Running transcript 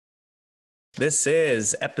This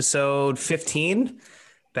is episode 15.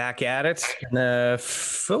 Back at it.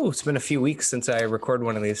 It's been a few weeks since I recorded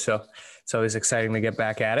one of these, so it's always exciting to get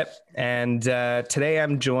back at it. And today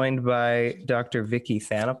I'm joined by Dr. Vickie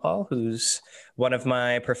Thanapal, who's one of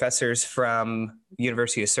my professors from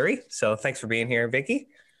University of Surrey. So thanks for being here, Vickie.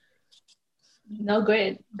 No,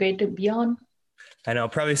 great. Great to be on. I know,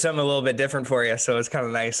 probably something a little bit different for you, so it's kind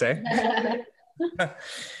of nice, eh?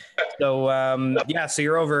 So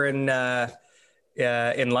you're over in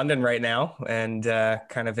London right now, and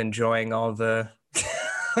kind of enjoying all the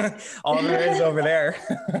all there is over there.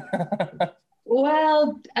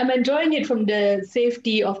 Well, I'm enjoying it from the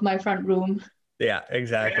safety of my front room. Yeah,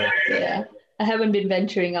 exactly. Yeah, I haven't been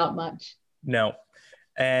venturing out much. No,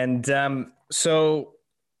 and so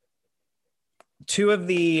there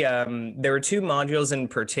were two modules in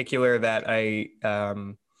particular that I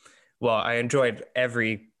enjoyed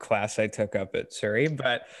every class I took up at Surrey,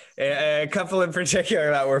 but a couple in particular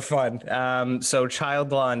that were fun. So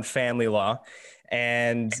child law and family law.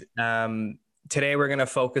 And today we're going to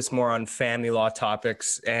focus more on family law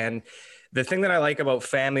topics. And the thing that I like about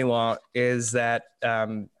family law is that,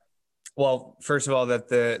 first of all, that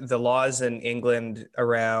the laws in England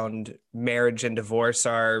around marriage and divorce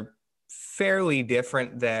are fairly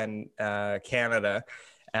different than Canada.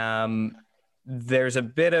 There's a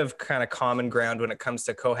bit of kind of common ground when it comes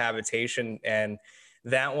to cohabitation, and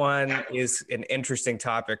that one is an interesting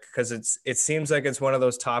topic because it seems like it's one of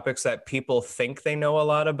those topics that people think they know a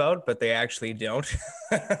lot about, but they actually don't.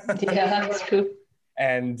 Yeah, that's true.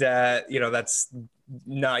 And that's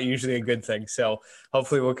not usually a good thing. So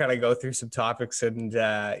hopefully we'll kind of go through some topics, and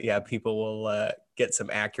people will get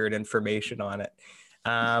some accurate information on it.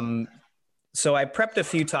 So I prepped a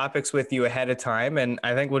few topics with you ahead of time, and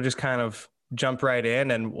I think we'll just kind of jump right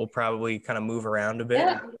in, and we'll probably kind of move around a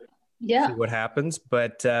bit. Yeah. See what happens.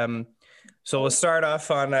 But so we'll start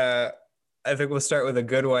off on I think we'll start with a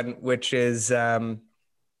good one, which is how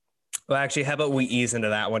about we ease into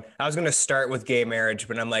that one? I was going to start with gay marriage,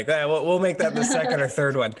 but I'm like, we'll make that the second or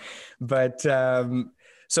third one. But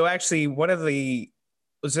so actually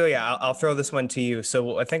I'll throw this one to you.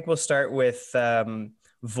 So I think we'll start with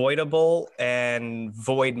voidable and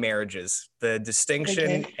void marriages, the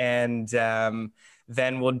distinction, okay. And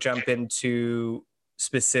then we'll jump into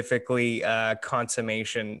specifically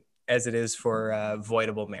consummation as it is for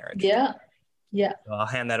voidable marriage. Yeah. So I'll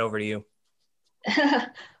hand that over to you.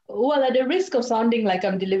 Well, at the risk of sounding like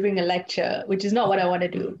I'm delivering a lecture, which is not what I want to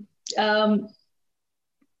do, I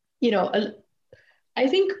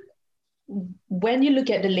think when you look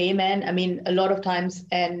at the layman, I mean, a lot of times,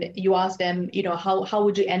 and you ask them, how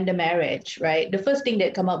would you end a marriage, right? The first thing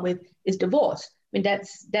they come up with is divorce. I mean,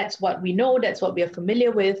 that's what we know, that's what we are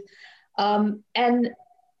familiar with. And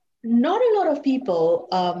not a lot of people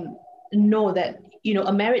know that,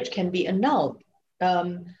 a marriage can be annulled.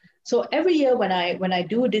 So every year when I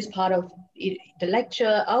do this part of the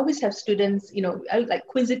lecture, I always have students, like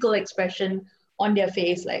quizzical expression on their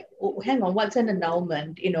face, like, oh, hang on, what's an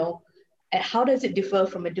annulment, how does it differ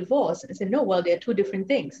from a divorce? And I say, no, well, they're two different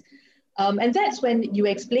things. And that's when you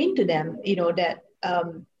explain to them, that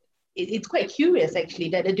it's quite curious, actually,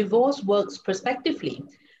 that a divorce works prospectively,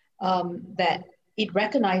 that it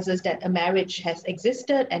recognizes that a marriage has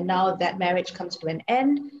existed and now that marriage comes to an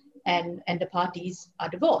end and the parties are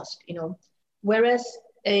divorced, Whereas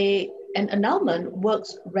an annulment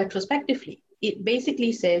works retrospectively. It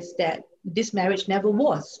basically says that this marriage never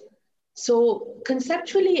was. So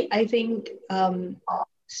conceptually, I think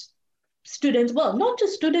students, well, not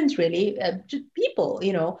just students really, just people,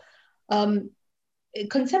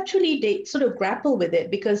 conceptually, they sort of grapple with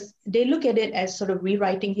it because they look at it as sort of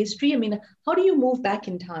rewriting history. I mean, how do you move back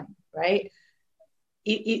in time, right?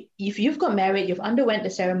 If you've got married, you've underwent the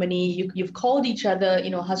ceremony, you've called each other,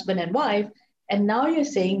 husband and wife, and now you're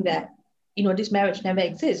saying that, this marriage never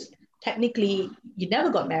exists. Technically, you never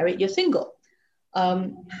got married, you're single.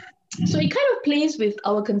 So it kind of plays with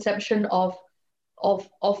our conception of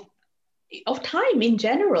time in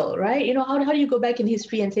general, right? How do you go back in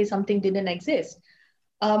history and say something didn't exist?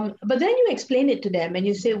 But then you explain it to them and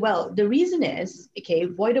you say, well, the reason is, okay,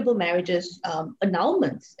 voidable marriages,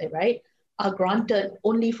 annulments, right, are granted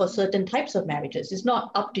only for certain types of marriages. It's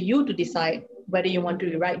not up to you to decide whether you want to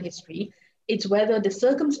rewrite history. It's whether the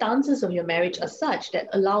circumstances of your marriage are such that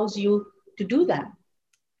allows you to do that.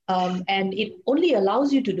 And it only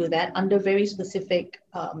allows you to do that under very specific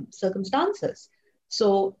circumstances.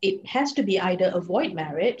 So it has to be either a void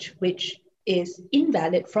marriage, which is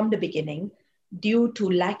invalid from the beginning due to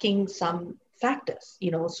lacking some factors,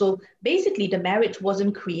 So basically the marriage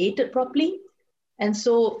wasn't created properly. And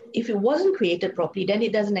so if it wasn't created properly, then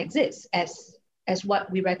it doesn't exist as what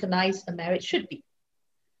we recognize a marriage should be.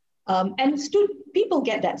 And people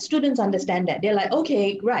get that. Students understand that. They're like,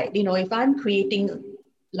 okay, right. If I'm creating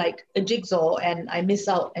like a jigsaw and I miss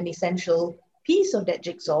out an essential piece of that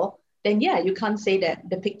jigsaw, then yeah, you can't say that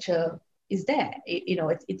the picture is there.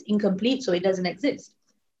 It's incomplete, so it doesn't exist.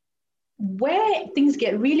 Where things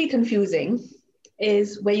get really confusing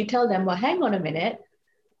is where you tell them, well, hang on a minute,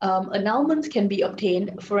 annulments can be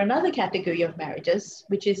obtained for another category of marriages,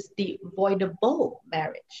 which is the voidable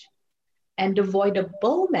marriage. And the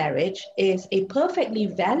voidable marriage is a perfectly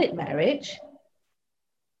valid marriage.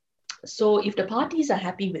 So if the parties are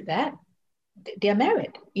happy with that, they're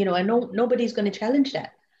married, and nobody's going to challenge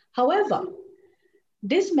that. However,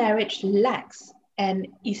 this marriage lacks an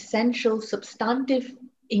essential substantive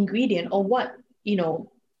ingredient, or what,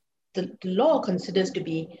 the law considers to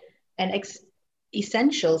be an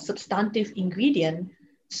essential substantive ingredient,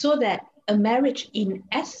 so that a marriage in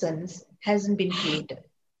essence hasn't been created.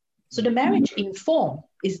 So the marriage in form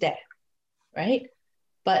is there, right?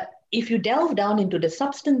 But if you delve down into the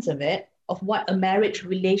substance of it, of what a marriage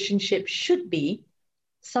relationship should be,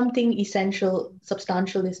 something essential,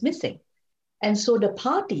 substantial is missing. And so the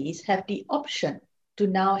parties have the option to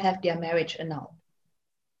now have their marriage annulled.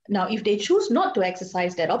 Now, if they choose not to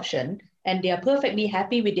exercise that option and they are perfectly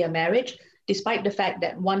happy with their marriage, despite the fact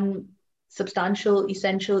that one substantial,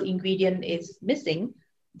 essential ingredient is missing,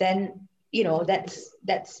 then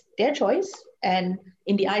that's their choice. And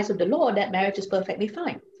in the eyes of the law, that marriage is perfectly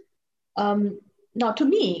fine. Now, to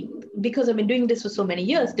me, because I've been doing this for so many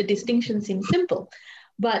years, the distinction seems simple.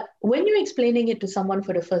 But when you're explaining it to someone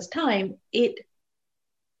for the first time, it's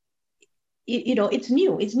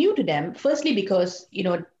new. It's new to them. Firstly, because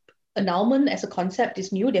annulment as a concept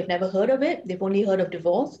is new. They've never heard of it. They've only heard of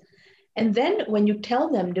divorce. And then when you tell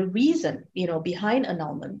them the reason, behind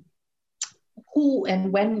annulment, who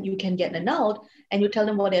and when you can get annulled, and you tell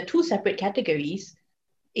them, well, there are two separate categories,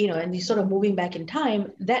 and you're sort of moving back in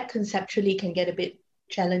time, that conceptually can get a bit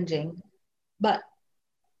challenging. But,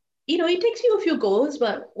 it takes you a few goes,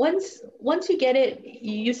 but once you get it,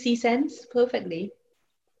 you see sense perfectly.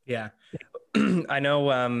 Yeah. I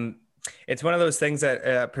know it's one of those things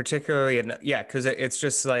that particularly, because it's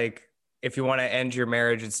just like, if you want to end your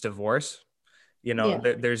marriage, it's divorce.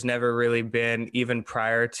 There's never really been, even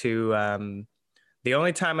prior to the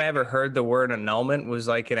only time I ever heard the word annulment was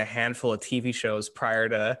like in a handful of TV shows prior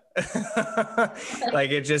to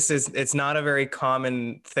like it just is, it's not a very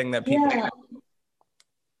common thing that people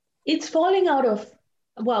It's falling out of,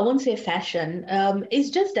 well, I won't say fashion.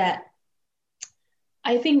 It's just that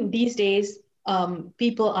I think these days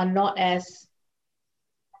people are not as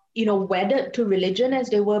wedded to religion as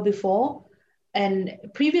they were before. And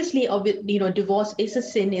previously, divorce is a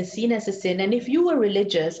sin, is seen as a sin. And if you were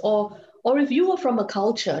religious, or if you were from a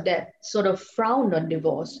culture that sort of frowned on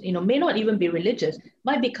divorce, may not even be religious,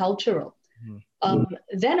 might be cultural.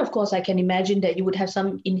 Then, of course, I can imagine that you would have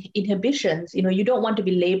some inhibitions. You don't want to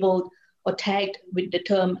be labeled or tagged with the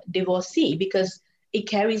term divorcee because it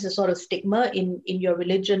carries a sort of stigma in your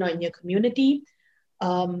religion or in your community.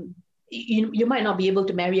 You might not be able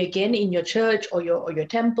to marry again in your church or your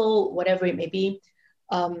temple, whatever it may be.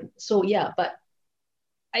 But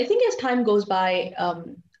I think as time goes by,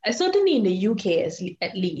 certainly in the UK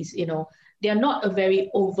at least, they are not a very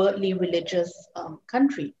overtly religious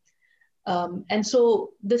country. And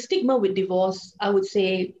so the stigma with divorce, I would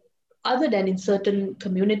say, other than in certain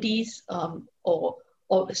communities or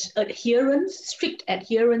strict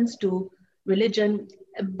adherence to religion,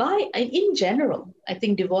 in general, I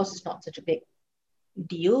think divorce is not such a big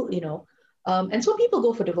deal, and so people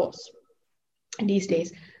go for divorce these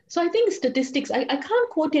days. So I think statistics, I can't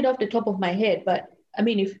quote it off the top of my head, but I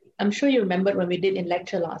mean, I'm sure you remembered when we did in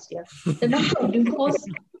lecture last year, the number of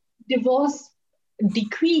divorce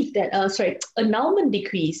decrees annulment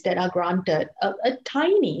decrees that are granted are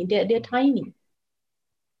tiny. They're tiny.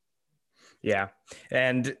 Yeah,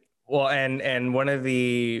 and one of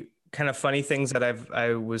the kind of funny things that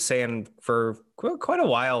I was saying for quite a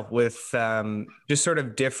while with just sort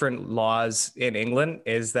of different laws in England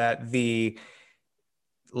is that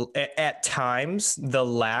at times the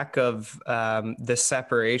lack of the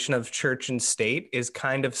separation of church and state is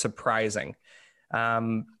kind of surprising,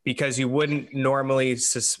 because you wouldn't normally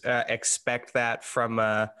expect that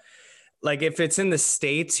from like if it's in the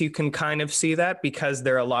States, you can kind of see that because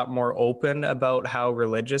they're a lot more open about how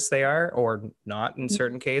religious they are or not in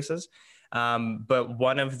certain cases. But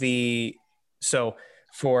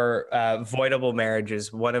for voidable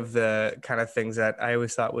marriages, one of the kind of things that I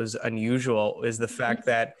always thought was unusual is the fact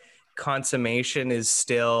that consummation is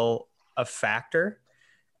still a factor.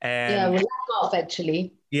 Yeah, And we lack of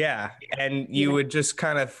actually. yeah, and you Yeah. would just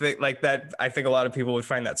kind of think like that. I think a lot of people would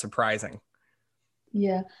find that surprising.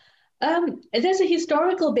 Yeah. There's a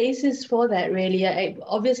historical basis for that, really.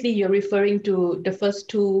 Obviously, you're referring to the first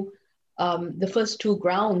two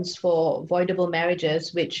grounds for voidable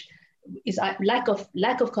marriages, which is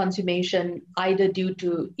lack of consummation, either due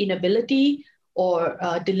to inability or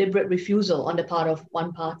deliberate refusal on the part of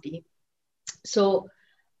one party. So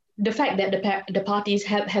the fact that the parties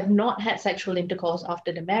have not had sexual intercourse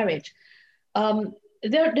after the marriage, um,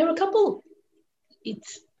 there are a couple.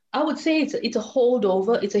 It's I would say it's a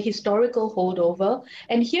holdover. It's a historical holdover,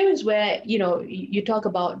 and here is where you talk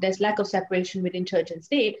about there's lack of separation within church and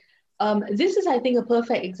state. This is, I think, a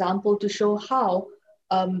perfect example to show how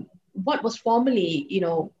what was formerly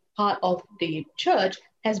part of the church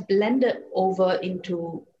has blended over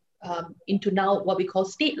into now what we call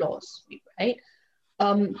state laws, right?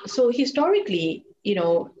 So historically,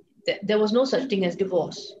 there was no such thing as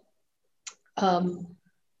divorce. Um,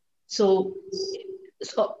 so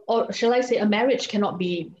or shall I say, a marriage cannot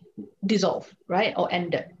be dissolved, right, or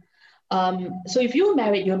ended. So if you're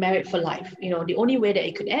married for life. The only way that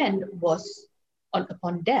it could end was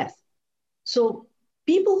upon death. So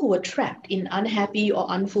people who were trapped in unhappy or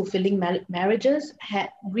unfulfilling marriages had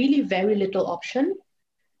really very little option,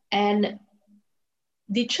 and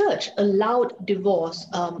the church allowed divorce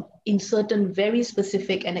in certain very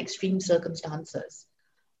specific and extreme circumstances.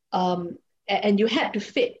 Um, and you had to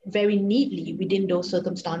fit very neatly within those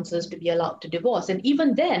circumstances to be allowed to divorce. And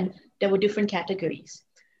even then, there were different categories.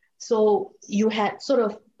 So you had sort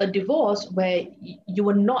of a divorce where you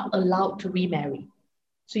were not allowed to remarry.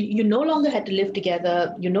 So you no longer had to live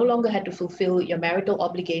together, you no longer had to fulfill your marital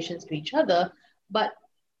obligations to each other, but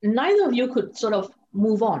neither of you could sort of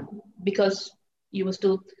move on because you were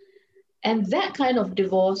still. And that kind of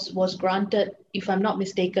divorce was granted, if I'm not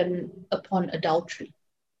mistaken, upon adultery.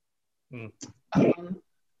 Mm. Um,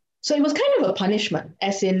 so it was kind of a punishment,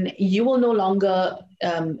 as in you will no longer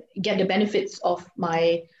get the benefits of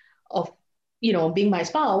being my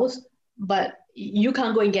spouse, but you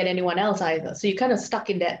can't go and get anyone else either. So you're kind of stuck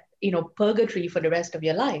in that purgatory for the rest of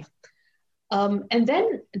your life. And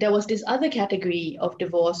then there was this other category of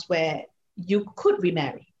divorce where you could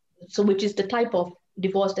remarry, so which is the type of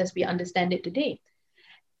divorce as we understand it today.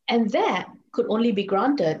 And that could only be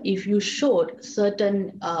granted if you showed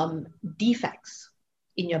certain defects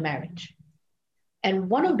in your marriage. And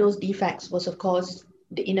one of those defects was, of course,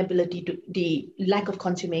 the lack of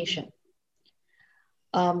consummation.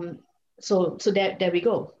 Um, so there we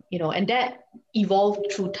go, and that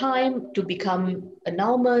evolved through time to become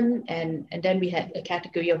annulment, and then we had a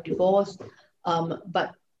category of divorce.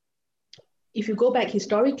 But if you go back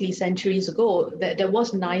historically, centuries ago, there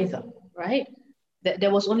was neither, right?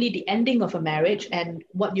 There was only the ending of a marriage and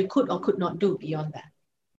what you could or could not do beyond that.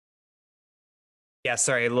 Yeah,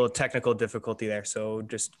 sorry, a little technical difficulty there. So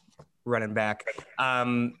just running back.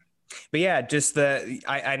 But yeah, just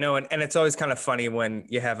I know, and it's always kind of funny when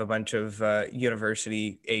you have a bunch of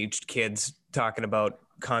university aged kids talking about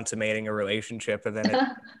consummating a relationship, and then it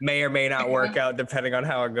may or may not work out depending on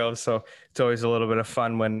how it goes. So it's always a little bit of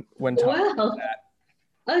fun when talking about that.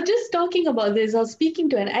 I was just talking about this. I was speaking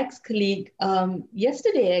to an ex-colleague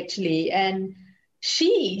yesterday, actually, and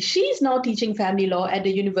she's now teaching family law at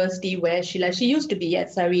the university where she used to be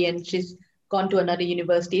at Surrey, and she's gone to another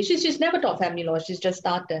university. She's never taught family law. She's just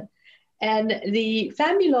started. And the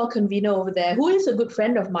family law convener over there, who is a good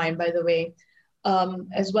friend of mine, by the way,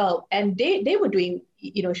 as well, and they were doing,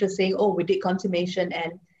 she was saying, oh, we did consummation,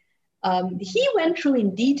 and he went through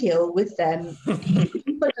in detail with them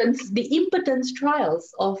the impotence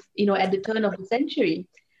trials of, at the turn of the century,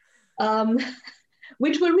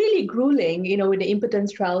 which were really grueling, with the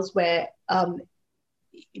impotence trials where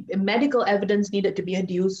medical evidence needed to be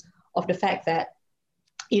adduced of the fact that,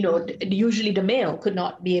 usually the male could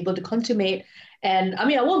not be able to consummate. And I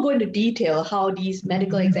mean, I won't go into detail how these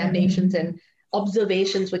medical examinations and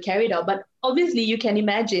observations were carried out, but obviously you can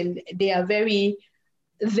imagine they are very,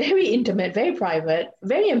 very intimate, very private,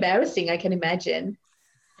 very embarrassing, I can imagine.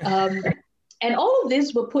 And all of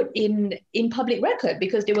this were put in public record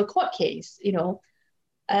because they were court case,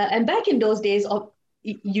 and back in those days,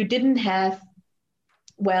 you didn't have,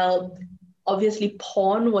 well, obviously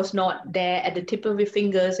porn was not there at the tip of your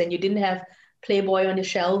fingers, and you didn't have Playboy on the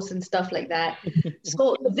shelves and stuff like that.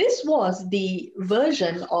 So this was the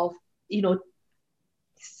version of,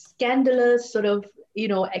 scandalous sort of,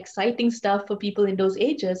 exciting stuff for people in those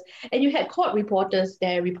ages. And you had court reporters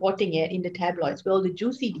there reporting it in the tabloids with all the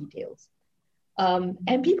juicy details.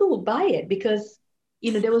 And people would buy it because,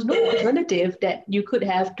 there was no alternative that you could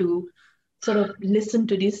have to sort of listen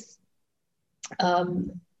to these,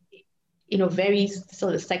 um, very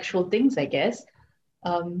sort of sexual things, I guess.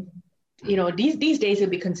 Um, these days it'll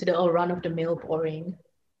be considered run of the mill boring.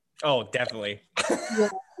 Oh, definitely. Yeah.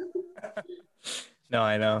 No,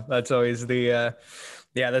 I know. That's always the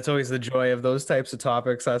yeah, that's always the joy of those types of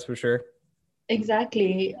topics, that's for sure.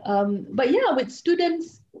 Exactly. But yeah, with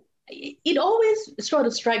students, it always sort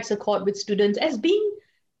of strikes a chord with students as being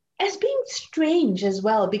strange as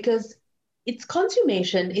well, because its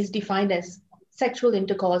consummation is defined as sexual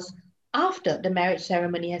intercourse after the marriage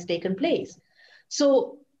ceremony has taken place.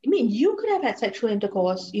 So, I mean, you could have had sexual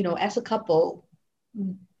intercourse, as a couple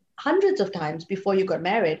hundreds of times before you got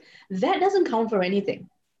married. That doesn't count for anything,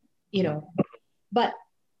 you know. But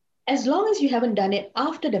as long as you haven't done it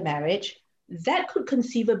after the marriage, that could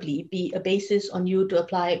conceivably be a basis on you to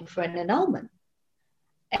apply for an annulment.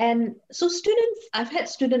 And so students, I've had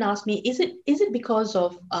students ask me, is it because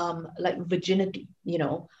of like virginity,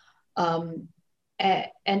 Um,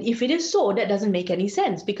 and if it is so, that doesn't make any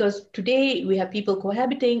sense, because today we have people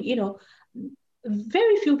cohabiting,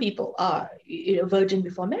 very few people are, virgin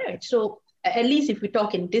before marriage. So at least if we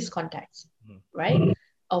talk in this context, right,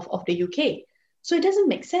 of the UK. So it doesn't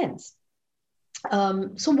make sense.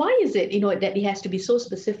 So why is it, that it has to be so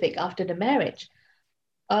specific after the marriage?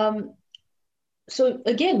 Um, so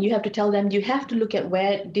again, you have to tell them, you have to look at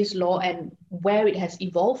where this law and where it has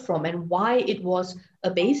evolved from and why it was a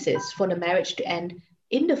basis for the marriage to end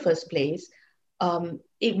in the first place.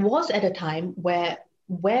 It was at a time where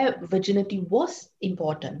virginity was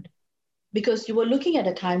important, because you were looking at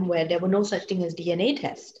a time where there were no such thing as DNA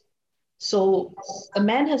tests. So a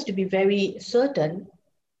man has to be very certain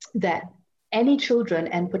that any children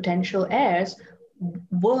and potential heirs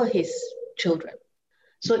were his children.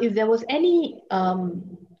 So if there was any, I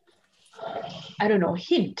don't know,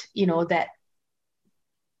 hint, that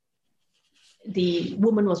the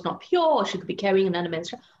woman was not pure or she could be carrying another man's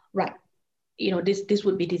child, right? This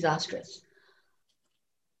would be disastrous.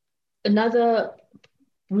 Another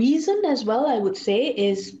reason as well, I would say,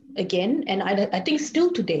 is again, and I think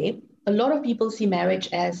still today, a lot of people see marriage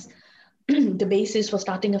as the basis for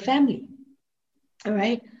starting a family, all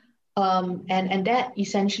right? And that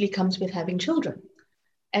essentially comes with having children.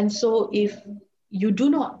 And so if you do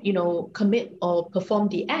not, commit or perform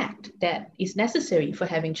the act that is necessary for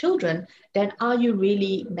having children, then are you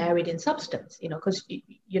really married in substance? Because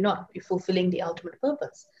you're not fulfilling the ultimate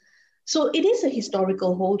purpose. So it is a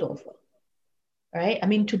historical holdover, right? I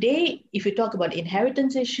mean, today, if you talk about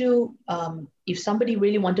inheritance issue, if somebody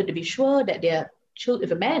really wanted to be sure that their child,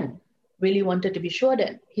 if a man really wanted to be sure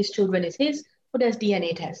that his children is his, well, there's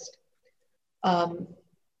DNA test. Um,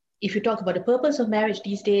 if you talk about the purpose of marriage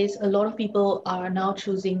these days, a lot of people are now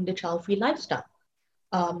choosing the child-free lifestyle.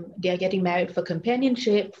 They are getting married for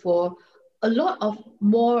companionship, for a lot of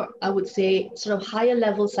more, I would say, sort of higher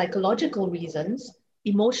level psychological reasons,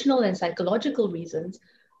 emotional and psychological reasons,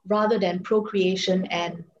 rather than procreation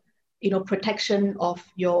and protection of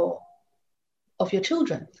your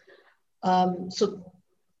children. So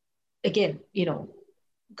again,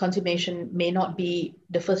 consummation may not be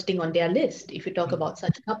the first thing on their list if you talk about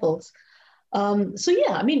such couples. So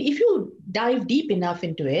yeah, I mean, if you dive deep enough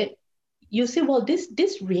into it, you say, well,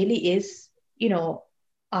 this really is,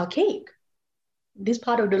 archaic. This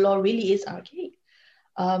part of the law really is archaic.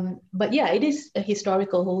 But yeah, it is a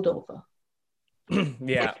historical holdover.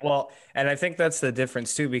 Yeah, well, and I think that's the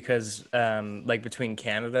difference too, because like between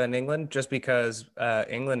Canada and England, just because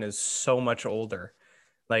England is so much older,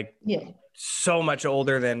 like Yeah, so much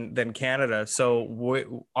older than Canada.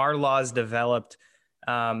 So our laws developed.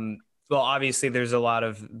 Well, obviously, there's a lot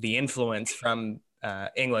of the influence from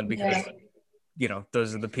England because yeah,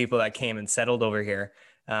 those are the people that came and settled over here,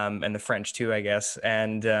 and the French too, I guess.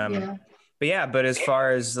 And yeah, but yeah, but as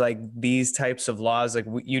far as like these types of laws, like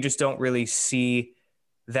you just don't really see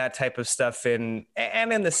that type of stuff in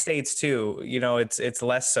the States too. It's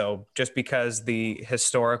less so, just because the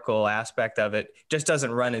historical aspect of it just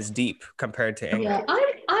doesn't run as deep compared to England. yeah.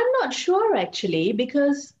 I'm not sure actually,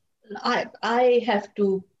 because I have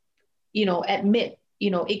to admit,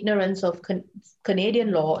 ignorance of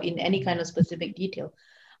Canadian law in any kind of specific detail.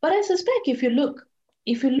 But I suspect if you look,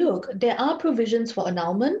 there are provisions for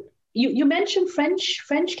annulment. You mentioned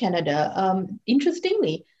French Canada.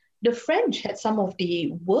 Interestingly, the French had some of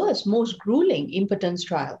the worst, most grueling impotence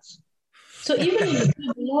trials. So even in the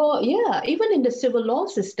civil law, yeah, even in the civil law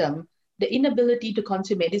system, the inability to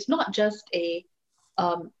consummate is not just a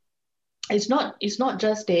um, it's not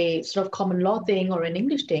just a sort of common law thing or an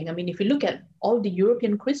English thing. I mean, if you look at all the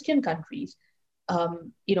European Christian countries,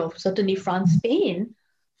 certainly France, Spain,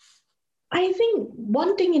 I think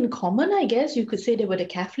one thing in common, I guess you could say, they were the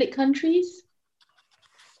Catholic countries.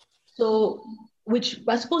 So, which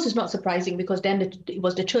I suppose is not surprising because then it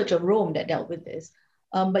was the Church of Rome that dealt with this.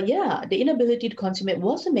 But yeah, the inability to consummate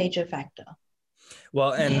was a major factor.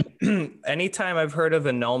 Well, and anytime I've heard of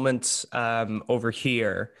annulments over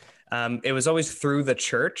here, it was always through the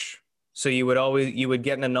church. So you would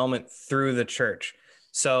get an annulment through the church.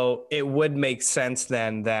 So it would make sense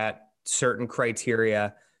then that certain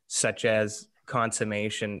criteria, such as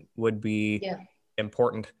consummation, would be Yeah.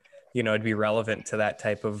 important. It'd be relevant to that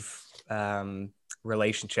type of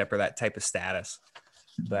relationship or that type of status.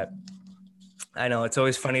 But I know it's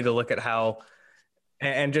always funny to look at how,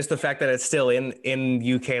 and just the fact that it's still in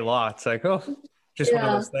UK law, it's like, oh, just one of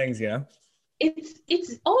Yeah. those things.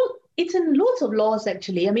 It's in lots of laws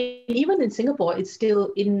actually. I mean, even in Singapore, it's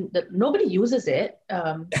still in the nobody uses it.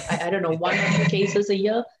 I don't know, one or two cases a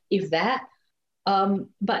year, if that.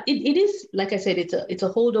 But it is, like I said, it's a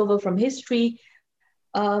holdover from history.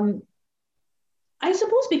 Um, I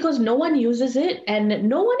suppose because no one uses it and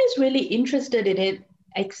no one is really interested in it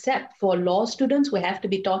except for law students who have to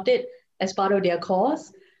be taught it as part of their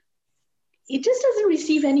course. It just doesn't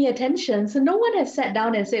receive any attention. So no one has sat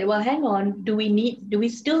down and said, well, hang on, do we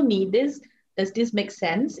still need this? Does this make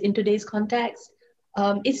sense in today's context?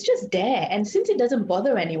 It's just there. And since it doesn't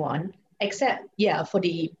bother anyone, except, yeah, for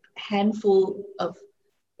the handful of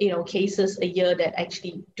cases a year that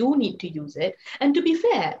actually do need to use it. And to be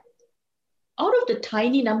fair, out of the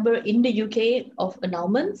tiny number in the UK of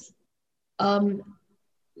annulments, um,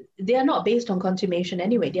 they are not based on consummation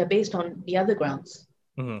anyway. They are based on the other grounds.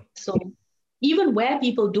 Mm-hmm. So even where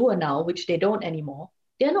people do annul, which they don't anymore,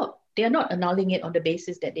 they're not annulling it on the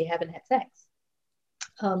basis that they haven't had sex.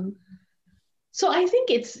 Um, so I think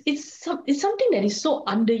it's something that is so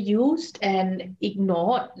underused and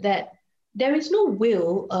ignored that there is no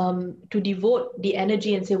will to devote the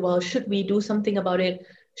energy and say, well, should we do something about it?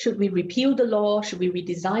 Should we repeal the law? Should we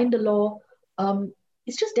redesign the law?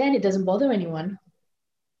 It's just there and it doesn't bother anyone.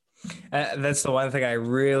 That's the one thing I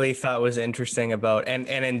really thought was interesting about, and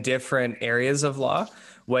in different areas of law,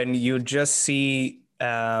 when you just see,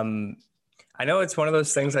 I know it's one of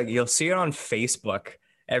those things like you'll see it on Facebook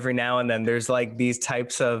every now and then. There's like these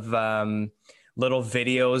types of little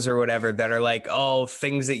videos or whatever that are like, oh,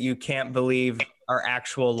 things that you can't believe are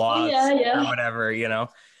actual Oh yeah, laws or yeah, whatever. yeah,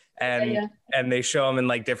 And yeah. and they show them in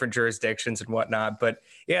like different jurisdictions and whatnot. But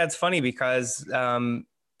yeah, it's funny because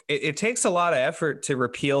it takes a lot of effort to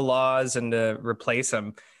repeal laws and to replace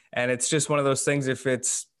them. And it's just one of those things. If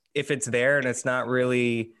it's there and it's not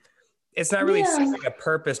really Yeah, serving a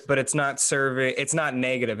purpose, but it's not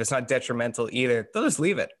negative, it's not detrimental either. They'll just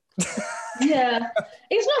leave it. yeah.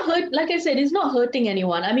 It's not hurt. Like I said, it's not hurting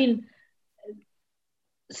anyone. I mean,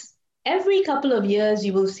 every couple of years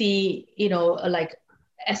you will see, like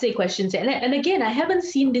essay questions. And again, I haven't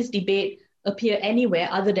seen this debate appear anywhere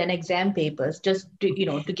other than exam papers, just to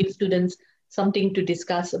give students something to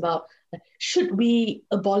discuss about. Should we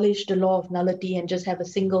abolish the law of nullity and just have a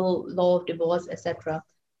single law of divorce, etc.?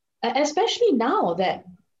 Especially now that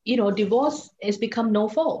divorce has become no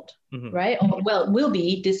fault, Mhm. right? Or well, will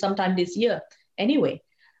be this sometime this year anyway.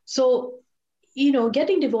 So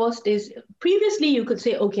getting divorced is previously you could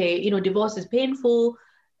say, okay, divorce is painful,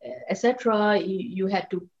 etc. You had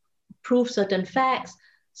to prove certain facts.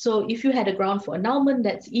 So if you had a ground for annulment,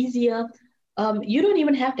 that's easier. You don't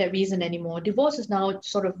even have that reason anymore. Divorce has now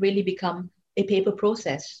sort of really become a paper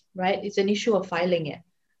process, right? It's an issue of filing it.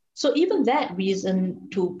 So even that reason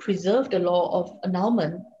to preserve the law of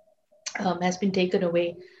annulment has been taken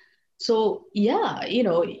away. So yeah,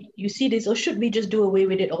 you see this, or should we just do away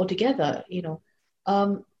with it altogether?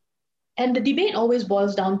 Um, and the debate always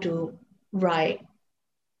boils down to, right,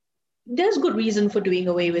 there's good reason for doing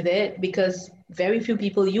away with it because very few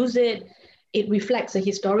people use it. It reflects a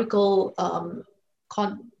historical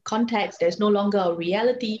context. There's no longer a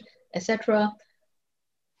reality, etc.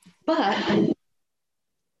 But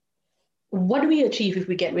what do we achieve if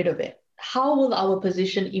we get rid of it? How will our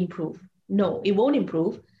position improve? No, it won't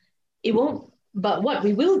improve. It won't. But what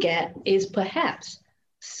we will get is perhaps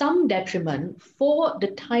some detriment for the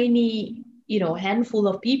tiny, handful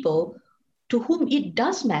of people to whom it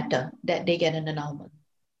does matter that they get an annulment.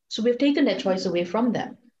 So we've taken that choice away from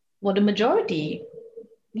them. Well, the majority,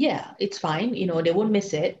 yeah, it's fine. They won't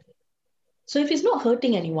miss it. So if it's not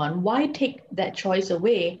hurting anyone, why take that choice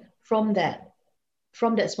away from that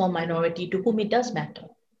small minority to whom it does matter?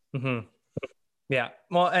 Mhm. Yeah.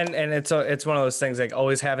 Well, and it's one of those things like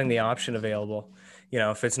always having the option available.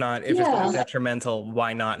 If it's not Yeah, detrimental,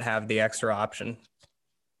 why not have the extra option?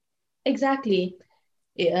 exactly.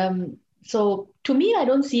 So to me, I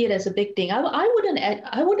don't see it as a big thing.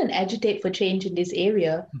 I wouldn't agitate for change in this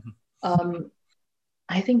area. Mhm. Um,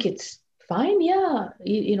 I think it's fine. Yeah,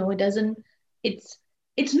 it doesn't. It's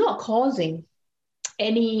it's not causing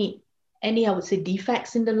any I would say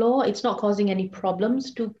defects in the law. It's not causing any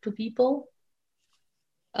problems to people.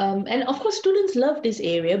 And of course, students love this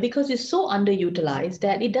area because it's so underutilized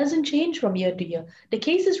that it doesn't change from year to year. The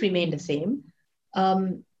cases remain the same.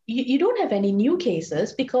 You don't have any new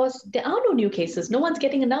cases because there are no new cases. No one's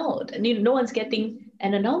getting annulled, and no one's getting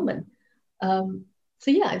an annulment. Um,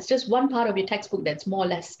 so yeah, it's just one part of your textbook that's more or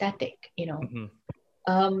less static. Mhm.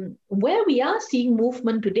 Where we are seeing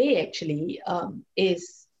movement today actually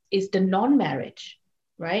is the non-marriage,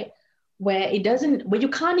 right? Where you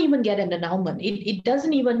can't even get an annulment. It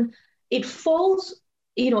doesn't even it falls,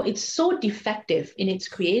 it's so defective in its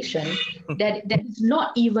creation that it's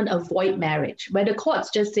not even a void marriage, where the courts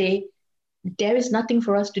just say there is nothing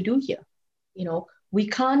for us to do here. We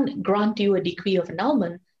can't grant you a decree of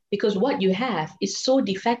annulment because what you have is so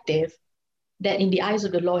defective that in the eyes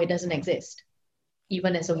of the law it doesn't exist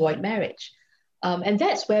even as a void marriage. And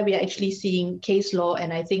that's where we are actually seeing case law,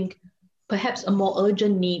 and I think perhaps a more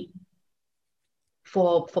urgent need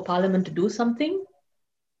for Parliament to do something.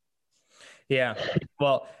 Yeah.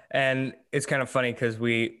 Well, and it's kind of funny because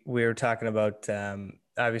we were talking about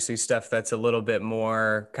obviously stuff that's a little bit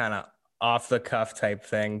more kind of off the cuff type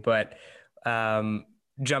thing, but um,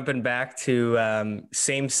 jumping back to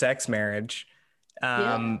same-sex marriage,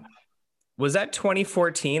 Yeah, um, was that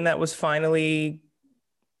 2014 that was finally,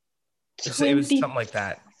 it was 20 something like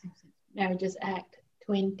that. Marriages Act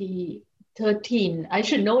 2013. I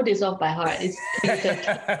should know this off by heart. It's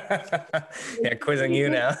 2013. Yeah, quizzing you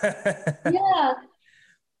now. Yeah,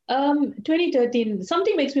 2013.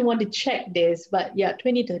 Something makes me want to check this, but yeah,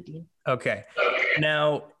 2013. Okay.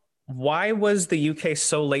 Now, why was the UK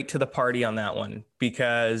so late to the party on that one?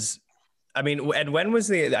 Because, I mean, and when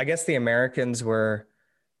was I guess the Americans were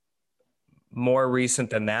more recent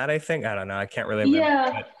than that, I think. I don't know. I can't really remember.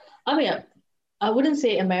 Yeah, But I mean, I wouldn't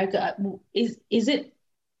say America. Is it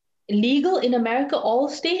legal in America, all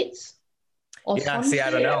states, or yeah, some see, I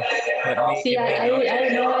don't states? know. See, It I, may I, not. I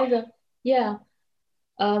don't know either. Yeah.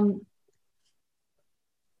 Um,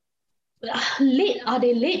 late, are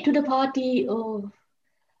they late to the party? Oh,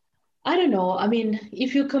 I don't know. I mean,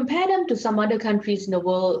 if you compare them to some other countries in the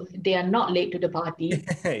world, they are not late to the party.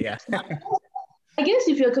 Yeah. I guess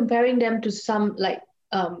if you're comparing them to some, like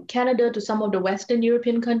Canada, to some of the Western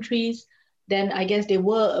European countries, then I guess they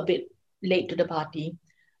were a bit late to the party.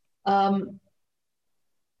 Um,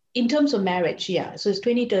 in terms of marriage, yeah. So it's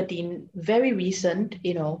 2013, very recent.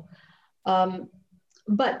 Um,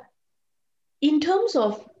 but in terms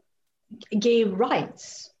of gay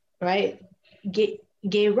rights, right?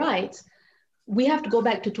 Gay rights, we have to go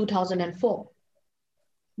back to 2004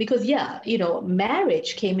 because, yeah,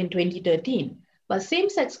 marriage came in 2013, but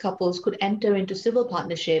same-sex couples could enter into civil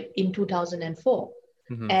partnership in 2004,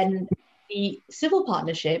 Mhm. and the civil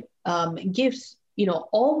partnership gives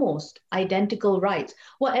almost identical rights,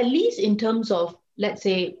 well, at least in terms of, let's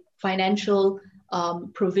say, financial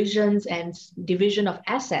provisions and division of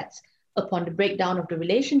assets upon the breakdown of the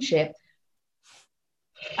relationship,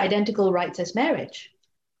 identical rights as marriage.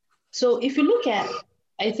 So if you look at,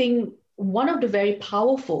 I think one of the very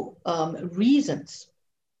powerful reasons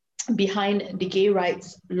behind the gay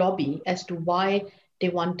rights lobby as to why they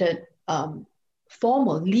wanted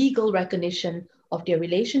formal legal recognition of their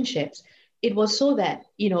relationships, it was so that,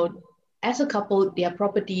 as a couple, their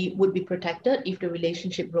property would be protected if the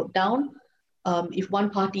relationship broke down. If one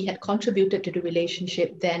party had contributed to the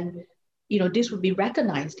relationship, then, this would be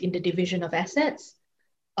recognized in the division of assets.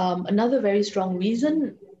 Another very strong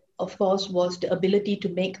reason, of course, was the ability to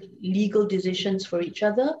make legal decisions for each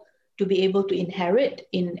other, to be able to inherit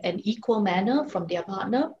in an equal manner from their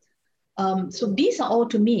partner. So these are all,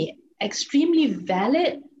 to me, extremely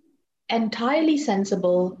valid, entirely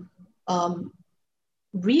sensible um,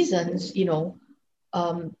 reasons,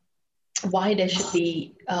 um, why there should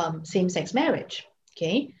be same-sex marriage.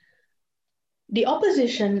 Okay. The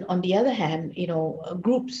opposition, on the other hand,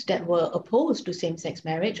 groups that were opposed to same-sex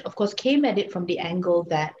marriage, of course, came at it from the angle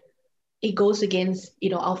that it goes against,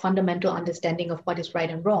 our fundamental understanding of what is right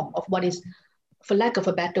and wrong, of what is, for lack of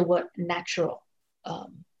a better word, natural,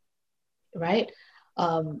 um, right?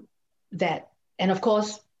 Um, that, and of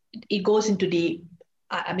course, it goes into the,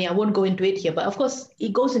 I mean, I won't go into it here, but of course,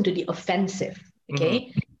 it goes into the offensive, Mhm.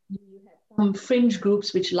 okay? Some fringe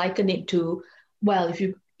groups which liken it to, well,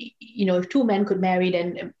 if two men could marry,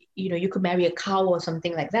 then, you could marry a cow or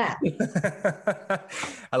something like that.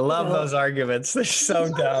 I You love know, those arguments. They're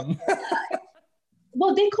so dumb. well,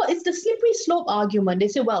 they call it's the slippery slope argument. They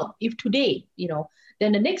say, well, if today,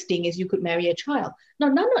 then the next thing is you could marry a child. Now,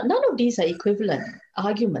 none of these are equivalent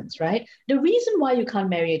arguments, right? The reason why you can't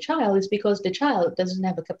marry a child is because the child doesn't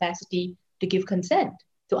have a capacity to give consent,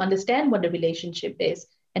 to understand what the relationship is,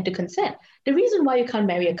 and to consent. The reason why you can't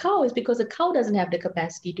marry a cow is because a cow doesn't have the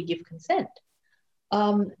capacity to give consent.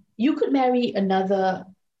 You could marry another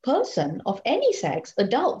person of any sex,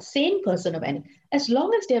 adult, sane person of any, as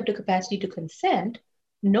long as they have the capacity to consent,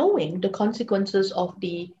 knowing the consequences of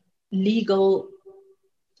the legal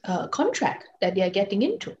contract that they are getting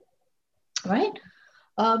into, right?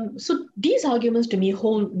 So these arguments to me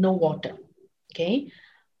hold no water, okay?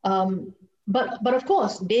 But of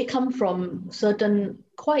course, they come from certain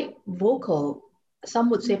quite vocal, some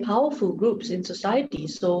would say powerful groups in society.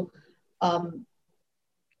 So,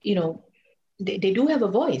 they do have a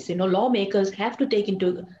voice. Lawmakers have to take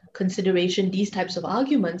into consideration these types of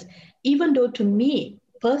arguments, even though to me,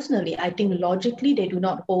 personally, I think logically they do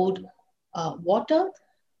not hold water.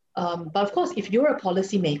 But of course, if you're a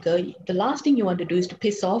policymaker, the last thing you want to do is to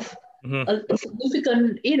piss off a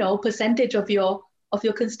significant, percentage of your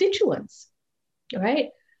constituents, right?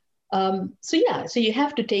 So you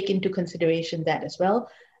have to take into consideration that as well.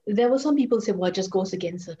 There were some people say, well, it just goes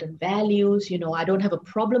against certain values. I don't have a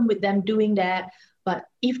problem with them doing that. But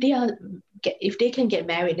if they can get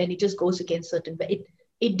married, then it just goes against certain,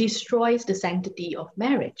 it destroys the sanctity of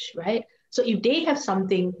marriage, right? So if they have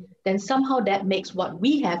something, then somehow that makes what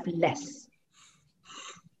we have less.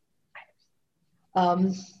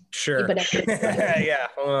 Sure. Yeah.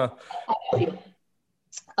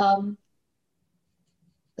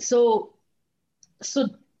 So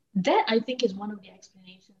that I think is one of the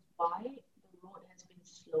explanations why the road has been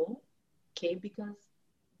slow, okay? Because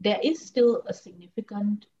there is still a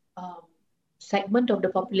significant segment of the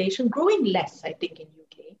population, growing less, I think, in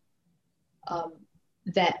UK,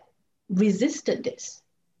 that resisted this,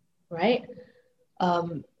 right?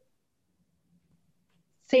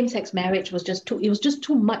 Same-sex marriage was just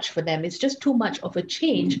too much for them. It's just too much of a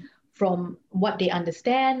change from what they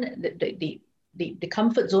understand, the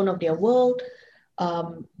comfort zone of their world.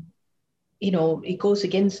 It goes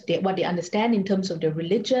against what they understand in terms of their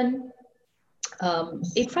religion.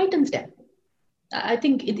 It frightens them. I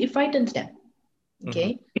think it frightens them.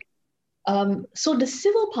 Okay. So the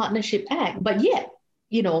Civil Partnership Act, but yet,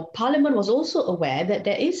 Parliament was also aware that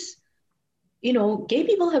there is, gay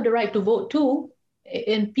people have the right to vote too,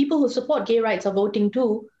 and people who support gay rights are voting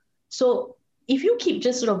too. So if you keep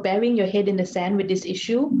just sort of burying your head in the sand with this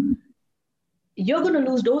issue, you're going to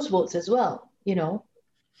lose those votes as well,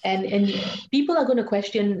 and people are going to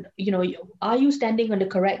question, are you standing on the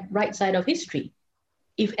correct right side of history?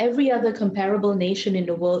 If every other comparable nation in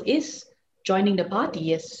the world is joining the party,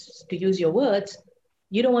 yes, to use your words,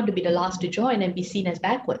 you don't want to be the last to join and be seen as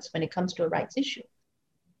backwards when it comes to a rights issue.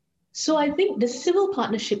 So I think the Civil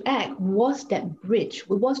Partnership Act was that bridge,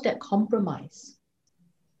 was that compromise.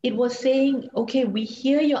 It was saying, okay, we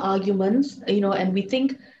hear your arguments, and we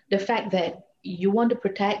think the fact that you want to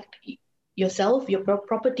protect yourself, your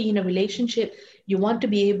property in a relationship, you want to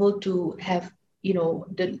be able to have,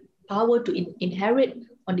 the power to inherit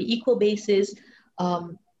on the equal basis,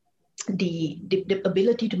 the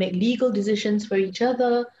ability to make legal decisions for each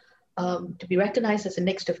other, to be recognized as a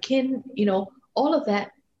next of kin, all of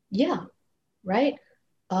that. Yeah, right.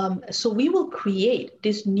 So we will create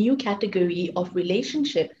this new category of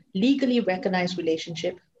relationship, legally recognized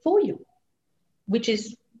relationship for you, which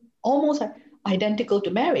is almost identical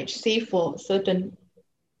to marriage, save for certain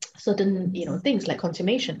things like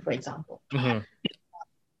consummation, for example.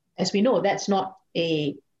 As we know, that's not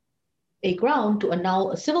a ground to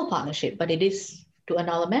annul a civil partnership, but it is to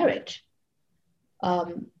annul a marriage.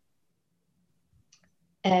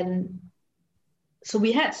 And so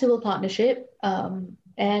we had civil partnership,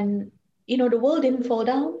 and the world didn't fall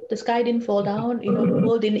down, the sky didn't fall down, the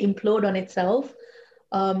world didn't implode on itself.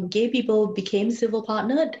 Gay people became civil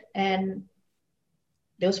partnered, and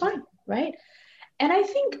it was fine, right? And I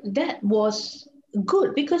think that was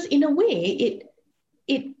good because in a way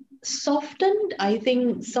it softened, I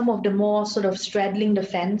think, some of the more sort of straddling the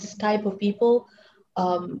fence type of people,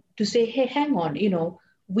 to say, hey, hang on,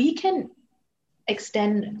 we can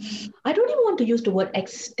extend. I don't even want to use the word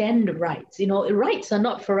extend rights. Rights are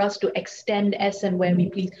not for us to extend as and when we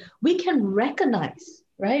please. We can recognize,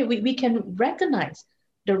 right? We can recognize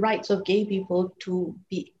the rights of gay people to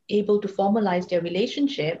be able to formalize their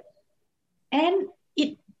relationship, and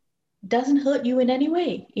it doesn't hurt you in any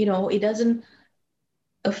way. It doesn't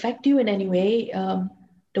affect you in any way.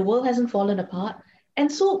 The world hasn't fallen apart.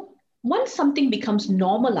 And so once something becomes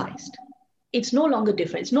normalized, it's no longer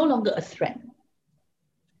different. It's no longer a threat.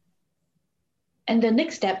 And the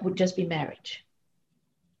next step would just be marriage.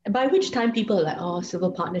 And by which time people are like, oh,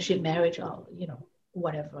 civil partnership, marriage, or,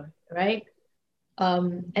 whatever, right?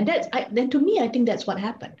 And then to me, I think that's what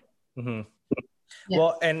happened. Mm-hmm. Yeah.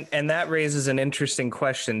 Well, and that raises an interesting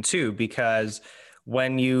question too, because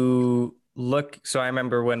when you look, so I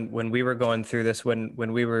remember when we were going through this, when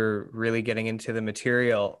we were really getting into the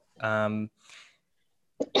material,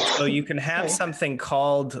 so you can have Sorry. something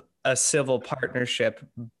called a civil partnership,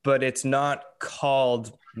 but it's not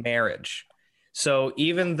called marriage. So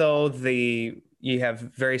even though you have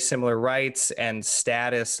very similar rights and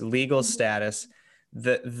status, legal status,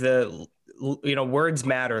 the words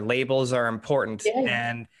matter, labels are important, Yeah, yeah.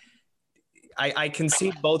 and I can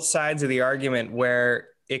see both sides of the argument where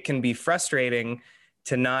it can be frustrating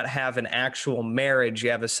to not have an actual marriage.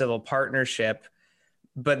 You have a civil partnership,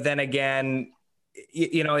 but then again,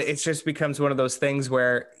 it just becomes one of those things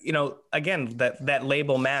where, again, that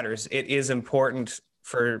label matters. It is important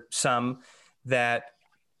for some that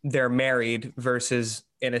they're married versus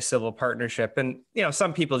in a civil partnership. And,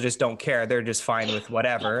 some people just don't care. They're just fine with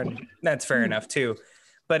whatever. And that's fair enough too.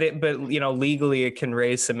 But legally it can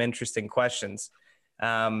raise some interesting questions.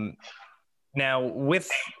 Now with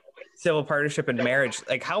civil partnership and marriage,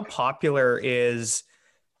 like how popular is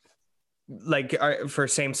for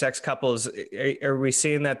same-sex couples, are we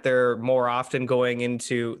seeing that they're more often going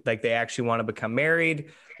into like they actually want to become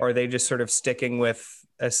married, or are they just sort of sticking with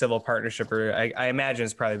a civil partnership? Or I imagine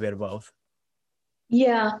it's probably a bit of both.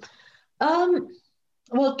 Yeah. Um,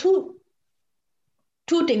 well, two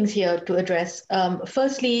things here to address.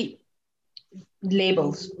 Firstly,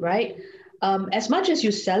 labels, right? As much as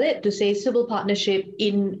you sell it to say civil partnership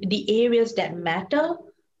in the areas that matter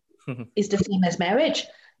is the same as marriage,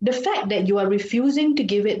 the fact that you are refusing to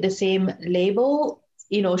give it the same label,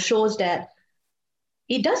 shows that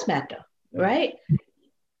it does matter, right?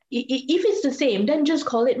 If it's the same, then just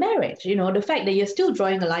call it marriage. The fact that you're still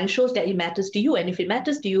drawing a line shows that it matters to you. And if it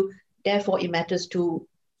matters to you, therefore it matters to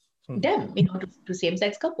them, to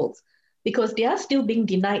same-sex couples, because they are still being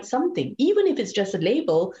denied something. Even if it's just a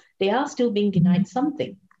label, they are still being denied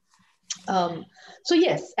something. So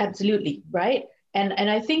yes, absolutely, right? And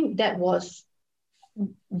I think that was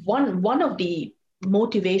one of the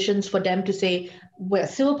motivations for them to say, well,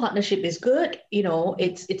 civil partnership is good,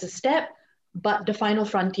 it's a step, but the final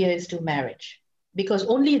frontier is to marriage. Because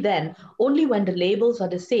only when the labels are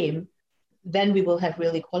the same, then we will have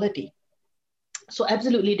real equality. So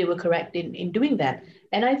absolutely they were correct in doing that.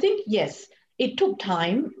 And I think, yes, it took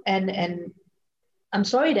time, and I'm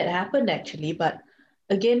sorry that happened actually, but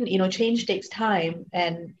again, change takes time.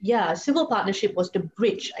 And yeah, civil partnership was the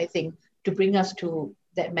bridge, I think, to bring us to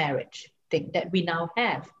that marriage thing that we now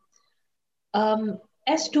have.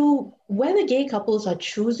 As to whether gay couples are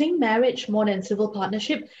choosing marriage more than civil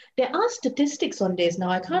partnership, there are statistics on this. Now,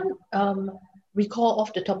 I can't recall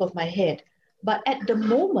off the top of my head, but at the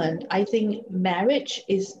moment, I think marriage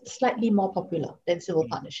is slightly more popular than civil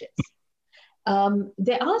partnerships.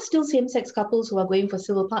 There are still same-sex couples who are going for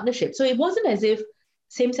civil partnership. So it wasn't as if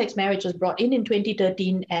same-sex marriage was brought in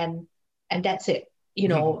 2013 and that's it.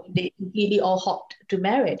 They completely all hopped to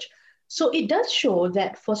marriage. So it does show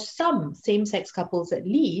that for some same-sex couples, at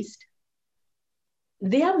least,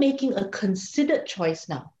 they are making a considered choice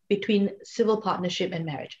now between civil partnership and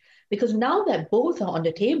marriage. Because now that both are on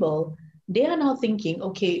the table, they are now thinking,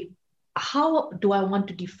 okay, how do I want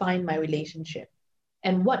to define my relationship?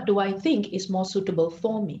 And what do I think is more suitable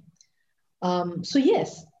for me? So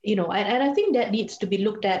yes, and I think that needs to be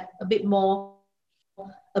looked at a bit more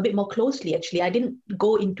closely. Actually, I didn't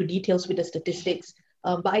go into details with the statistics,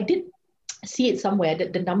 but I did see it somewhere,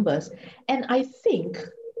 the numbers, and I think,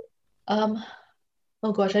 oh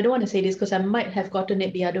gosh, I don't want to say this because I might have gotten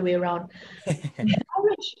it the other way around.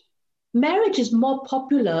 Marriage, marriage is more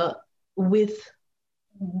popular with,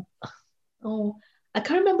 oh, I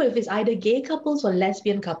can't remember if it's either gay couples or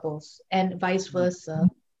lesbian couples, and vice versa.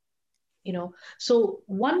 So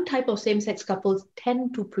one type of same-sex couples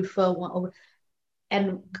tend to prefer one over,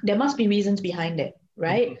 and there must be reasons behind it,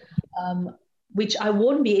 right? Which I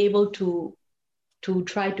won't be able to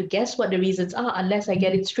try to guess what the reasons are unless I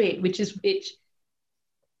get it straight, which is which.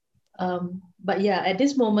 But yeah, at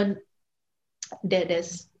this moment,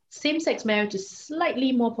 there's same-sex marriage is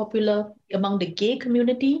slightly more popular among the gay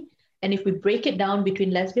community, and if we break it down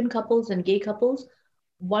between lesbian couples and gay couples,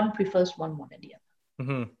 one prefers one more than the other.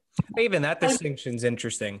 Mm-hmm. Even that distinction is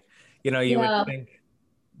interesting. You would Yeah, think,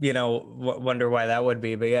 wonder why that would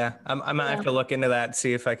be. But yeah, I might have yeah, to look into that,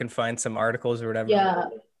 see if I can find some articles or whatever. yeah.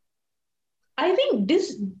 I think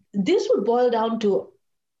this would boil down to,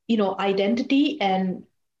 identity and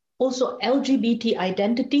also LGBT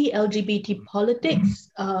identity, LGBT politics,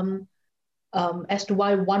 as to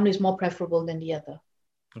why one is more preferable than the other.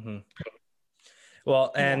 Mm-hmm.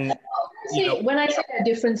 Well, and when I say there are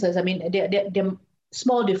differences, I mean they're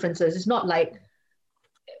small differences. It's not like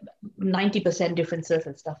 90% differences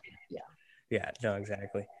and stuff. Yeah. Yeah, no,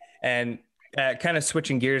 exactly. And kind of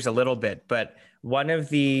switching gears a little bit, but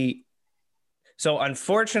so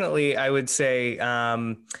unfortunately, I would say,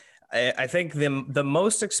 I think the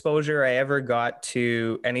most exposure I ever got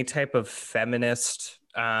to any type of feminist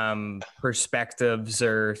perspectives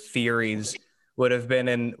or theories would have been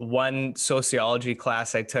in one sociology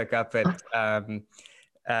class I took up at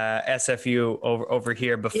SFU over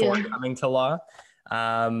here before coming to law.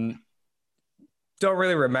 Don't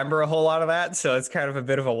really remember a whole lot of that, so it's kind of a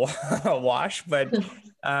bit of a wash. But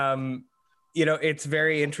it's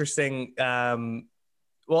very interesting.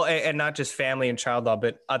 Well, and not just family and child law,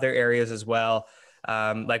 but other areas as well.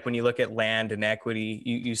 Like when you look at land and equity,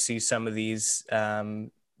 you see some of these,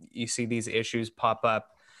 you see these issues pop up.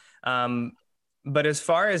 But as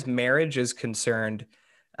far as marriage is concerned,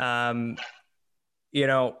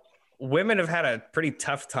 women have had a pretty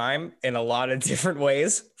tough time in a lot of different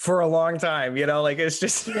ways for a long time, like it's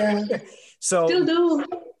just, so still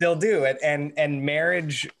do it. And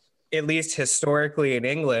marriage, at least historically in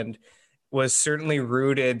England, was certainly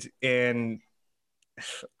rooted in,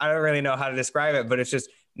 I don't really know how to describe it, but it's just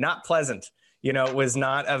not pleasant. It was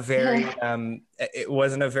not a very, it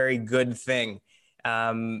wasn't a very good thing.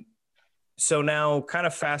 So now kind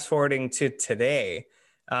of fast forwarding to today,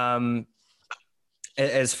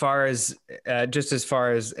 as far as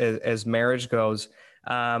marriage goes,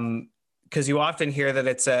 because you often hear that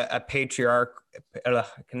it's a I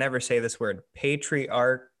can never say this word,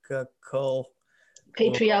 patriarchal.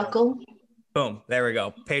 Boom, there we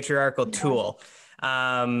go. Patriarchal tool.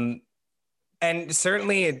 And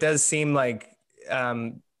certainly it does seem like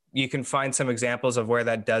you can find some examples of where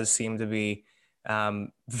that does seem to be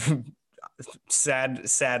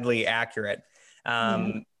sadly accurate.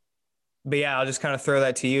 But yeah, I'll just kind of throw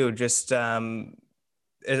that to you, just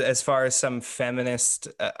as far as some feminist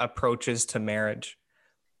approaches to marriage.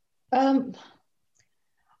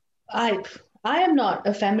 I am not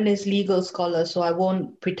a feminist legal scholar, so I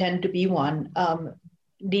won't pretend to be one.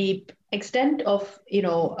 The extent of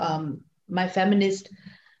my feminist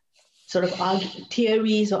sort of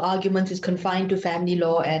theories or arguments is confined to family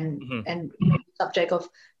law and subject of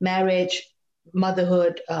marriage,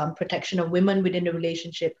 motherhood, protection of women within the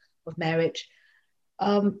relationship of marriage.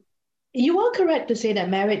 You are correct to say that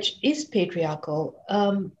marriage is patriarchal,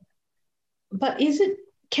 but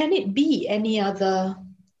can it be any other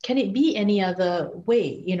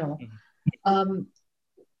way?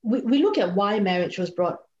 We look at why marriage was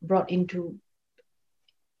brought into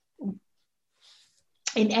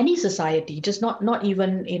in any society, just not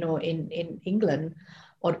even in England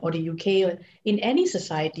or the UK, or in any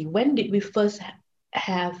society. When did we first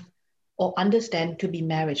have or understand to be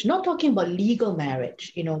marriage? Not talking about legal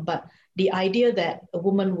marriage, but the idea that a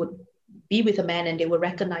woman would be with a man and they were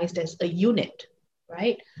recognized as a unit,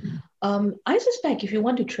 right? I suspect if you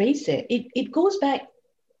want to trace it, it goes back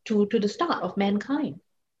to the start of mankind,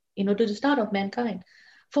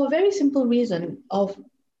 for a very simple reason of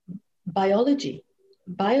biological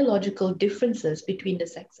differences between the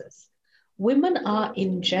sexes. Women are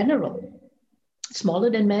in general smaller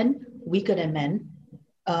than men, weaker than men,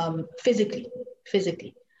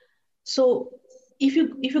 physically. So if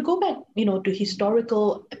you go back, to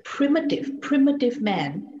historical primitive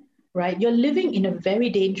man, right? You're living in a very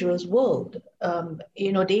dangerous world.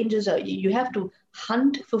 Dangers are, you have to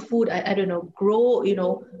hunt for food. I don't know, grow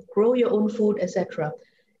your own food, etc.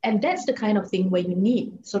 And that's the kind of thing where you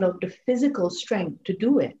need sort of the physical strength to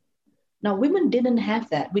do it. Now, women didn't have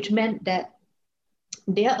that, which meant that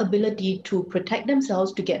their ability to protect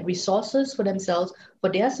themselves, to get resources for themselves,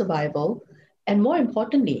 for their survival, and more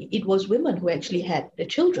importantly, it was women who actually had the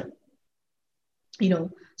children.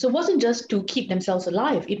 So it wasn't just to keep themselves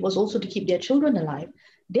alive, it was also to keep their children alive.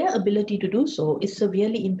 Their ability to do so is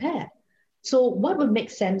severely impaired. So what would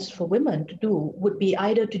make sense for women to do would be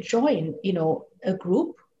either to join, a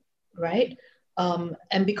group, right?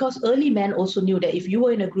 And because early men also knew that if you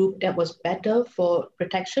were in a group that was better for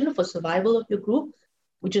protection, for survival of your group,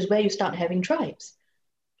 which is where you start having tribes.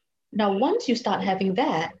 Now, once you start having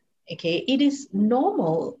that, okay, it is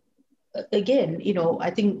normal, again,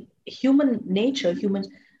 I think humans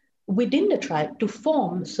within the tribe to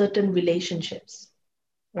form certain relationships,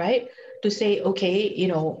 right? To say, okay,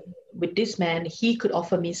 with this man, he could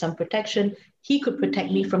offer me some protection. He could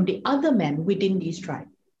protect me from the other men within these tribes.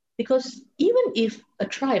 Because even if a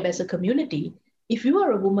tribe as a community If you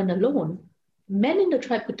are a woman alone, men in the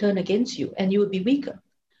tribe could turn against you and you would be weaker.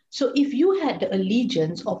 So if you had the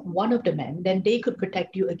allegiance of one of the men, then they could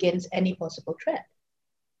protect you against any possible threat.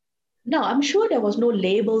 Now, I'm sure there was no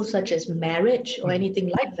label such as marriage or anything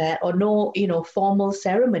like that, or no, formal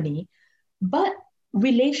ceremony, but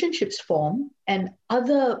relationships form, and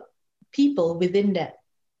other people within that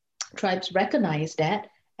tribes recognize that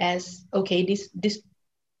as okay, this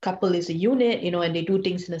couple is a unit, and they do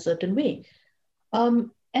things in a certain way. And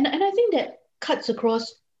I think that cuts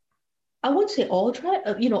across, I won't say all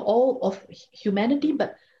all of humanity,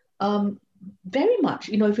 but um, very much,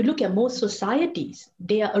 if you look at most societies,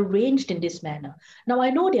 they are arranged in this manner. Now, I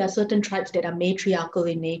know there are certain tribes that are matriarchal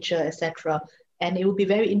in nature, etc., and it would be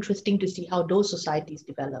very interesting to see how those societies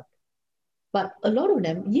develop. But a lot of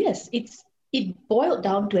them, yes, it boiled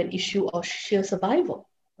down to an issue of sheer survival,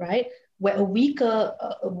 right? Where a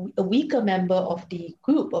weaker member of the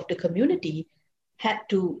group, of the community, had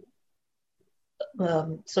to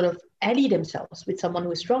sort of ally themselves with someone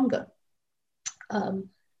who is stronger. Um,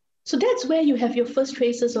 so that's where you have your first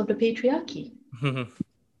traces of the patriarchy.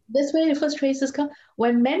 That's where your first traces come.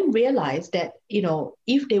 When men realized that,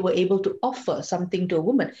 if they were able to offer something to a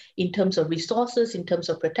woman in terms of resources, in terms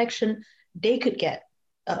of protection, they could get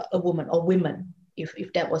a woman or women,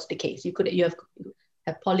 if that was the case. You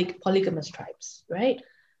have polygamous tribes, right?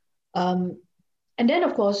 And then,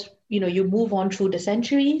 of course, you move on through the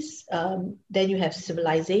centuries. Then you have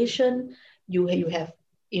civilization. You have,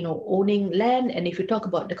 owning land. And if you talk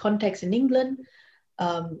about the context in England,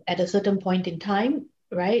 at a certain point in time,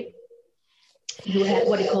 right, you had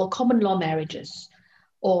what they call common law marriages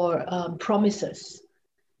or promises.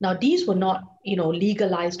 Now, these were not,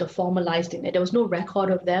 legalized or formalized in it. There was no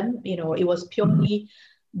record of them. It was purely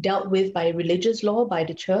dealt with by religious law, by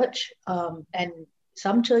the church. And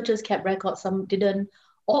some churches kept records, some didn't.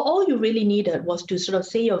 All you really needed was to sort of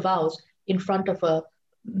say your vows in front of a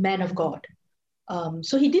man of God.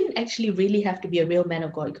 So he didn't actually really have to be a real man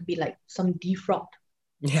of God. It could be like some defrocked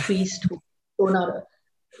priest who thrown out.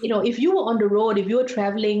 If you were on the road, if you were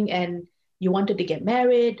traveling and you wanted to get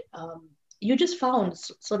married, you just found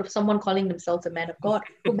sort of someone calling themselves a man of God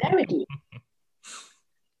who married you.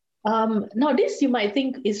 Now, this you might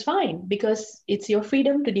think is fine because it's your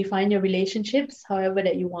freedom to define your relationships however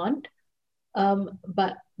that you want.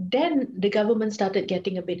 But then the government started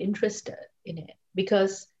getting a bit interested in it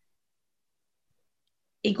because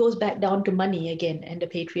it goes back down to money again and the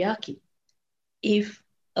patriarchy. If,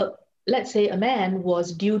 let's say, a man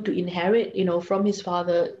was due to inherit, from his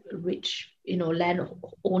father, rich, land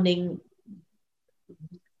owning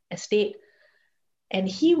estate, and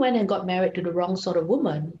he went and got married to the wrong sort of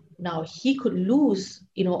woman, now he could lose,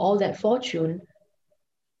 all that fortune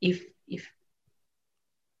if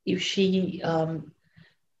she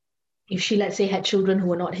let's say had children who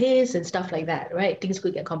were not his and stuff like that, right? Things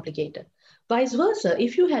could get complicated. Vice versa,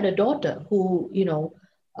 if you had a daughter who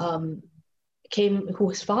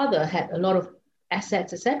whose father had a lot of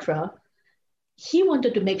assets, etc., he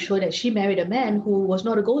wanted to make sure that she married a man who was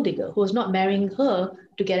not a gold digger, who was not marrying her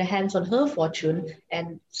to get a hands on her fortune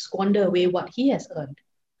and squander away what he has earned.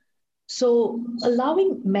 So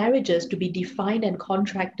allowing marriages to be defined and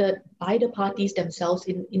contracted by the parties themselves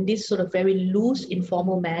in this sort of very loose,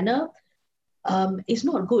 informal manner is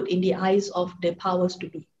not good in the eyes of the powers to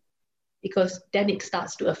be, because then it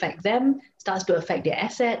starts to affect them, starts to affect their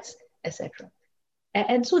assets, etc.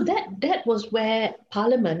 And so that was where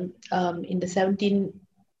Parliament in the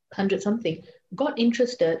 1700 something got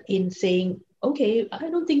interested in saying, okay, I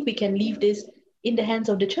don't think we can leave this in the hands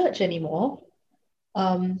of the church anymore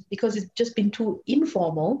because it's just been too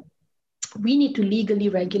informal. We need to legally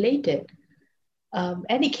regulate it.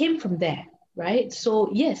 And it came from there, right? So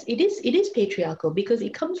yes, it is patriarchal because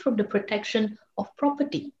it comes from the protection of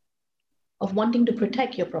property, of wanting to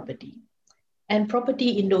protect your property. And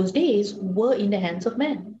property in those days were in the hands of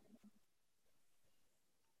men.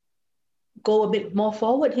 Go a bit more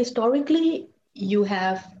forward historically, you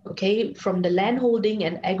have, okay, from the landholding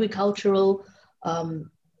and agricultural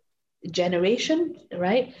generation,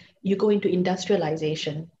 right? You go into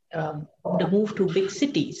industrialization, the move to big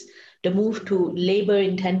cities, the move to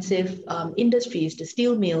labor-intensive industries, the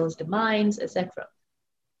steel mills, the mines, etc.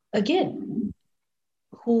 Again,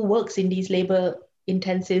 who works in these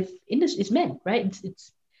labor-intensive industries? Men, right?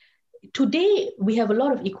 It's today we have a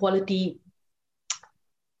lot of equality,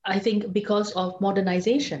 I think, because of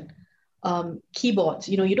modernization. Keyboards,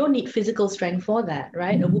 you don't need physical strength for that,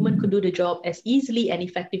 right? A woman could do the job as easily and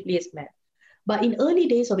effectively as men. But in early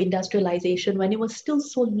days of industrialization, when it was still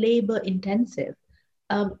so labor intensive,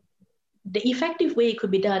 the effective way it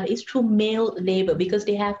could be done is through male labor because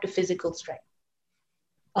they have the physical strength.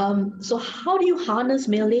 So how do you harness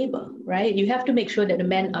male labor, right? You have to make sure that the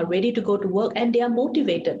men are ready to go to work and they are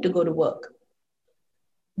motivated to go to work,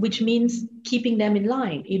 which means keeping them in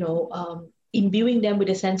line, imbuing them with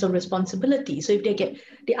a sense of responsibility. So if they get,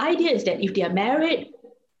 the idea is that if they are married,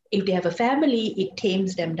 if they have a family, it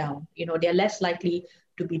tames them down. They're less likely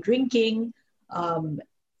to be drinking, um,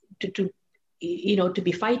 to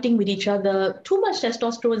be fighting with each other. Too much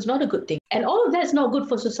testosterone is not a good thing. And all of that's not good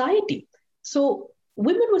for society. So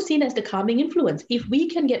women were seen as the calming influence. If we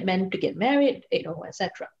can get men to get married,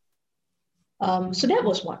 etc. So that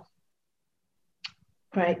was one,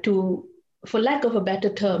 right? For lack of a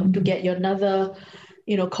better term, to get your another,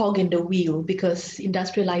 cog in the wheel, because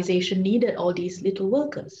industrialization needed all these little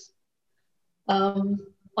workers. On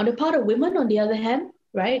the part of women, on the other hand,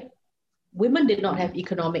 right? Women did not have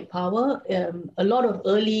economic power. A lot of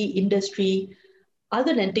early industry,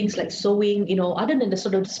 other than things like sewing, other than the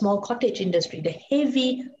sort of small cottage industry, the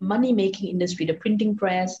heavy money-making industry, the printing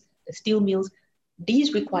press, the steel mills,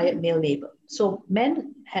 these required male labor. So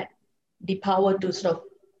men had the power to sort of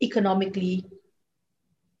economically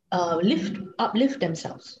uplift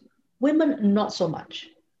themselves. Women, not so much.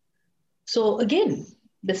 So again,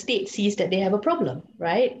 the state sees that they have a problem,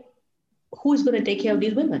 right? Who's going to take care of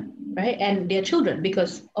these women, right? And their children,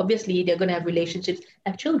 because obviously they're going to have relationships,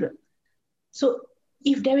 have children. So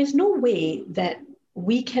if there is no way that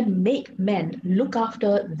we can make men look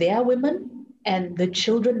after their women and the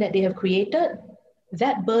children that they have created,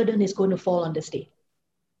 that burden is going to fall on the state.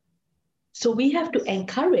 So we have to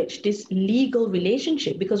encourage this legal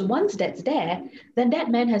relationship, because once that's there, then that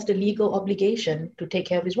man has the legal obligation to take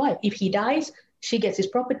care of his wife. If he dies, she gets his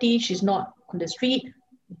property, she's not on the street,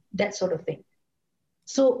 that sort of thing.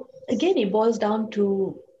 So again, it boils down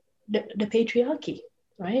to the patriarchy,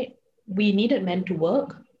 right? We needed men to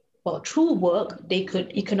work. Well, through work, they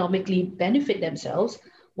could economically benefit themselves.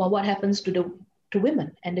 Well, what happens to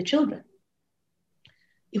women and the children?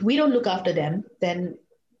 If we don't look after them, then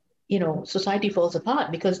society falls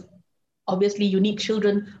apart, because obviously you need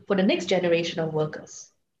children for the next generation of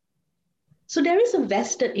workers. So there is a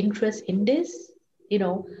vested interest in this.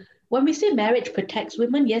 When we say marriage protects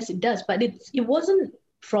women, yes, it does, but it wasn't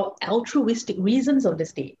for altruistic reasons of the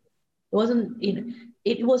state. It wasn't,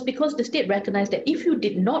 it was because the state recognized that if you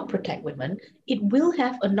did not protect women, it will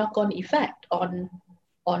have a knock-on effect on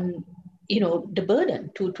the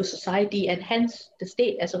burden to society and hence the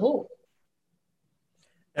state as a whole.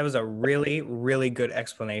 That was a really, really good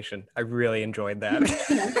explanation. I really enjoyed that.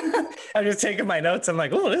 I'm just taking my notes. I'm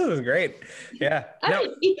like, oh, this is great. Yeah.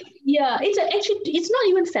 It's not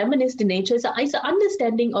even feminist in nature. It's an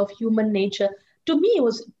understanding of human nature. To me,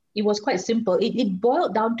 it was quite simple. It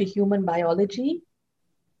boiled down to human biology,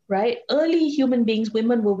 right? Early human beings,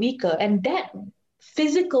 women were weaker, and that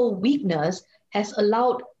physical weakness has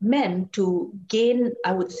allowed men to gain,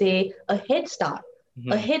 I would say, a head start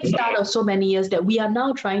of so many years that we are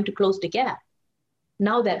now trying to close the gap.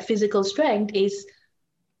 Now that physical strength is,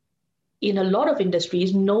 in a lot of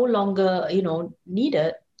industries, no longer,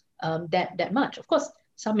 needed that much. Of course,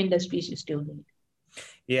 some industries you still need.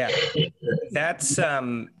 Yeah, that's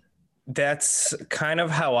kind of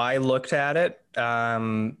how I looked at it.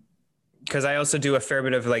 Because I also do a fair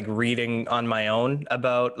bit of like reading on my own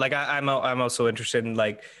about, like, I'm also interested in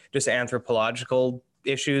like just anthropological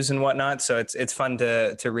issues and whatnot. So it's fun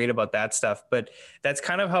to read about that stuff. But that's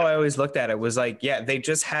kind of how I always looked at it, was like, yeah, they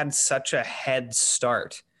just had such a head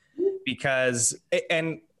start, because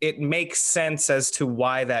it makes sense as to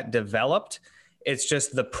why that developed. It's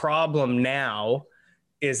just the problem now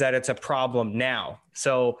is that it's a problem now.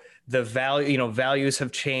 So the values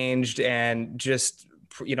have changed, and just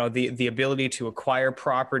the ability to acquire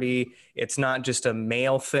property, it's not just a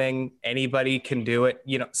male thing, anybody can do it,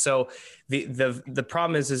 so the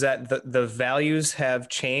problem is that the values have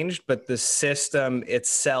changed, but the system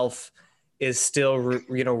itself is still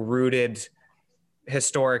rooted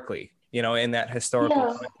historically, in that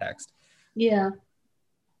historical context. Yeah.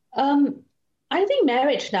 I think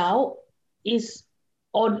marriage now is,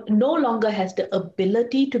 or no longer has, the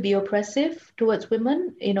ability to be oppressive towards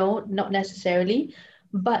women, not necessarily,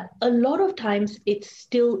 but a lot of times it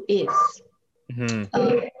still is.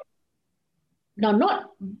 Mm-hmm. Now,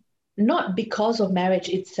 not because of marriage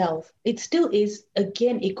itself. It still is.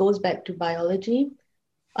 Again, it goes back to biology.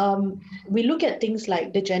 We look at things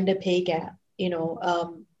like the gender pay gap,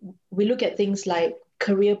 we look at things like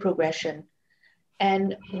career progression.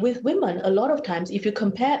 And with women, a lot of times, if you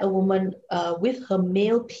compare a woman with her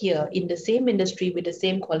male peer in the same industry with the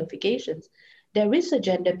same qualifications, there is a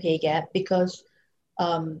gender pay gap, because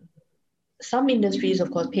some industries,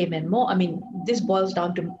 of course, pay men more. I mean, this boils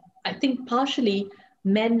down to, I think, partially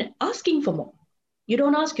men asking for more. You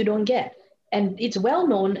don't ask, you don't get. And it's well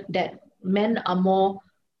known that men are more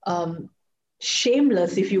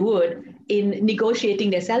shameless, if you would, in negotiating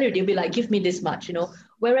their salary. They'll be like, give me this much,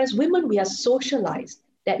 Whereas women, we are socialized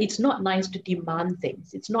that it's not nice to demand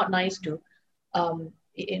things. It's not nice to,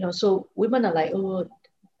 so women are like, oh,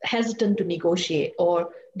 hesitant to negotiate, or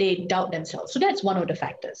they doubt themselves. So that's one of the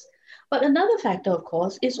factors. But another factor, of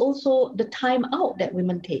course, is also the time out that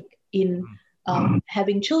women take in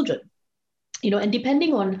having children. And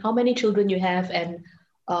depending on how many children you have and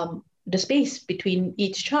the space between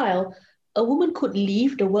each child, a woman could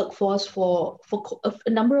leave the workforce for a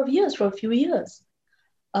number of years, for a few years.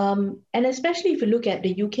 And especially if you look at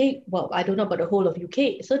the UK, well, I don't know about the whole of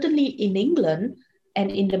UK, certainly in England and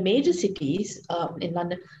in the major cities in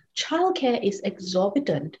London, childcare is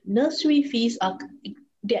exorbitant. Nursery fees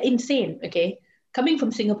they're insane, okay? Coming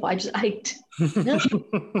from Singapore, nursery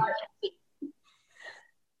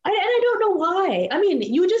and I don't know why. I mean,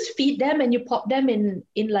 you just feed them and you pop them in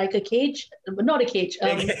like a cage, not a cage.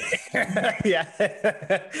 Yeah,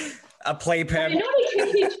 a playpen. Not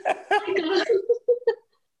a cage. Like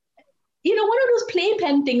one of those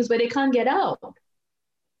playpen things where they can't get out.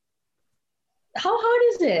 How hard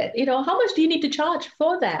is it? How much do you need to charge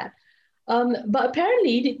for that? But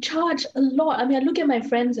apparently they charge a lot. I mean, I look at my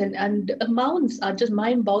friends and the amounts are just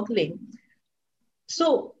mind-boggling.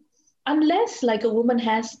 So unless like a woman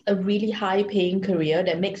has a really high paying career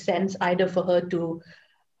that makes sense either for her to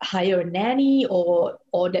hire a nanny or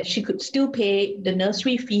that she could still pay the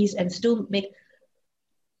nursery fees and still make,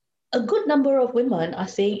 a good number of women are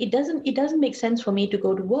saying it doesn't make sense for me to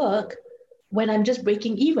go to work when I'm just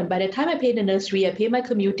breaking even. By the time I pay the nursery, I pay my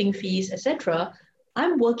commuting fees, etc.,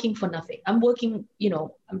 I'm working for nothing. I'm working,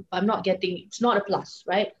 I'm not getting, it's not a plus,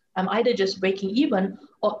 right? I'm either just breaking even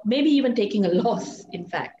or maybe even taking a loss, in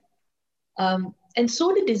fact. And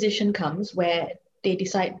so the decision comes where they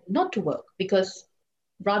decide not to work, because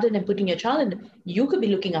rather than putting your child in, you could be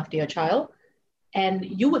looking after your child and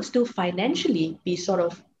you would still financially be sort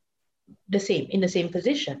of in the same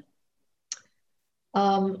position,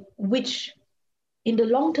 which in the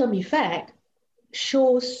long-term effect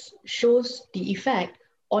shows the effect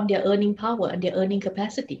on their earning power and their earning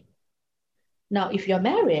capacity. Now, if you're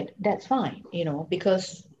married, that's fine,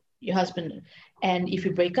 because your husband, and if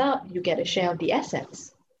you break up, you get a share of the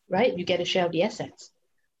assets, right? You get a share of the assets.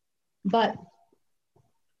 But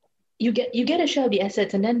you get a share of the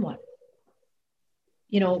assets, and then what?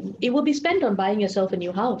 It will be spent on buying yourself a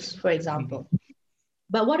new house, for example.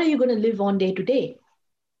 But what are you going to live on day to day?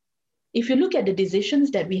 If you look at the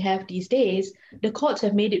decisions that we have these days, the courts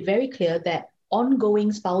have made it very clear that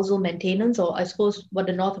ongoing spousal maintenance, or I suppose what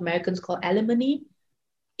the North Americans call alimony,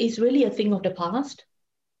 is really a thing of the past.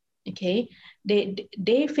 Okay,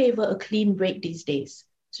 they favor a clean break these days.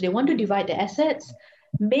 So they want to divide the assets.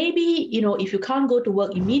 Maybe, if you can't go to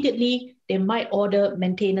work immediately, they might order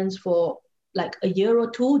maintenance for like a year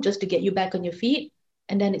or two just to get you back on your feet,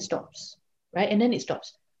 and then it stops, right? And then it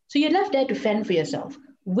stops. So you're left there to fend for yourself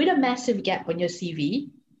with a massive gap on your CV,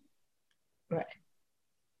 right?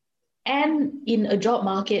 And in a job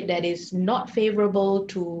market that is not favorable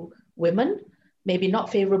to women, maybe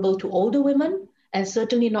not favorable to older women, and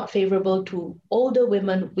certainly not favorable to older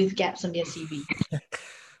women with gaps on their CV.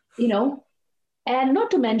 And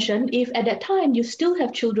not to mention, if at that time you still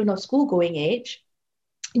have children of school-going age,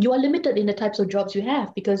 you are limited in the types of jobs you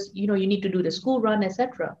have because, you need to do the school run,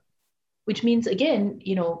 etc. Which means, again,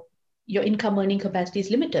 your income earning capacity is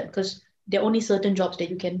limited because there are only certain jobs that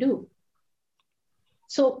you can do.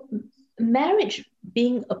 So marriage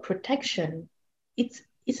being a protection, it's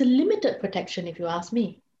a limited protection, if you ask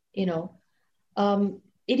me.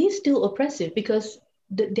 It is still oppressive because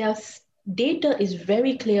there's data is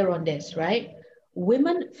very clear on this, right?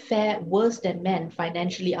 Women fare worse than men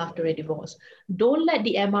financially after a divorce. Don't let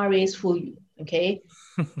the MRAs fool you, okay?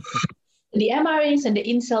 The MRAs and the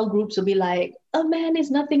incel groups will be like, a man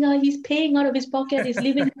is nothing, he's paying out of his pocket, he's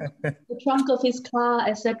living in the trunk of his car,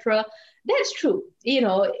 etc. That's true.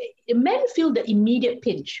 Men feel the immediate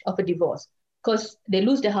pinch of a divorce because they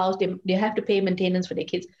lose their house, they have to pay maintenance for their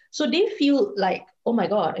kids. So they feel like, oh my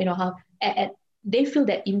God, they feel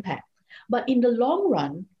that impact. But in the long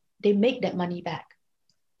run, they make that money back.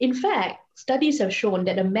 In fact, studies have shown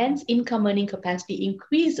that a man's income earning capacity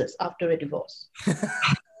increases after a divorce.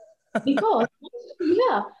 Because,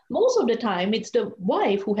 most of the time, it's the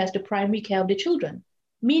wife who has the primary care of the children,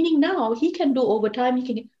 meaning now he can do overtime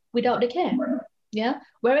without the care. Yeah.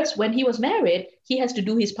 Whereas when he was married, he has to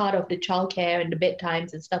do his part of the childcare and the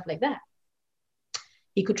bedtimes and stuff like that.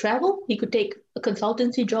 He could travel, he could take a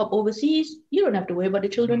consultancy job overseas. You don't have to worry about the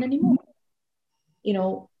children anymore.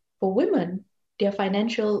 for women, their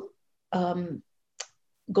financial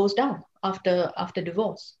goes down after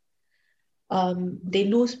divorce. They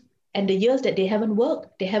lose, and the years that they haven't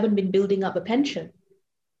worked, they haven't been building up a pension,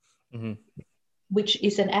 mm-hmm. which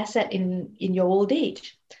is an asset in your old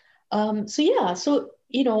age.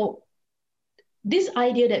 This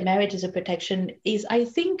idea that marriage is a protection is, I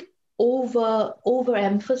think,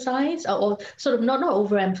 overemphasized, or sort of not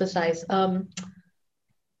overemphasized.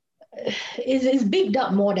 Is bigged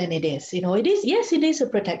up more than it is. It is, yes, it is a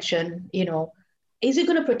protection. Is it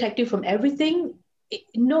going to protect you from everything?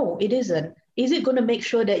 No, it isn't. Is it going to make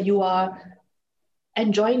sure that you are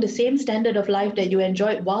enjoying the same standard of life that you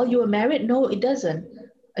enjoyed while you were married? No, it doesn't.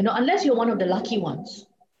 Unless you're one of the lucky ones,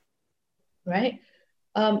 right?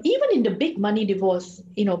 Even in the big money divorce,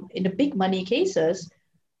 in the big money cases,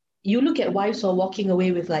 you look at wives who are walking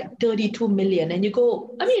away with like 32 million and you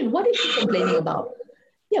go, I mean, what is she complaining about?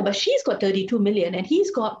 Yeah, but she's got 32 million and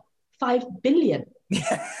he's got 5 billion.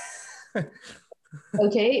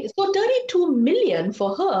 Okay, so 32 million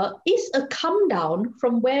for her is a come down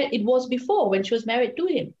from where it was before when she was married to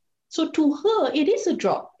him. So to her, it is a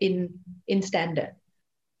drop in standard.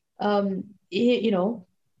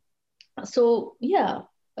 So yeah,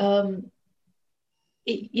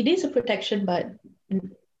 it is a protection, but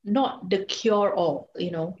not the cure-all,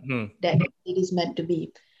 that it is meant to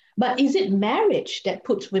be. But is it marriage that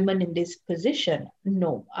puts women in this position?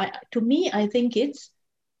 No. To me, I think it's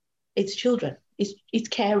children. It's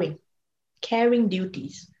caring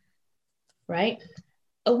duties, right?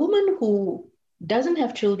 A woman who doesn't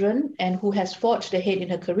have children and who has forged ahead in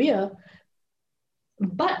her career,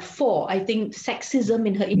 but for, I think, sexism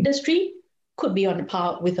in her industry, could be on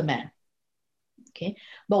par with a man. Okay.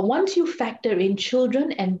 But once you factor in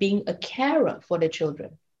children and being a carer for the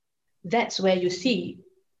children, that's where you see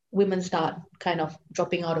women start kind of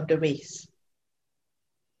dropping out of the race.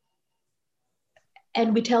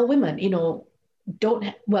 And we tell women, in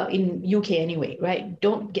UK anyway, right?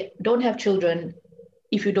 Don't have children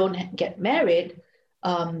if you don't get married,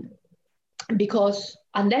 because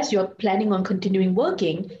unless you're planning on continuing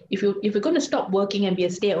working, if you're going to stop working and be a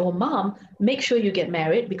stay-at-home mom, make sure you get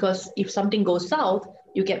married, because if something goes south,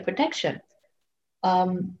 you get protection.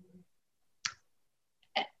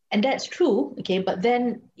 And that's true, okay? But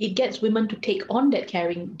then it gets women to take on that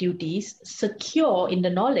caring duties, secure in the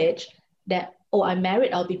knowledge that, oh, I'm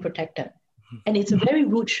married, I'll be protected. And it's a very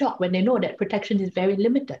rude shock when they know that protection is very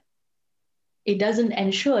limited. It doesn't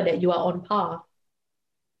ensure that you are on par.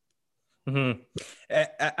 Mm-hmm.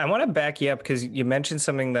 I want to back you up because you mentioned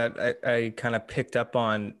something that I kind of picked up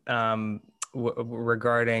on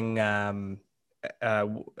regarding alimony,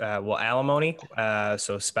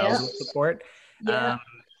 so spousal support. Yeah.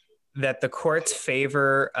 That the courts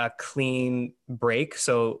favor a clean break,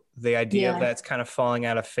 so the idea of that's kind of falling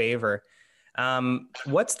out of favor.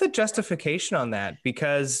 What's the justification on that?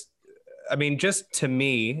 Because, I mean, just to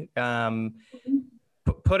me,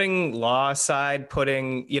 putting law aside,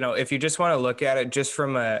 if you just want to look at it just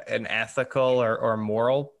from an ethical or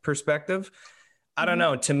moral perspective, I don't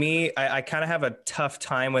know. To me, I kind of have a tough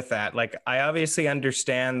time with that. Like, I obviously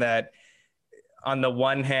understand that on the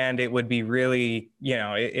one hand, it would be really,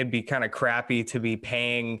 it'd be kind of crappy to be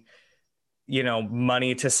paying,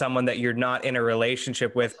 money to someone that you're not in a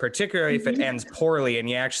relationship with, particularly if it ends poorly and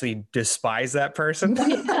you actually despise that person.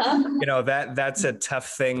 That's a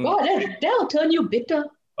tough thing. Oh, that'll turn you bitter.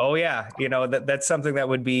 Oh yeah. That's something that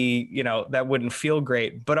would be, that wouldn't feel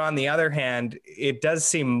great. But on the other hand, it does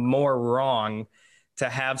seem more wrong to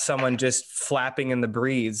have someone just flapping in the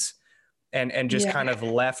breeze and just kind of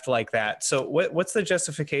left like that. So what's the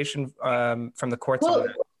justification from the courts on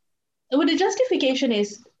that? Well, the justification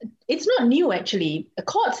is, it's not new, actually. The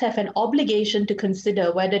courts have an obligation to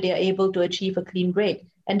consider whether they are able to achieve a clean break.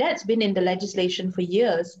 And that's been in the legislation for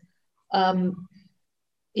years. So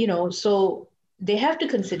they have to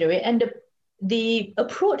consider it. And the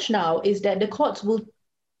approach now is that the courts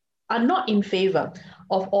are not in favor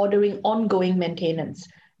of ordering ongoing maintenance.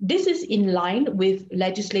 This is in line with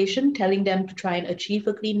legislation telling them to try and achieve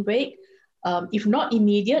a clean break. If not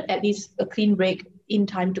immediate, at least a clean break in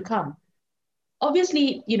time to come.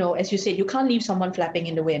 Obviously, as you said, you can't leave someone flapping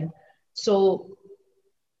in the wind. So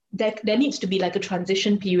there needs to be like a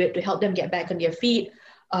transition period to help them get back on their feet.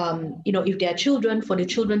 If they are children, for the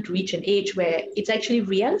children to reach an age where it's actually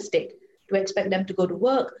realistic to expect them to go to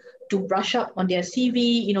work, to brush up on their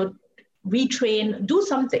CV, retrain, do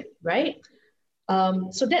something, right?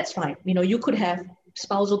 So that's fine. You could have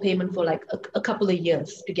spousal payment for like a couple of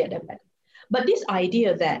years to get them back. But this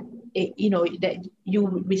idea that, that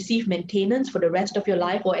you receive maintenance for the rest of your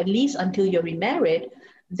life, or at least until you're remarried,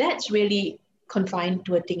 that's really confined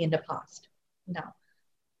to a thing in the past now.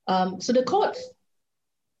 So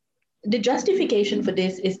the justification for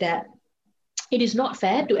this is that it is not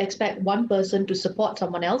fair to expect one person to support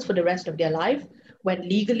someone else for the rest of their life when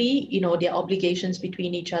legally, their obligations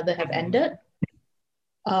between each other have ended.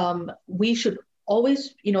 We should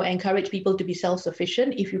always, encourage people to be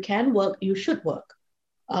self-sufficient. If you can work, you should work,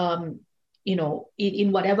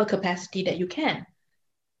 in whatever capacity that you can.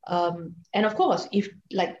 And of course, if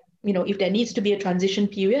there needs to be a transition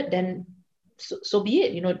period, then so be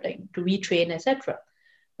it, like to retrain, etc.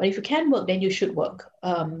 But if you can work, then you should work.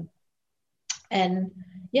 And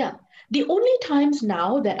yeah, the only times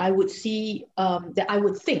now that I would see, that I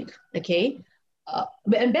would think, okay,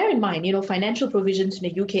 and bear in mind, financial provisions in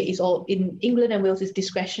the UK is all, in England and Wales, is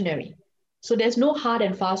discretionary. So there's no hard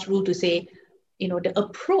and fast rule to say, the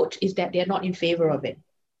approach is that they're not in favor of it.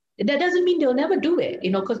 That doesn't mean they'll never do it,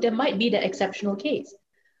 because there might be that exceptional case.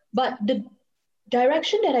 But the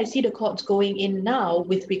direction that I see the courts going in now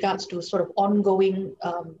with regards to sort of ongoing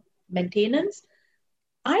maintenance,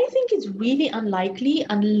 I think it's really unlikely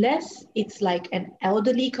unless it's like an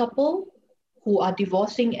elderly couple who are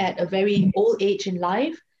divorcing at a very old age in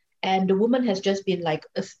life, and the woman has just been like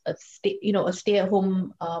a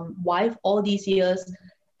stay-at-home wife all these years,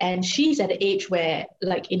 and she's at an age where,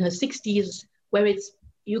 like in her 60s, where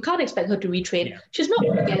you can't expect her to retrain. Yeah. She's not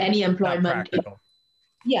going to get any employment.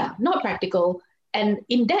 Not practical. And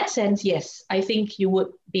in that sense, yes, I think you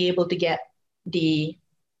would be able to get the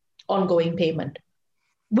ongoing payment,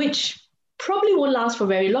 which probably won't last for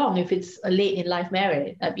very long if it's a late in life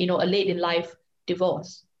marriage, a late in life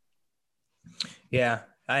divorce. Yeah.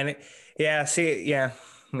 Gives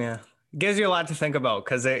you a lot to think about,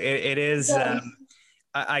 because it is,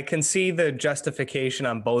 I can see the justification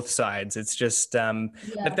on both sides. It's just,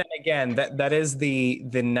 but then again, that is the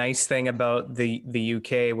nice thing about the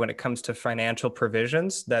UK when it comes to financial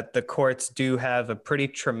provisions, that the courts do have a pretty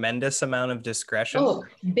tremendous amount of discretion. Oh,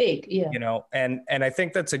 big, yeah. And I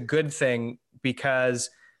think that's a good thing, because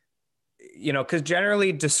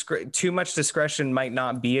generally too much discretion might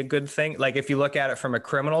not be a good thing. Like if you look at it from a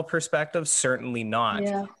criminal perspective, certainly not.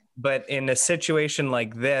 Yeah. But in a situation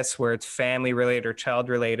like this, where it's family related or child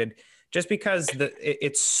related, just because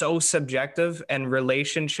it's so subjective, and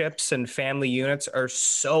relationships and family units are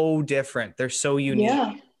so different, they're so unique.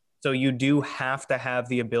 Yeah. So you do have to have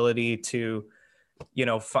the ability to,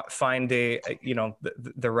 find the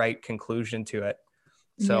right conclusion to it.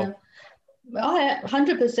 So. Yeah. I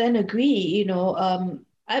 100% agree.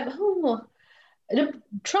 The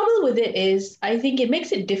trouble with it is, I think it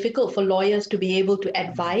makes it difficult for lawyers to be able to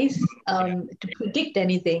advise, to predict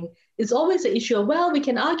anything. It's always an issue of, well, we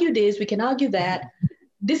can argue this, we can argue that.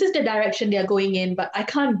 This is the direction they're going in, but I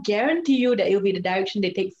can't guarantee you that it'll be the direction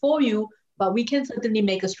they take for you, but we can certainly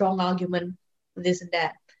make a strong argument for this and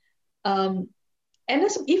that. And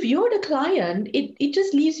if you're the client, it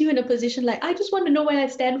just leaves you in a position like, I just want to know where I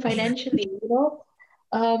stand financially,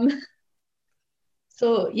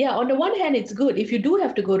 So yeah, on the one hand, it's good. If you do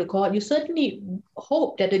have to go to court, you certainly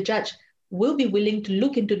hope that the judge will be willing to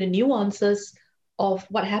look into the nuances of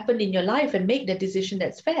what happened in your life and make that decision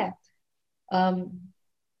that's fair.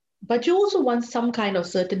 But you also want some kind of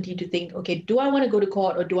certainty to think, okay, do I want to go to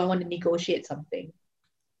court, or do I want to negotiate something?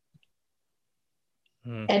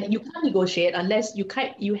 And you can't negotiate unless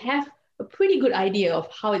you have a pretty good idea of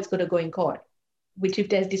how it's going to go in court, which if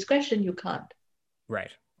there's discretion, you can't. Right.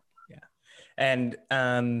 Yeah. And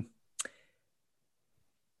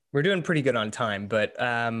we're doing pretty good on time, but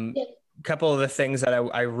a couple of the things that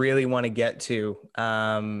I really want to get to.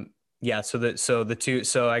 So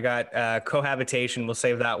I got cohabitation. We'll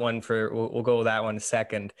save that one we'll go with that one in a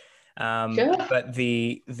second. Sure. But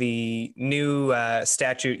the new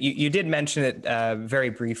statute, you did mention it very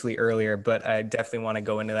briefly earlier, but I definitely want to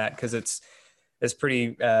go into that, because it's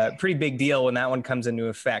pretty big deal when that one comes into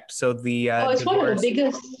effect. So it's one of the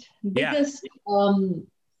biggest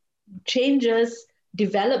changes,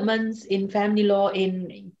 developments in family law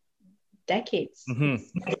in decades.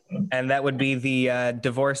 Mm-hmm. And that would be the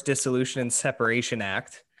Divorce, Dissolution, and Separation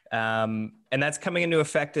Act, and that's coming into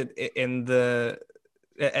effect at the end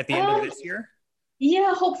of this year?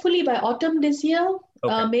 Yeah, hopefully by autumn this year.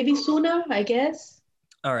 Okay. Maybe sooner, I guess.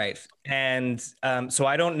 All right. And so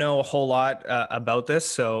I don't know a whole lot about this.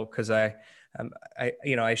 So, because I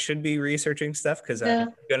should be researching stuff, because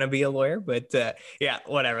I'm going to be a lawyer. But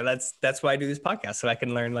whatever. That's why I do this podcast, so I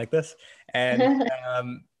can learn like this. And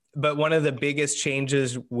but one of the biggest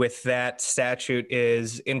changes with that statute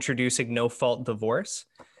is introducing no-fault divorce.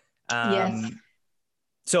 Yes.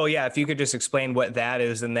 So if you could just explain what that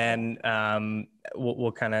is, and then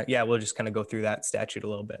we'll just kind of go through that statute a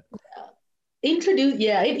little bit.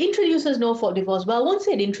 it introduces no fault divorce. Well, I won't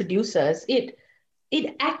say it introduces, it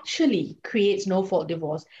actually creates no fault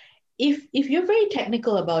divorce. If you're very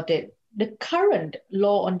technical about it, the current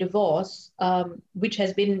law on divorce, which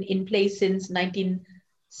has been in place since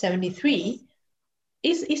 1973,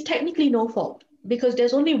 is technically no fault because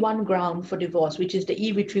there's only one ground for divorce, which is the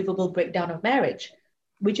irretrievable breakdown of marriage,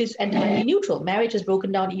 which is entirely neutral. Marriage is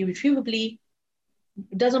broken down irretrievably,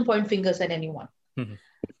 doesn't point fingers at anyone. Mhm.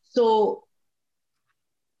 So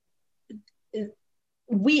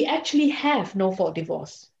we actually have no fault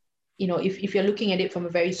divorce. If you're looking at it from a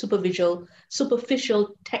very superficial,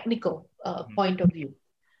 technical point of view.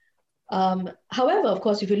 However, of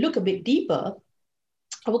course, if you look a bit deeper,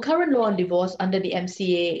 our current law on divorce under the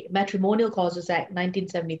MCA Matrimonial Causes Act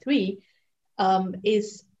 1973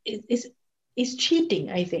 is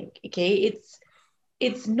cheating, I think. Okay,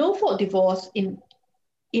 it's no fault divorce in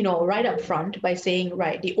right up front by saying,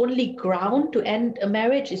 right, the only ground to end a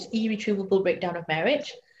marriage is irretrievable breakdown of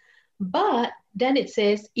marriage. But then it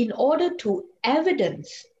says, in order to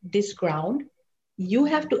evidence this ground, you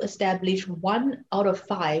have to establish 1 out of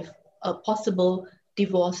 5 possible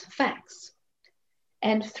divorce facts.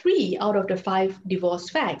 And 3 out of the 5 divorce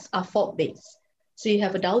facts are fault-based. So you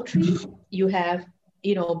have adultery, you have,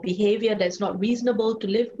 behavior that's not reasonable to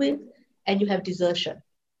live with, and you have desertion.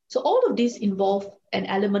 So all of these involve an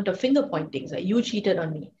element of finger pointing, like you cheated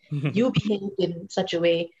on me, you behaved in such a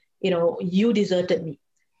way, you deserted me.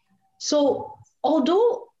 So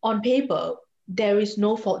although on paper there is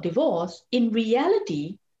no fault divorce, in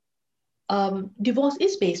reality, divorce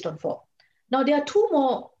is based on fault. Now, there are two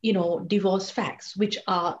more, divorce facts which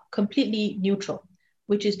are completely neutral,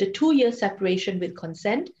 which is the 2-year separation with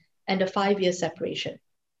consent and the 5-year separation.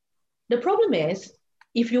 The problem is,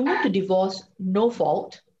 if you want to divorce no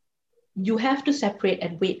fault, you have to separate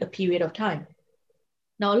and wait a period of time.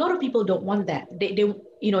 Now, a lot of people don't want that.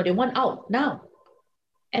 They want out now.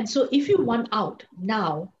 And so if you want out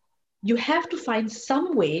now, you have to find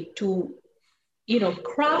some way to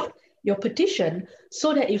craft your petition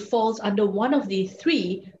so that it falls under one of the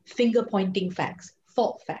 3 finger pointing facts,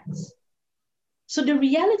 fault facts. So the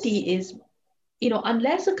reality is,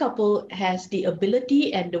 unless a couple has the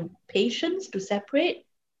ability and the patience to separate,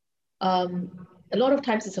 a lot of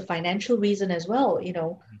times it's a financial reason as well,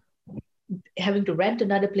 having to rent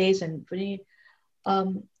another place and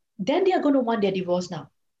then they are going to want their divorce now,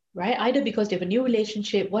 right? Either because they have a new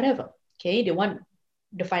relationship, whatever. Okay, they want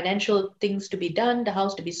the financial things to be done, the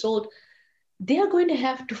house to be sold. They are going to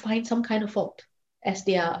have to find some kind of fault as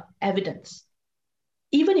their evidence,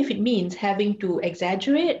 even if it means having to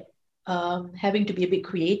exaggerate, having to be a bit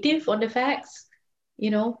creative on the facts,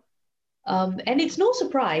 and it's no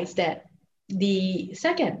surprise that the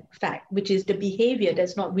second fact, which is the behavior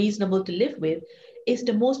that's not reasonable to live with, is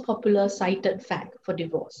the most popular cited fact for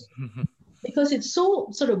divorce because it's so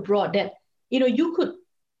sort of broad that you could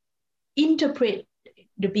interpret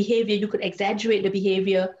the behavior, you could exaggerate the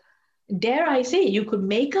behavior, dare I say, you could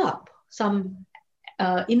make up some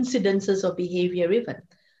incidences of behavior even.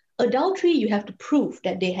 Adultery, you have to prove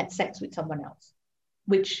that they had sex with someone else,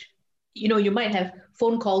 which, you might have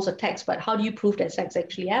phone calls or texts, but how do you prove that sex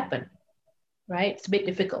actually happened, right? It's a bit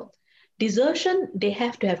difficult. Desertion, they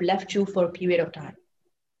have to have left you for a period of time.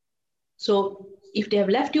 So if they have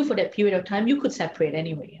left you for that period of time, you could separate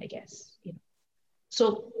anyway, I guess.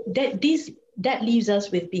 So that leaves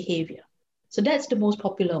us with behavior. So that's the most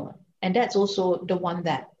popular one. And that's also the one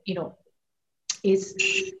that, is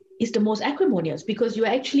the most acrimonious because you're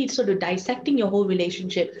actually sort of dissecting your whole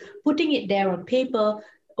relationship, putting it there on paper.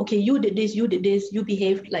 Okay, you did this, you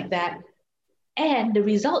behaved like that. And the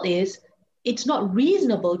result is it's not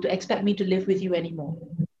reasonable to expect me to live with you anymore.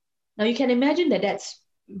 Now you can imagine that that's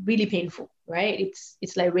really painful, right?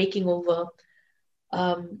 It's like raking over.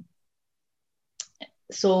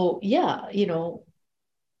 So yeah,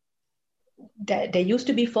 there used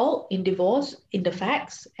to be fault in divorce in the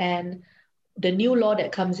facts, and the new law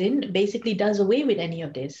that comes in basically does away with any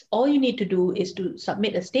of this. All you need to do is to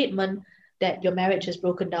submit a statement that your marriage has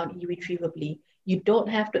broken down irretrievably. You don't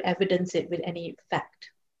have to evidence it with any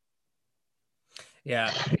fact.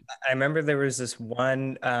 Yeah, I remember there was this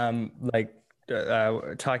one talking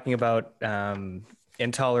about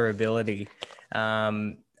intolerability.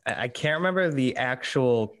 I can't remember the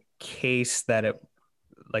actual case that it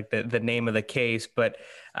like the name of the case, but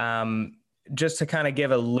just to kind of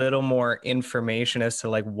give a little more information as to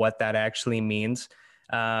like what that actually means.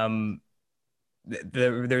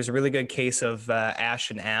 There's a really good case of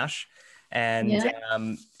Ash and Ash, and Yeah.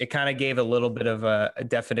 it kind of gave a little bit of a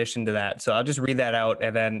definition to that. So I'll just read that out,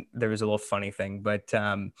 and then there was a little funny thing. But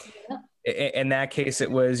Yeah. In that case,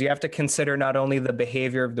 it was you have to consider not only the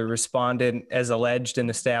behavior of the respondent as alleged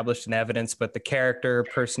and established in evidence, but the character,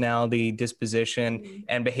 personality, disposition,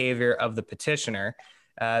 and behavior of the petitioner.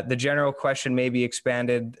 The general question may be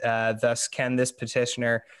expanded. Thus, can this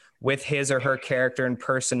petitioner, with his or her character and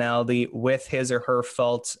personality, with his or her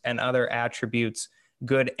faults and other attributes,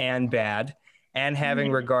 good and bad, and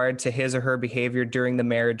having regard to his or her behavior during the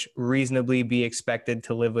marriage, reasonably be expected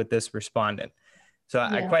to live with this respondent? So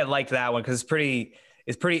I quite like that one because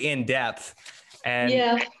it's pretty in depth. And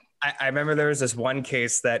Yeah. I remember there was this one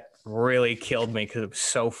case that really killed me because it was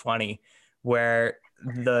so funny, where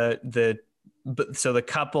so the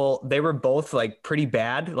couple, they were both like pretty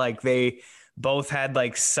bad, like they both had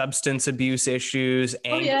like substance abuse issues,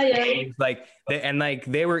 Oh anger yeah, yeah. issues,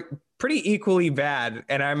 they were pretty equally bad.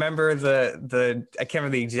 And I remember the I can't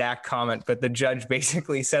remember the exact comment, but the judge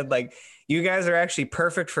basically said like, you guys are actually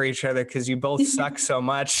perfect for each other because you both suck so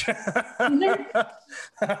much. Yeah,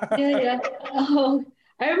 yeah. Oh,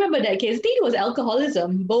 I remember that case. I think it was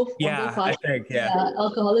alcoholism, both on both Yeah, I parts. think, yeah. Yeah,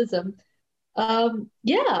 alcoholism.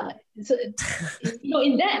 Yeah. So,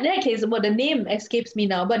 in that case, well, the name escapes me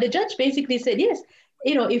now, but the judge basically said, yes,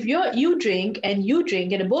 if you drink and you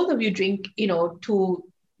drink and both of you drink, to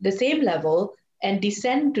the same level and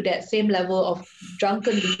descend to that same level of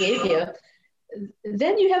drunken behavior,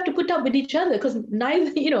 then you have to put up with each other because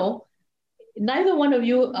neither one of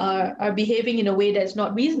you are behaving in a way that's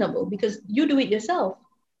not reasonable because you do it yourself.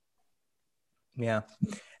 Yeah.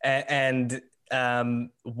 And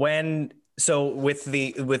with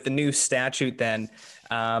the new statute, then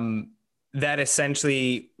that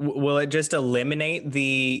essentially will it just eliminate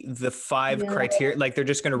the five criteria? Like they're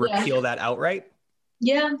just going to repeal that outright?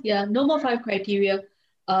 Yeah, yeah. No more five criteria.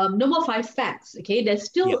 No more five facts. Okay, there's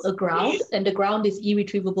still a ground, and the ground is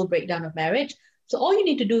irretrievable breakdown of marriage. So all you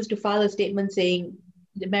need to do is to file a statement saying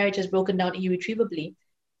the marriage has broken down irretrievably.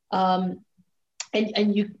 And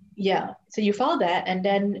you, yeah, so you file that, and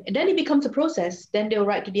then it becomes a process. Then they'll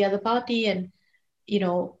write to the other party, and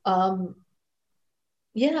yeah,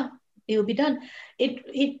 it will be done.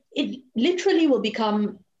 It literally will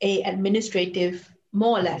become a administrative,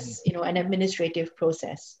 more or less, an administrative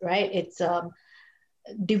process, right? It's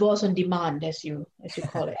divorce on demand, as you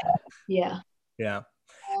call it. Yeah. Yeah.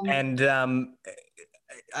 And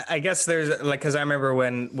I guess there's like, because I remember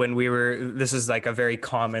when we were, this is like a very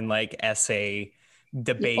common like essay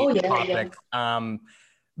debate topic. Yeah.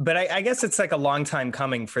 But I guess it's like a long time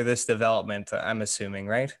coming for this development, I'm assuming,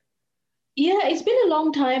 right? Yeah, it's been a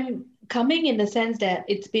long time coming in the sense that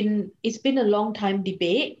it's been a long time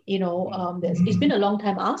debate. It's been a long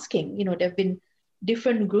time asking. There have been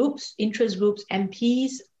different groups, interest groups,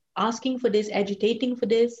 MPs asking for this, agitating for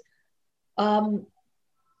this.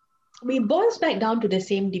 It boils back down to the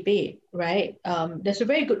same debate, right? There's a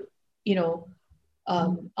very good,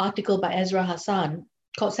 article by Ezra Hassan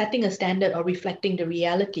called "Setting a Standard or Reflecting the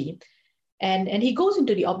Reality." And he goes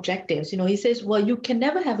into the objectives. He says, well, you can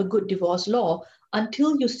never have a good divorce law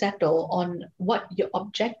until you settle on what your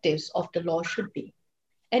objectives of the law should be.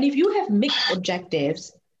 And if you have mixed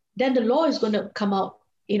objectives, then the law is going to come out,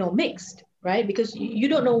 mixed, right? Because you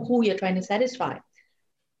don't know who you're trying to satisfy.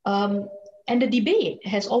 And the debate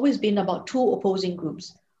has always been about two opposing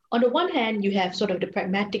groups. On the one hand, you have sort of the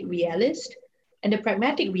pragmatic realist, and the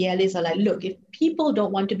pragmatic realists are like, look, if people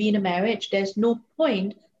don't want to be in a marriage, there's no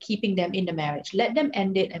point keeping them in the marriage. Let them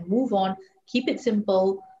end it and move on, keep it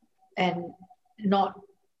simple and not,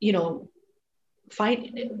 there's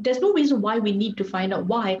no reason why we need to find out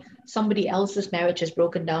why somebody else's marriage has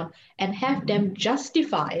broken down and have them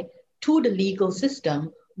justify to the legal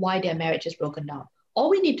system why their marriage is broken down. All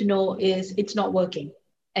we need to know is it's not working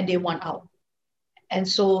and they want out. And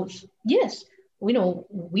so, yes, we don't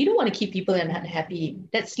want to keep people unhappy.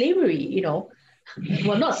 That's slavery,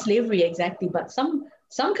 well, not slavery exactly, but some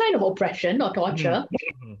kind of oppression or torture,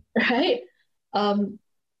 right?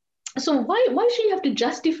 So why should you have to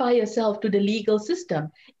justify yourself to the legal system?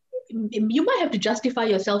 You might have to justify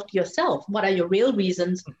yourself to yourself. What are your real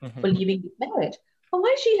reasons for leaving this marriage? But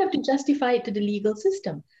why should you have to justify it to the legal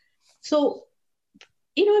system? So,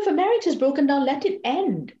 if a marriage is broken down, let it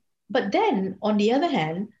end. But then, on the other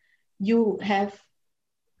hand, you have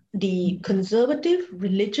the conservative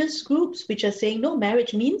religious groups which are saying, no,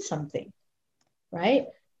 marriage means something, right?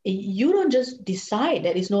 You don't just decide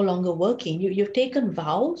that it's no longer working. You've taken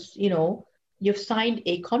vows, you've signed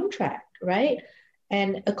a contract, right?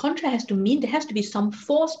 And a contract has to mean there has to be some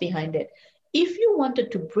force behind it. If you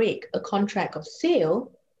wanted to break a contract of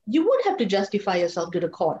sale, you would have to justify yourself to the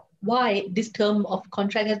court why this term of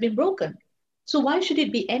contract has been broken. So why should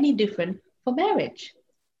it be any different for marriage?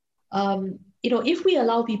 if we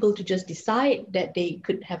allow people to just decide that they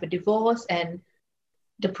could have a divorce and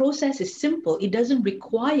the process is simple, it doesn't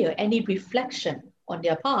require any reflection on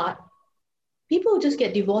their part, people just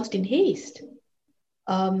get divorced in haste.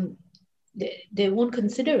 They won't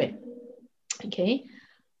consider it. Okay.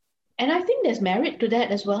 And I think there's merit to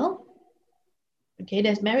that as well. Okay,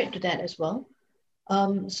 there's merit to that as well.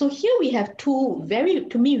 So here we have two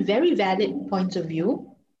to me, very valid points of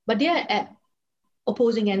view, but they are at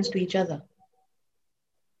opposing ends to each other.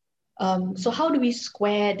 So how do we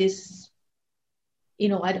square this?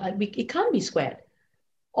 It can't be squared.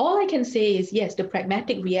 All I can say is, yes, the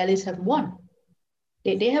pragmatic realists have won.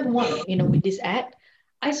 They have won, with this act.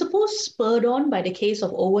 I suppose spurred on by the case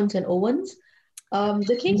of Owens and Owens.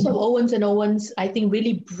 The case of Owens and Owens, I think,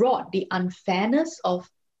 really brought the unfairness of,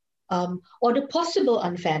 or the possible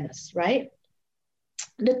unfairness, right?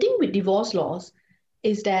 The thing with divorce laws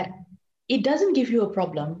is that it doesn't give you a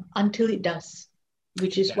problem until it does,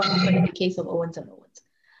 which is what happened in the case of Owens and Owens.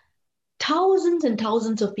 Thousands and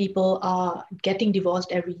thousands of people are getting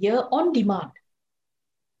divorced every year on demand,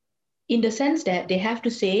 in the sense that they have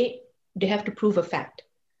to prove a fact.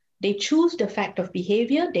 They choose the fact of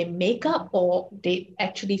behavior, they make up or they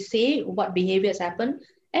actually say what behaviors happen,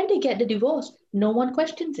 and they get the divorce. No one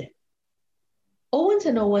questions it. Owens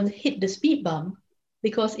and Owens hit the speed bump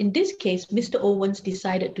because in this case, Mr. Owens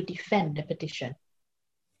decided to defend the petition.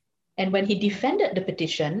 And when he defended the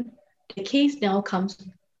petition, the case now comes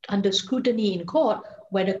under scrutiny in court,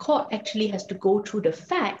 where the court actually has to go through the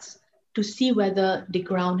facts to see whether the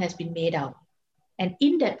ground has been made out. And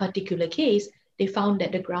in that particular case, they found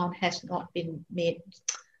that the ground has not been made,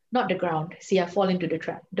 not the ground, see, I fall into the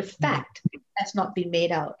trap. The fact has not been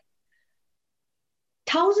made out.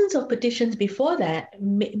 Thousands of petitions before that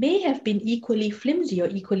may have been equally flimsy or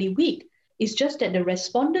equally weak. It's just that the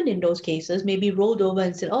respondent in those cases maybe rolled over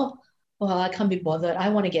and said, oh, well, I can't be bothered. I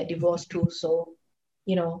want to get divorced too. So,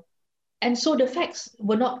 and so the facts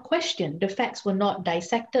were not questioned. The facts were not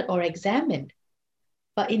dissected or examined.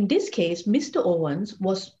 But in this case, Mr. Owens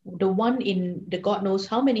was the one in the God knows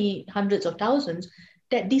how many hundreds of thousands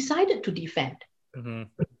that decided to defend. Mm-hmm.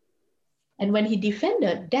 And when he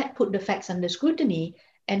defended, that put the facts under scrutiny.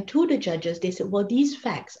 And to the judges, they said, well, these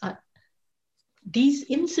incidences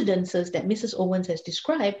that Mrs. Owens has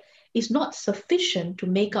described is not sufficient to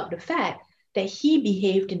make up the fact that he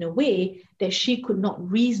behaved in a way that she could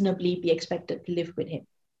not reasonably be expected to live with him.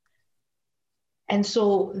 And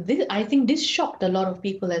so I think this shocked a lot of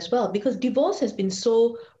people as well, because divorce has been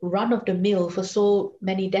so run of the mill for so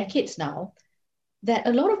many decades now that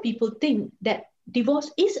a lot of people think that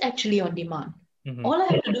divorce is actually on demand. Mm-hmm. All I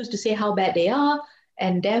have to do is to say how bad they are,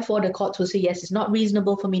 and therefore the courts will say, yes, it's not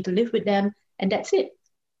reasonable for me to live with them, and that's it.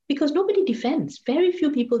 Because nobody defends. Very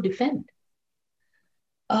few people defend.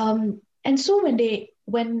 And so when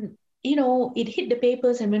it hit the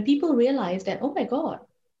papers and when people realized that, oh my God,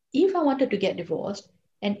 if I wanted to get divorced,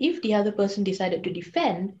 and if the other person decided to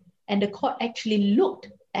defend, and the court actually looked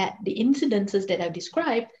at the incidences that I've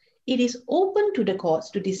described, it is open to the courts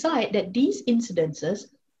to decide that these incidences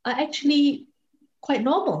are actually quite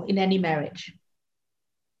normal in any marriage.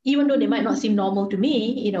 Even though they might not seem normal to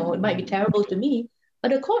me, it might be terrible to me,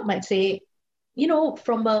 but the court might say,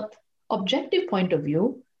 from an objective point of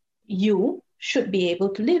view, you should be able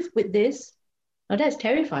to live with this. Now that's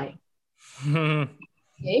terrifying.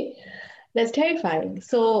 Okay, that's terrifying.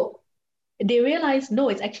 So they realized, no,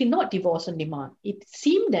 it's actually not divorce on demand. It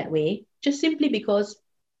seemed that way just simply because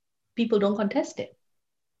people don't contest it.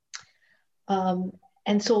 And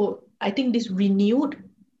so I think this renewed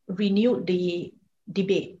the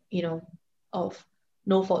debate, of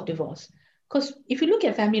no-fault divorce. Because if you look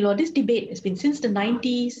at family law, this debate has been since the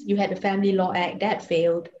 90s. You had the Family Law Act, that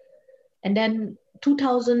failed. And then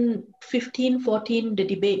 2015, 14, the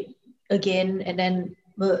debate again, and then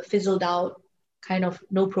fizzled out, kind of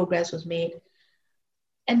no progress was made.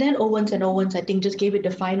 And then Owens and Owens, I think, just gave it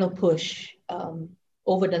the final push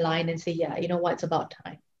over the line and say, yeah, you know what, it's about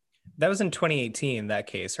time. That was in 2018, that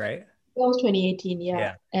case, right? That was 2018,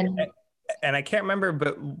 yeah. And I can't remember,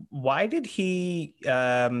 but why did he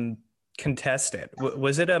contest it?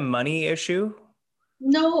 Was it a money issue?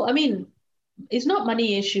 No, I mean, it's not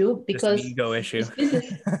money issue because just an ego issue.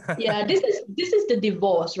 This is the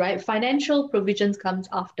divorce, right? Financial provisions comes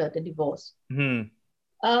after the divorce. Mm-hmm.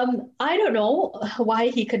 I don't know why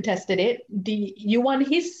he contested it. Do you want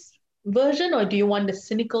his version or do you want the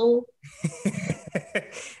cynical?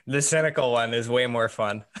 The cynical one is way more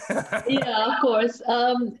fun. Yeah, of course.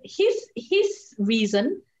 His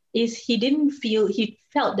reason is he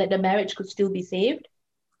felt that the marriage could still be saved.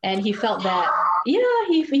 And he felt that,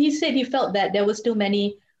 he said he felt that there were still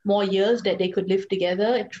many more years that they could live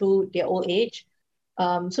together through their old age.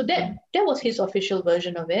 So that was his official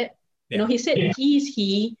version of it. Yeah. He said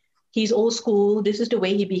he's old school. This is the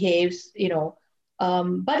way he behaves.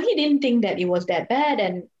 But he didn't think that it was that bad,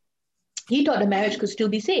 and he thought the marriage could still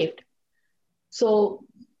be saved. So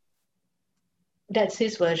that's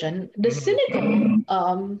his version. The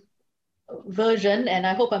cynical version, and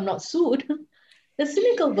I hope I'm not sued. The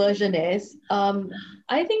cynical version is,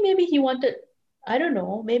 I think maybe he wanted, I don't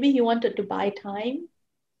know, maybe he wanted to buy time,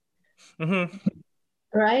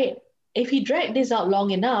 right? If he dragged this out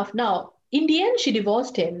long enough, now in the end, she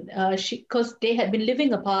divorced him. Because they had been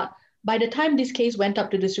living apart. By the time this case went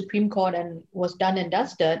up to the Supreme Court and was done and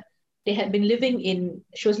dusted, they had been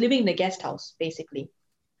she was living in a guest house, basically.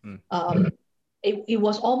 It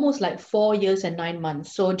was almost like 4 years and 9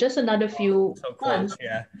 months. So just another few So months. close,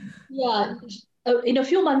 yeah. Yeah. In a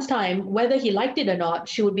few months' time, whether he liked it or not,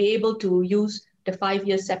 she would be able to use the 5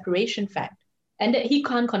 year separation fact. And that he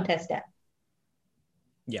can't contest that.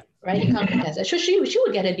 Yeah. Right? He can't contest that. So she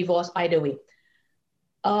would get a divorce either way.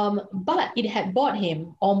 But it had bought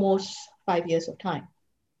him almost 5 years of time.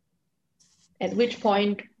 At which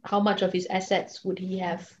point, how much of his assets would he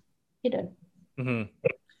have hidden?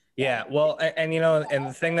 Yeah. Well, and and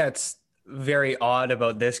the thing that's very odd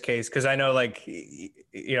about this case, because I know, like,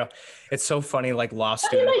 it's so funny, like law He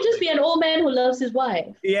students. might just be an old man who loves his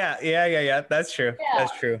wife. Yeah. That's true. Yeah.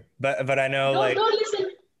 That's true. But I know,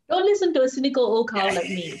 Don't listen to a cynical old cow like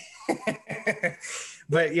me.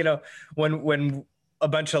 But when a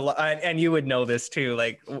bunch of and you would know this too,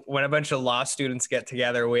 like when a bunch of law students get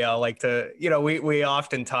together, we all like to, we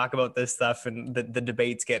often talk about this stuff, and the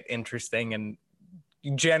debates get interesting and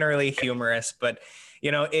generally humorous. But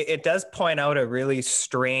it does point out a really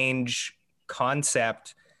strange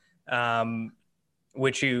concept,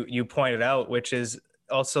 which you pointed out, which is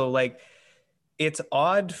also like, it's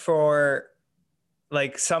odd for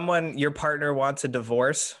like your partner wants a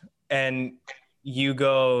divorce and you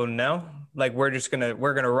go, no, like we're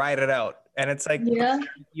gonna ride it out. And it's like, Yeah.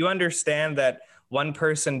 you understand that one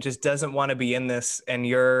person just doesn't want to be in this, and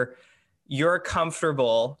you're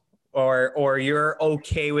comfortable, or you're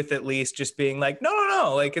okay with at least just being like,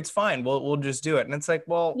 no, like it's fine, we'll just do it. And it's like,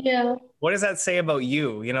 well, Yeah. what does that say about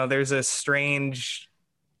you? There's a strange,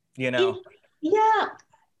 Yeah.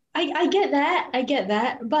 I get that. I get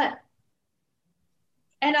that.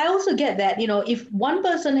 And I also get that, if one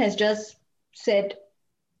person has just said,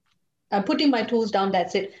 I'm putting my tools down,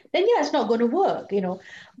 that's it, then yeah, it's not going to work.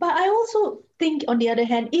 But I also think, on the other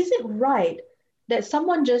hand, is it right that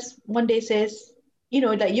someone just one day says,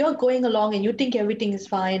 that you're going along and you think everything is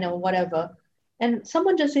fine or whatever, and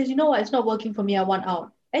someone just says, you know what, it's not working for me, I want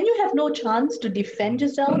out. And you have no chance to defend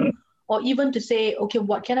yourself, or even to say, okay,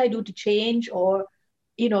 what can I do to change? Or,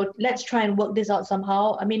 let's try and work this out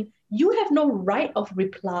somehow. I mean, you have no right of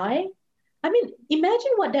reply. I mean,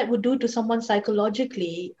 imagine what that would do to someone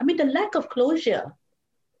psychologically. I mean, the lack of closure,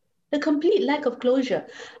 the complete lack of closure.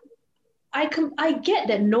 I get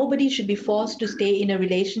that nobody should be forced to stay in a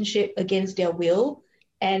relationship against their will,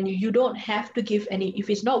 and you don't have to give any. If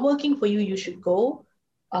it's not working for you, you should go.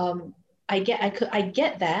 I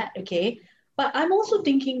get that, okay, but I'm also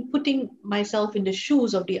putting myself in the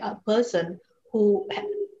shoes of the person who,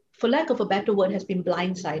 for lack of a better word, has been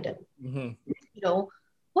blindsided.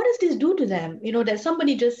 What does this do to them? That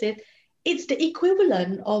somebody just said, it's the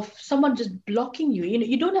equivalent of someone just blocking you.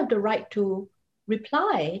 You don't have the right to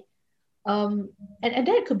reply. And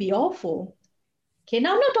that could be awful. Okay,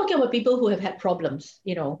 now I'm not talking about people who have had problems,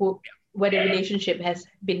 where the relationship has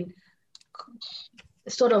been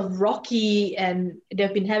sort of rocky and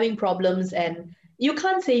they've been having problems, and you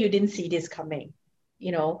can't say you didn't see this coming,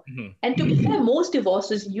 And to be fair, most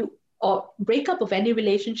divorces, or breakup of any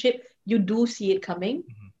relationship, you do see it coming.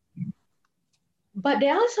 But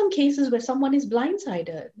there are some cases where someone is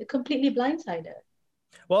blindsided, they're completely blindsided.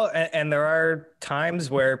 Well, and there are times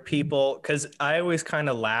where people, because I always kind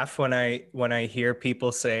of laugh when I hear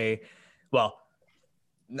people say, well,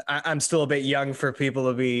 I'm still a bit young for people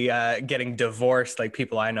to be getting divorced, like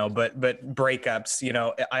people I know, but breakups,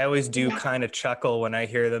 I always do kind of chuckle when I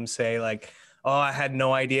hear them say like, oh, I had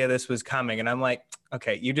no idea this was coming. And I'm like,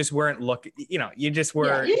 okay, you just weren't looking, you just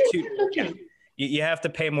were, looking. You have to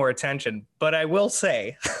pay more attention. But I will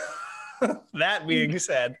say, that being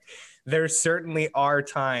said, there certainly are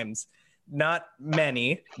times, not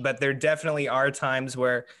many, but there definitely are times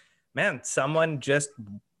where, man, someone just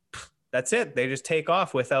that's it. They just take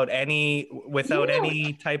off without Yeah,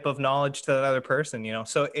 any type of knowledge to the other person,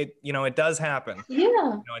 So it does happen.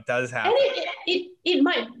 yeah. It does And happen. it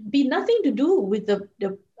might be nothing to do with the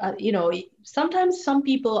sometimes some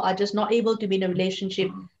people are just not able to be in a relationship.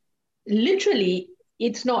 Literally,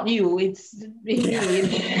 it's not you, it's Yeah.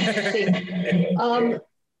 me.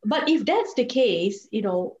 But if that's the case,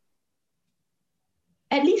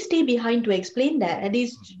 at least stay behind to explain that. At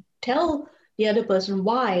least tell the other person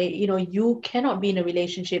why, you cannot be in a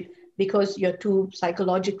relationship because you're too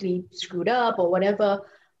psychologically screwed up or whatever.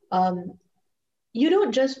 Um, you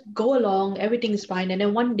don't just go along, everything is fine, and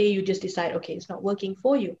then one day you just decide, okay, it's not working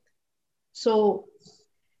for you. So,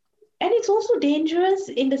 and it's also dangerous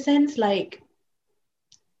in the sense like,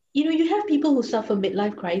 you have people who suffer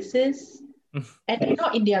midlife crisis and they're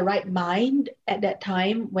not in their right mind at that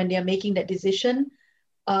time when they're making that decision.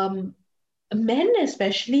 Um, Men,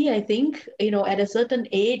 especially, I think, at a certain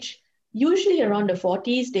age, usually around the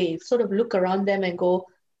 40s, they sort of look around them and go,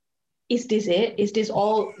 is this it? Is this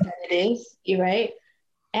all that it is? Right?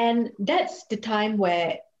 And that's the time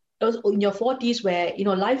where, in your 40s, where,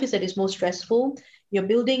 life is at its most stressful. You're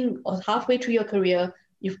building or halfway through your career,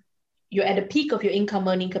 you're at the peak of your income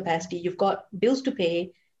earning capacity. You've got bills to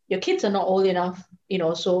pay. Your kids are not old enough,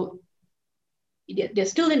 so they're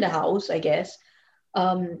still in the house, I guess.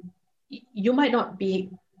 um, you might not be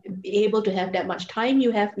able to have that much time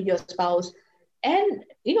you have with your spouse. And,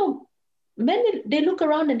 men, they look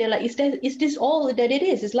around and they're like, is this all that it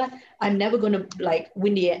is? It's like, I'm never going to like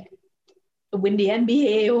win the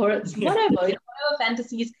NBA or Yeah. whatever, whatever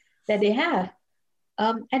fantasies that they have.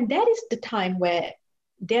 And that is the time where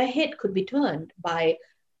their head could be turned by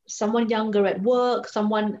someone younger at work,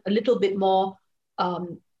 someone a little bit more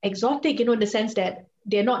exotic, in the sense that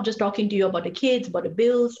they're not just talking to you about the kids, about the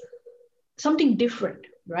bills, something different,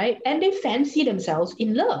 right? And they fancy themselves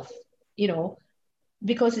in love, you know,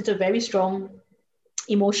 because it's a very strong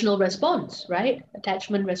emotional response, right?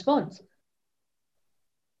 Attachment response.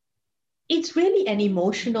 It's really an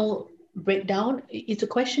emotional breakdown. It's a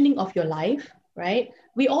questioning of your life, right?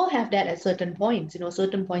 We all have that at certain points,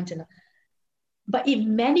 certain points but it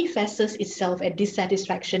manifests itself at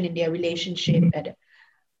dissatisfaction in their relationship.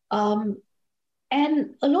 Um,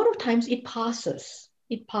 and a lot of times it passes.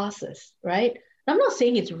 It passes, right? I'm not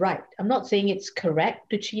saying it's right. I'm not saying it's correct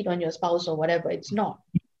to cheat on your spouse or whatever. It's not.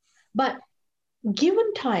 But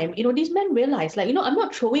given time, these men realize, like, I'm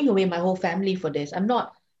not throwing away my whole family for this. I'm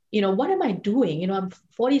not, what am I doing? I'm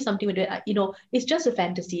 40 something with it. It's just a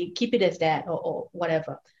fantasy. Keep it as that or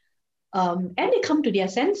whatever. And they come to their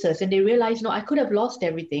senses and they realize, no, I could have lost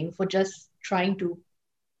everything for just trying to.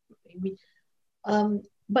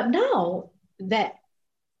 But now that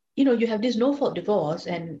you have this no fault divorce,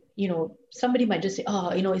 and somebody might just say, oh,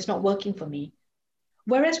 it's not working for me.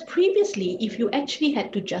 Whereas previously, if you actually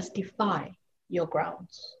had to justify your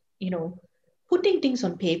grounds, putting things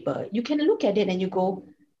on paper, you can look at it and you go,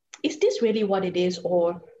 is this really what it is?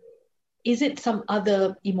 Or is it some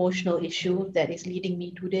other emotional issue that is leading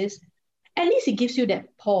me to this? At least it gives you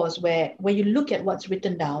that pause where you look at what's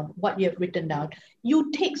written down, what you have written down.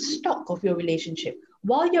 You take stock of your relationship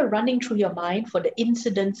while you're running through your mind for the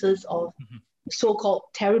incidences of so-called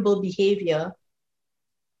terrible behavior.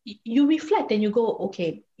 You reflect and you go,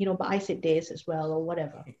 okay, but I said this as well or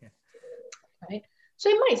whatever, right? So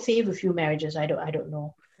it might save a few marriages. I don't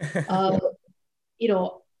know. Uh, you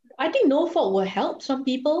know, I think no fault will help some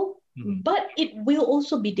people, Mhm. but it will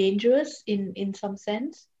also be dangerous in some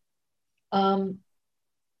sense. Um,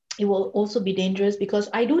 it will also be dangerous because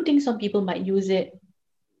I do think some people might use it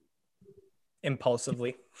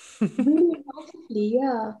Impulsively. really impulsively.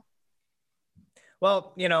 Yeah.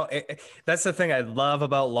 Well, that's the thing I love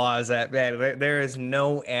about law is that, man, there is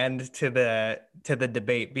no end to the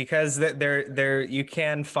debate because there you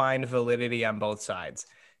can find validity on both sides.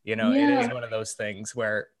 It is Yeah. one of those things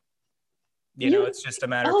where, You. it's just a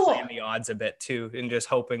matter of playing Oh, the odds a bit too, and just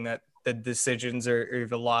hoping that the decisions or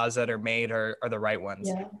the laws that are made are the right ones.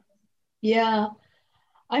 yeah. Yeah.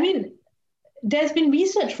 I mean, there's been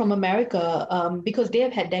research from America, because they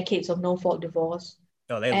have had decades of no fault divorce.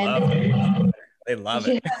 Oh, they And love getting laws there. They love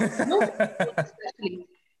yeah, no fault divorce it. especially.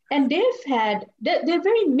 And they're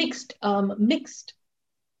very mixed,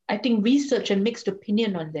 I think, research and mixed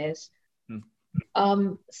opinion on this.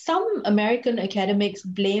 Some American academics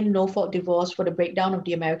blame no fault divorce for the breakdown of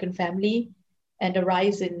the American family and the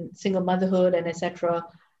rise in single motherhood and etc.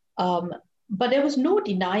 Um, but there was no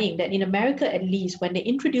denying that in America, at least, when they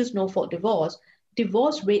introduced no fault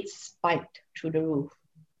divorce rates spiked through the roof,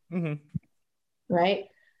 Hmm. right?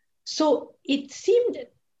 So it seemed,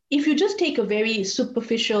 if you just take a very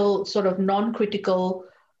superficial, sort of non critical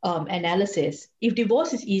analysis, if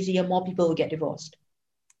divorce is easier, more people will get divorced.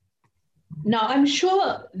 Now, I'm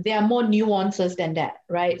sure there are more nuances than that,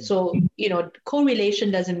 right? So, correlation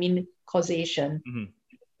doesn't mean causation.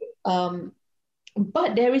 Um,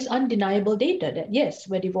 but there is undeniable data that, yes,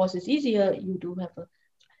 where divorce is easier, you do have a...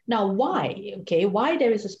 Now, why? Okay, why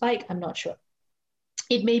there is a spike, I'm not sure.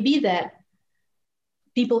 It may be that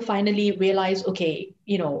people finally realize, okay,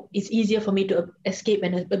 it's easier for me to escape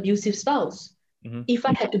an abusive spouse. If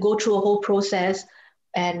I had to go through a whole process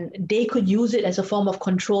and they could use it as a form of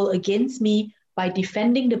control against me by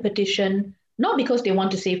defending the petition, not because they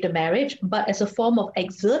want to save the marriage, but as a form of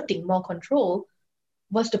exerting more control,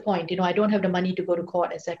 what's the point? I don't have the money to go to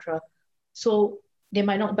court, etc. So they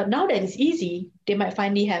might not, but now that it's easy, they might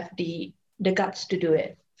finally have the guts to do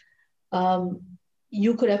it.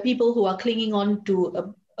 You could have people who are clinging on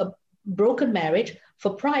to a broken marriage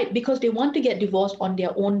for pride because they want to get divorced on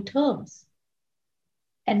their own terms.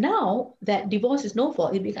 And now that divorce is no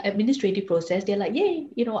fault, it's an administrative process, they're like, yay,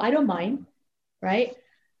 I don't mind, right?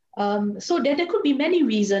 So there could be many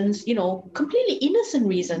reasons, completely innocent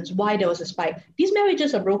reasons why there was a spike. These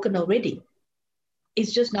marriages are broken already.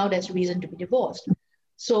 It's just now there's reason to be divorced.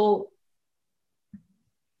 So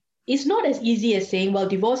it's not as easy as saying, well,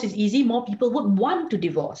 divorce is easy, more people would want to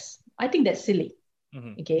divorce. I think that's silly.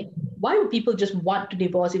 Okay. Why would people just want to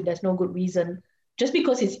divorce if there's no good reason? Just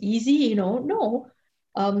because it's easy, no.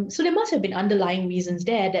 So there must have been underlying reasons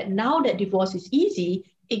there that now that divorce is easy,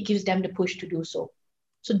 it gives them the push to do so.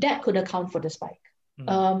 So that could account for the spike.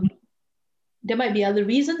 There might be other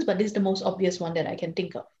reasons, but this is the most obvious one that I can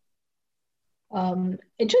think of. I'm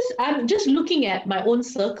just looking at my own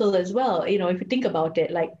circle as well. If you think about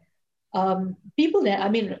it, like people that,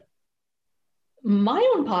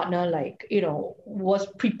 my own partner, was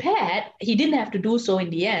prepared. He didn't have to do so in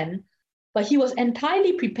the end, but he was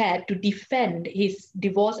entirely prepared to defend his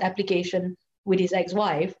divorce application with his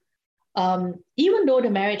ex-wife. Even though the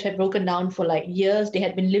marriage had broken down for years, they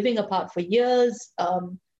had been living apart for years.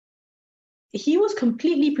 He was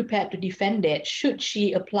completely prepared to defend it should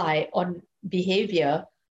she apply on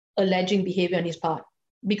alleging behavior on his part,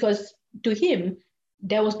 because to him,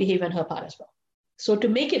 there was behavior on her part as well. So to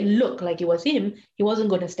make it look like it was him, he wasn't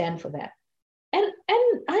going to stand for that. And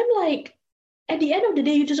I'm like, at the end of the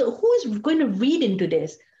day, who is going to read into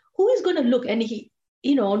this? Who is going to look? And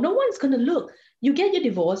no one's going to look. You get your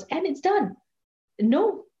divorce and it's done.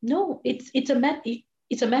 No, it's a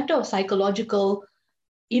matter of psychological,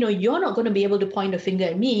 you're not going to be able to point a finger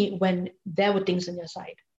at me when there were things on your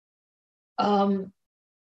side.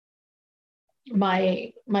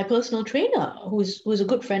 My personal trainer, who's a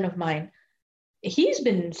good friend of mine, he's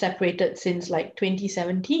been separated since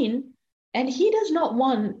 2017, and he does not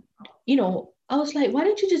want, I was like, why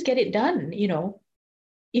don't you just get it done?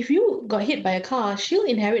 If you got hit by a car, she'll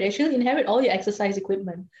inherit all your exercise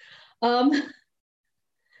equipment. And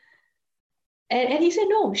he said,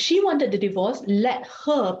 no, she wanted the divorce, let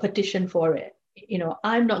her petition for it.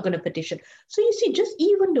 I'm not going to petition. So you see, just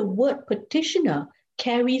even the word petitioner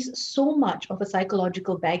carries so much of a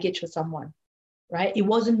psychological baggage for someone, right? It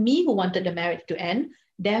wasn't me who wanted the marriage to end.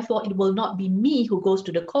 Therefore, it will not be me who goes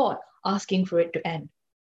to the court asking for it to end.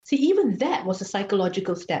 See, even that was a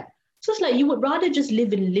psychological step. So it's like you would rather just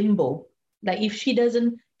live in limbo. Like if she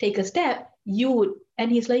doesn't take a step, you would. And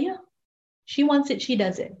he's like, yeah, she wants it, she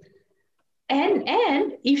does it. And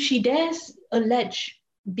if she dares allege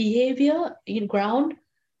behavior in ground,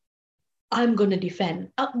 I'm going to defend.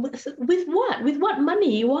 With what? With what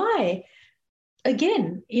money? Why?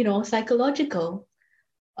 Again, psychological.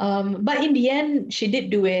 But in the end, she did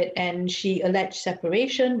do it, and she alleged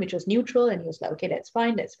separation, which was neutral. And he was like, okay, that's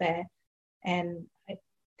fine, that's fair. And I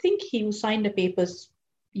think he signed the papers,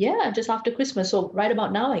 just after Christmas. So right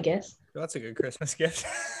about now, I guess. That's a good Christmas gift.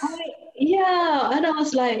 And I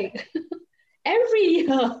was like, every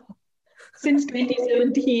year since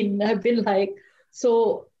 2017, I've been like,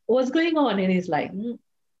 so what's going on? And he's like,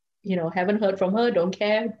 haven't heard from her, don't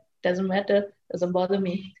care, doesn't matter, doesn't bother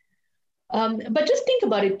me. But just think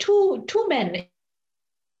about it, two men,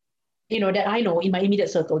 that I know in my immediate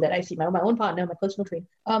circle that I see, my own partner, my personal trainer,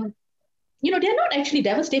 they're not actually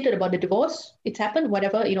devastated about the divorce. It's happened,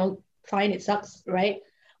 whatever, fine, it sucks, right?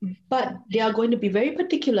 But they are going to be very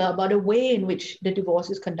particular about the way in which the divorce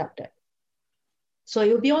is conducted. So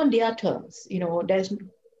it will be on their terms. There's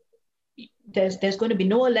going to be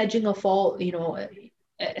no alleging of fault,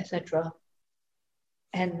 etc.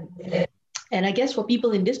 And I guess for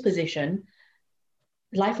people in this position,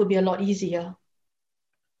 life would be a lot easier.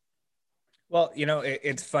 Well,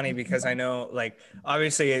 it's funny because I know,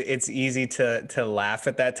 obviously it's easy to laugh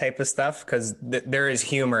at that type of stuff because there is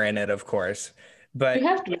humor in it, of course. But We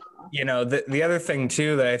have to. the other thing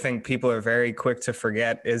too that I think people are very quick to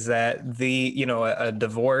forget is that a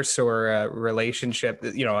divorce or a relationship,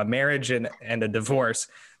 a marriage and a divorce,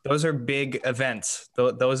 those are big events.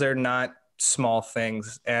 Those are not small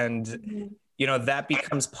things. And, Mhm. that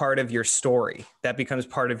becomes part of your story. That becomes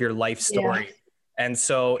part of your life Yeah. story. And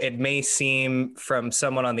so it may seem from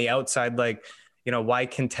someone on the outside like, why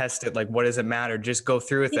contest it? Like, what does it matter? Just go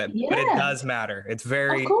through with it. But it Yeah, does matter. It's of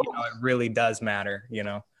very, course. it really does matter.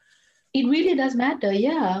 It really does matter.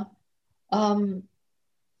 Yeah. Um,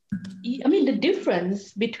 I mean, the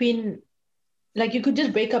difference between, like, you could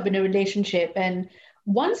just break up in a relationship, and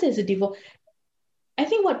once there's a divorce, I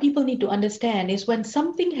think what people need to understand is when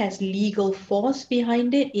something has legal force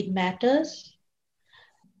behind it, it matters.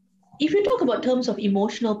 If you talk about terms of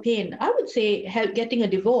emotional pain, I would say getting a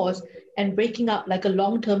divorce and breaking up like a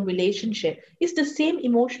long-term relationship is the same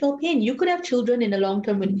emotional pain. You could have children in a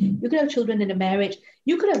long-term, you could have children in a marriage.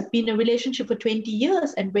 You could have been in a relationship for 20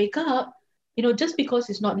 years and break up. Just because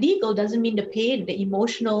it's not legal doesn't mean the pain, the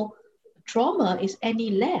emotional trauma is any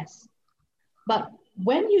less. But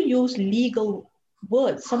when you use legal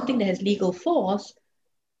words, something that has legal force,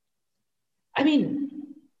 I mean,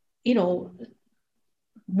 you know,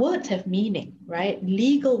 words have meaning, right?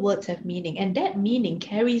 Legal words have meaning, and that meaning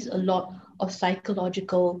carries a lot of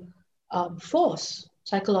psychological force,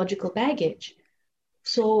 psychological baggage.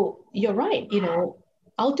 So you're right,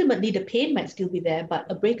 ultimately the pain might still be there, but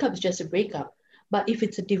a breakup is just a breakup. But if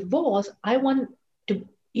it's a divorce, I want to,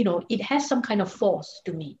 it has some kind of force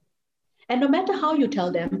to me. And no matter how you tell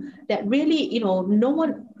them that really, no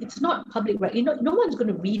one, it's not public, right? No one's going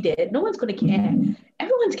to read it. No one's going to care.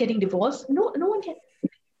 Everyone's getting divorced. No one can.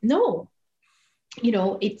 No,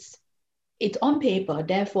 it's on paper,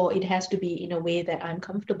 therefore it has to be in a way that I'm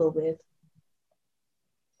comfortable with.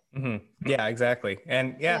 Yeah, exactly.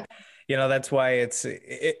 And yeah, Yeah. that's why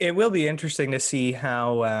it will be interesting to see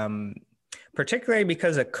how, particularly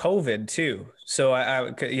because of COVID too. So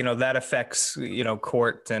that affects,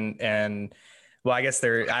 court and well, I guess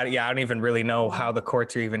I don't even really know how the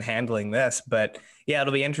courts are even handling this, but yeah,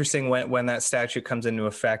 it'll be interesting when that statute comes into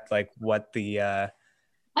effect, like what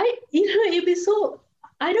It'd be so,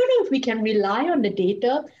 I don't know if we can rely on the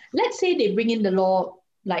data. Let's say they bring in the law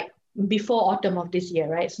like before autumn of this year,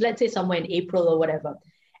 right? So let's say somewhere in April or whatever.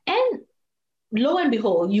 And lo and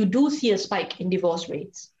behold, you do see a spike in divorce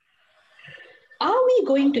rates. Are we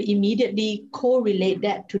going to immediately correlate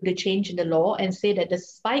that to the change in the law and say that the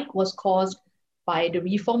spike was caused by the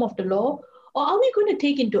reform of the law? Or are we going to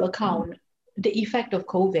take into account the effect of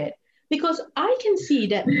COVID? Because I can see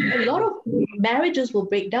that a lot of marriages will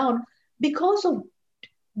break down because of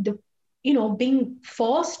the, being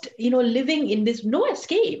forced, living in this no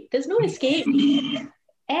escape. There's no escape.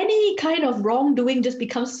 Any kind of wrongdoing just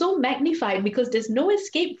becomes so magnified because there's no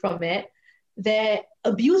escape from it. Their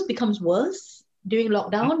abuse becomes worse during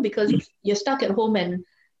lockdown because you're stuck at home, and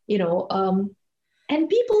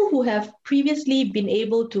people who have previously been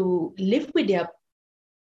able to live with their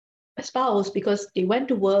spouse because they went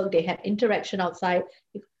to work, they had interaction outside,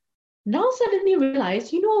 now suddenly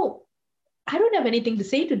realize, I don't have anything to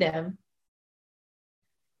say to them.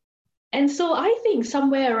 And so I think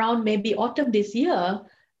somewhere around maybe autumn this year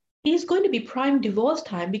is going to be prime divorce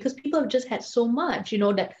time because people have just had so much,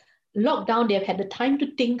 that lockdown, they've had the time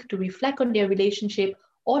to think, to reflect on their relationship,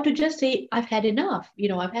 or to just say, I've had enough,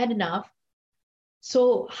 I've had enough.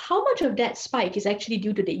 So, how much of that spike is actually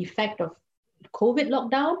due to the effect of COVID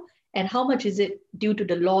lockdown, and how much is it due to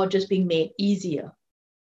the law just being made easier?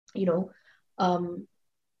 You know, um,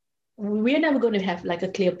 we're never going to have like a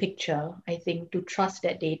clear picture, I think, to trust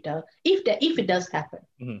that data if it does happen,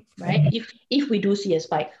 Mhm. right? If we do see a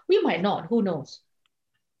spike, we might not. Who knows?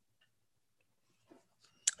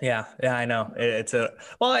 Yeah, I know. It's a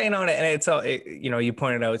well, and it's all you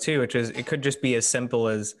pointed out too, which is it could just be as simple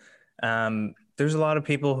as there's a lot of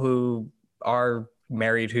people who are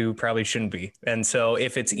married who probably shouldn't be, and so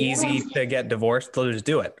if it's Yeah, easy to get divorced, they'll just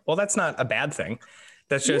do it. Well, that's not a bad thing.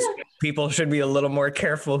 That's just yeah, people should be a little more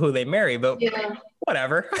careful who they marry, but yeah.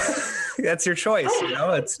 whatever. That's your choice,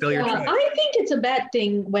 it's still your Yeah, choice. I think it's a bad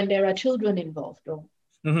thing when there are children involved, though.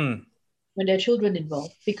 Hmm. When there are children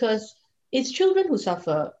involved, because it's children who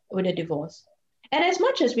suffer with a divorce. And as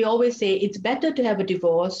much as we always say it's better to have a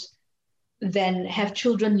divorce than have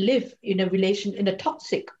children live in a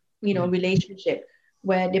toxic, relationship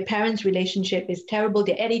where their parents' relationship is terrible,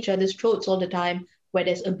 they're at each other's throats all the time, where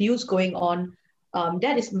there's abuse going on,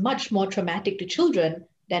 that is much more traumatic to children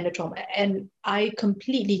than the trauma. And I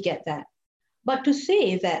completely get that. But to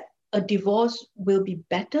say that a divorce will be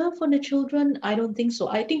better for the children, I don't think so.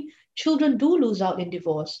 I think children do lose out in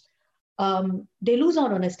divorce. they lose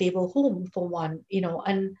out on a stable home for one,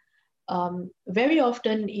 and very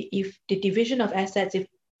often if the division of assets, if,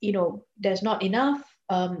 there's not enough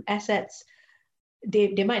assets,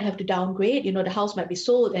 they might have to downgrade. The house might be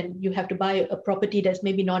sold and you have to buy a property that's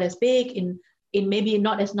maybe not as big in maybe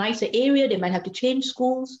not as nice an area. They might have to change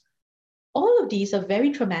schools. All of these are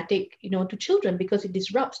very traumatic, to children, because it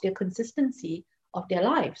disrupts their consistency of their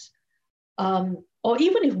lives. Or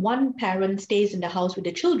even if one parent stays in the house with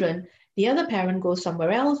the children, the other parent goes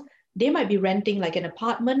somewhere else. They might be renting like an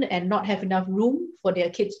apartment and not have enough room for their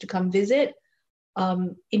kids to come visit,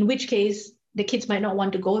 in which case the kids might not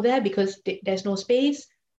want to go there because there's no space,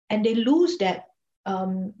 and they lose that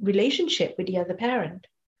relationship with the other parent.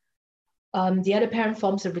 The other parent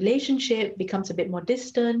forms a relationship, becomes a bit more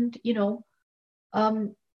distant,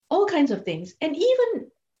 all kinds of things. And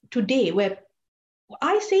even today, where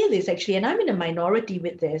I say this actually, and I'm in a minority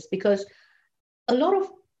with this, because a lot of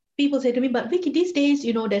people say to me, but Vickie, these days,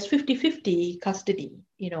 there's 50-50 custody,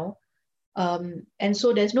 and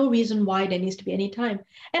so there's no reason why there needs to be any time.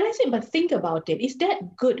 And I say, but think about it. Is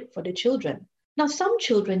that good for the children? Now, some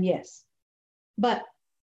children, yes, but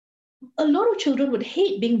a lot of children would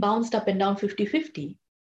hate being bounced up and down 50-50.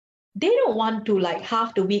 They don't want to, like,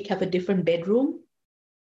 half the week have a different bedroom.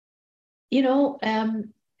 They don't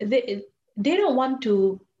want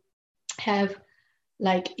to have,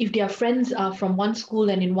 like, if their friends are from one school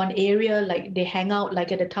and in one area, like they hang out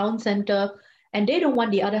like at a town center, and they don't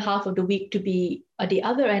want the other half of the week to be at the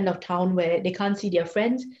other end of town where they can't see their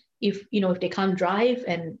friends if they can't drive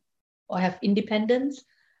or have independence.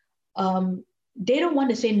 They don't want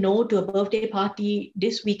to say no to a birthday party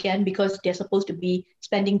this weekend because they're supposed to be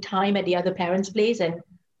spending time at the other parent's place and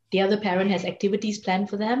the other parent has activities planned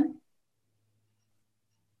for them.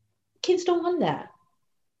 Kids don't want that.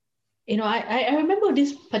 I remember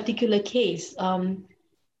this particular case.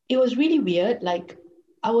 It was really weird. Like,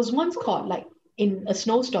 I was once caught like in a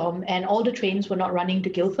snowstorm and all the trains were not running to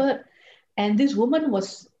Guildford. And this woman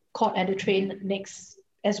was caught at a train next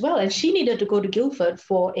as well. And she needed to go to Guildford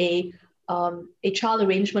for a child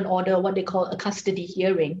arrangement order, what they call a custody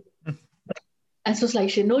hearing. And so it's like,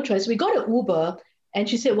 she had no choice. We got an Uber and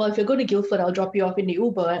she said, well, if you're going to Guildford, I'll drop you off in the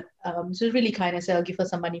Uber. So it's really kind. I said, I'll give her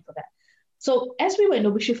some money for that. So as we went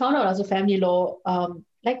over, she found out I was a family law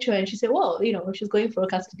lecturer, and she said, well, she's going for a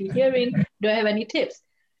custody hearing. Do I have any tips?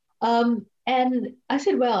 And I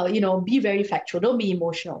said, well, be very factual. Don't be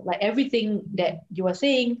emotional. Like, everything that you are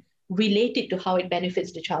saying, relate it to how it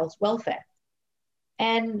benefits the child's welfare.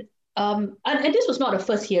 And this was not a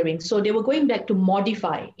first hearing. So they were going back to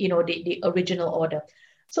modify, the original order.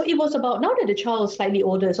 So it was about, now that the child was slightly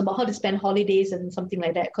older, it's about how to spend holidays and something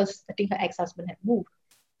like that, because I think her ex-husband had moved.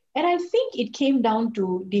 And I think it came down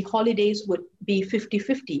to the holidays would be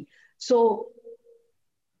 50-50. So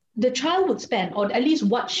the child would spend, or at least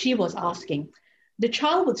what she was asking, the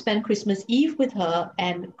child would spend Christmas Eve with her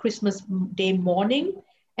and Christmas Day morning.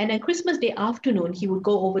 And then Christmas Day afternoon, he would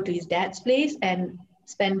go over to his dad's place and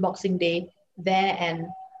spend Boxing Day there, and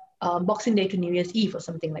Boxing Day to New Year's Eve or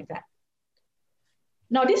something like that.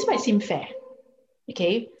 Now, this might seem fair,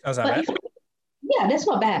 okay? That's not bad. Yeah, that's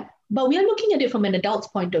not bad. But we are looking at it from an adult's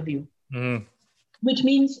point of view, which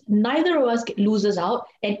means neither of us loses out,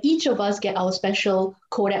 and each of us get our special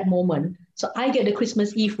Kodak moment. So I get the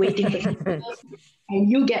Christmas Eve waiting for Christmas, and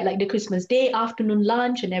you get like the Christmas Day afternoon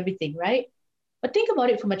lunch and everything, right? But think about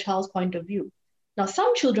it from a child's point of view. Now,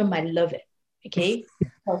 some children might love it, okay?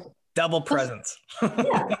 Double presents.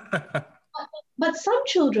 Yeah. But some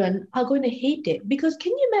children are going to hate it, because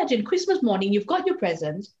can you imagine Christmas morning, you've got your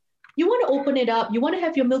presents, you want to open it up, you want to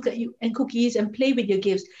have your milk and cookies and play with your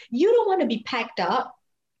gifts. You don't want to be packed up,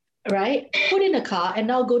 right? Put in a car and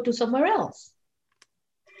now go to somewhere else.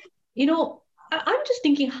 I'm just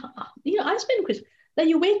thinking, I spend Christmas, like,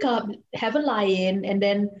 you wake up, have a lie-in, and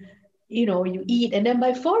then, you eat, and then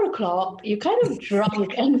by 4:00, you're kind of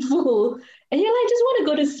drunk and full, and you're like, I just want to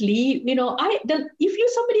go to sleep.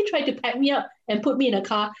 If somebody tried to pack me up and put me in a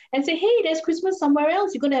car and say, hey, there's Christmas somewhere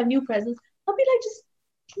else, you're going to have new presents, I'll be like, just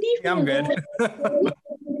leave me alone. Good. And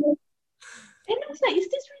I was like, is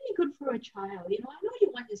this really good for a child? I know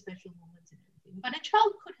you want your special moments and everything, but a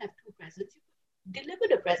child could have two presents. You could deliver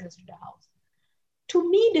the presents to the house.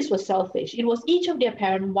 To me, this was selfish. It was each of their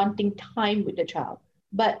parents wanting time with the child.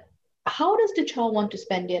 But how does the child want to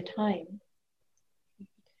spend their time?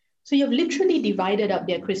 So you've literally divided up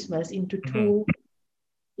their Christmas into two,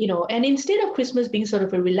 and instead of Christmas being sort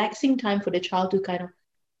of a relaxing time for the child to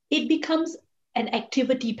it becomes an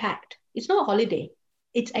activity packed. It's not a holiday.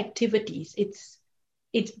 It's activities. It's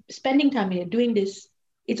spending time in it, doing this.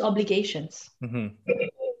 It's obligations.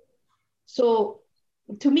 So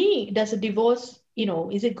to me, does a divorce,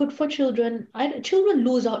 is it good for children? Children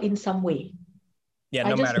lose out in some way. Yeah, I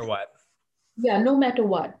no just, matter what. yeah, no matter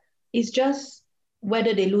what. It's just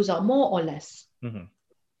whether they lose out more or less. Mm-hmm.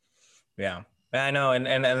 Yeah, I know. And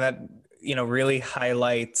that, really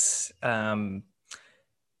highlights, well,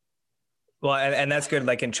 and that's good.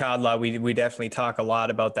 Like in child law, we definitely talk a lot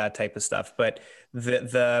about that type of stuff, but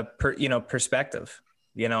perspective,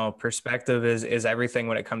 perspective is everything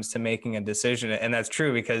when it comes to making a decision. And that's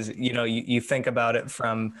true because, you think about it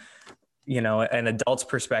from, an adult's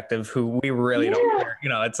perspective who we really don't Yeah. care.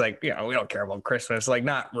 It's like, we don't care about Christmas. Like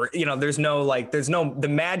not, the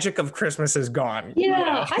magic of Christmas is gone.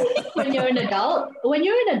 Yeah, I think when you're an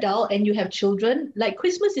adult and you have children, like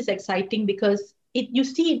Christmas is exciting because you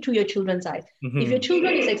see it through your children's eyes. If your Mm-hmm.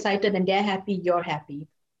 children is excited and they're happy, you're happy.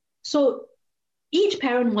 So each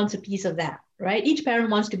parent wants a piece of that, right? Each parent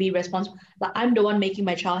wants to be responsible. Like I'm the one making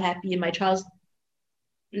my child happy and my child's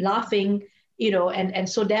laughing, and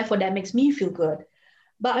so therefore that makes me feel good.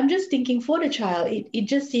 But I'm just thinking for the child, it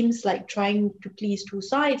just seems like trying to please two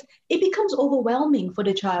sides. It becomes overwhelming for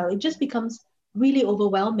the child. It just becomes really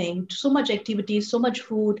overwhelming. So much activity, so much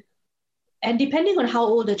food. And depending on how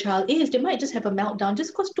old the child is, they might just have a meltdown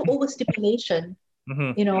just because to overstimulation.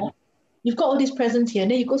 Mm-hmm. You know, you've got all these presents here,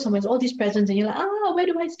 and then you go somewhere, there's all these presents, and you're like, where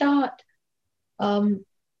do I start? Um,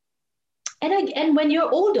 and when you're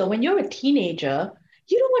older, when you're a teenager,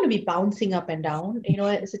 you don't want to be bouncing up and down.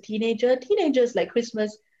 As a teenagers like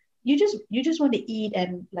Christmas, you just want to eat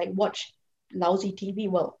and like watch lousy TV.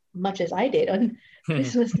 Well, much as I did on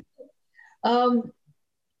Christmas. Um,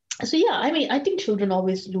 so yeah, I mean, I think children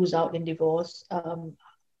always lose out in divorce.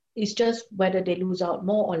 It's just whether they lose out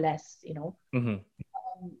more or less. Mm-hmm.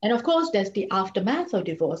 And of course, there's the aftermath of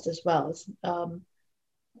divorce as well.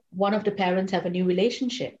 One of the parents have a new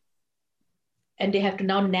relationship and they have to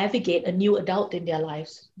now navigate a new adult in their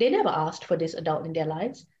lives. They never asked for this adult in their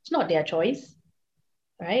lives. It's not their choice,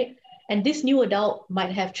 right? And this new adult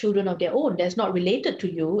might have children of their own that's not related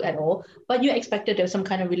to you at all, but you're expected to have some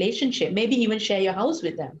kind of relationship, maybe even share your house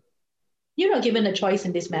with them. You're not given a choice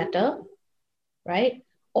in this matter, right?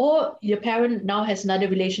 Or your parent now has another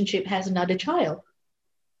relationship, has another child.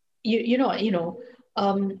 You know,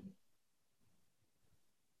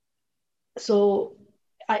 so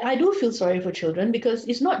I do feel sorry for children because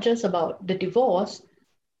it's not just about the divorce,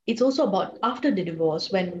 it's also about after the divorce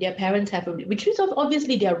when their parents have which is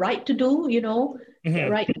obviously their right to do, their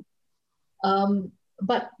Mm-hmm. right.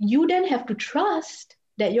 But you then have to trust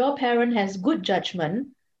that your parent has good judgment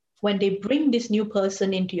when they bring this new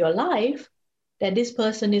person into your life, that this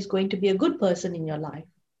person is going to be a good person in your life.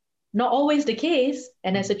 Not always the case.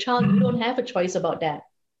 And as a child, you don't have a choice about that.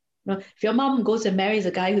 If your mom goes and marries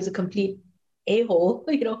a guy who's a complete a-hole,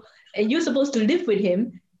 and you're supposed to live with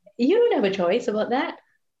him, you don't have a choice about that.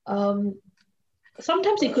 Um,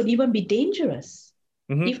 Sometimes it could even be dangerous.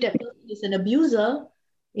 Mm-hmm. If that person is an abuser,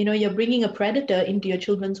 you're bringing a predator into your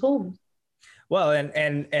children's home. Well,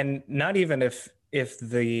 and not even if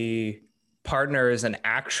the partner is an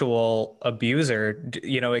actual abuser,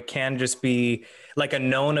 it can just be like a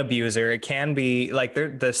known abuser. It can be like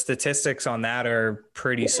the statistics on that are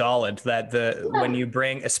pretty solid that when you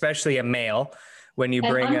bring, especially a male, when you An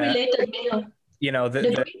bring unrelated male. the The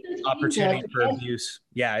greatest danger opportunity to for any, abuse,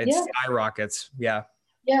 yeah, it yeah, skyrockets. Yeah.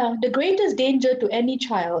 yeah, the greatest danger to any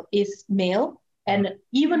child is male, Mm-hmm. and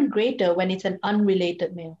even greater when it's an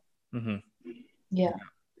unrelated male. Mm-hmm. Yeah.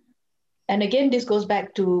 And again, this goes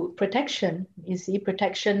back to protection. You see,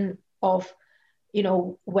 protection of,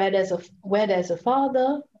 where there's a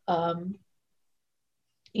father,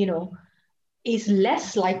 you know, is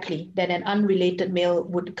less likely that an unrelated male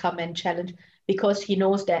would come and challenge because he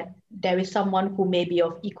knows that there is someone who may be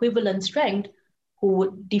of equivalent strength who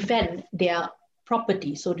would defend their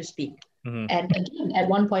property, so to speak. Mm-hmm. And again, at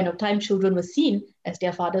one point of time, children were seen as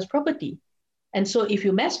their father's property. And so if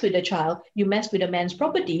you messed with a child, you messed with a man's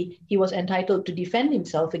property, he was entitled to defend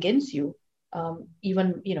himself against you,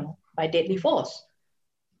 even, by deadly force.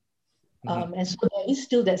 Mm-hmm. And so there is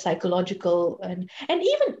still that psychological and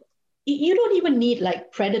even you don't even need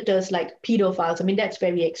like predators like pedophiles. I mean, that's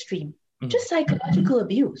very extreme. Mm-hmm. Just psychological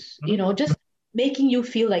abuse, just making you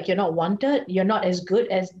feel like you're not wanted, you're not as good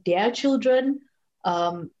as their children.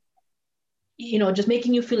 Um, just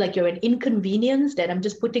making you feel like you're an inconvenience, that I'm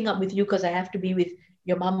just putting up with you because I have to be with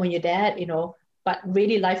your mom or your dad, but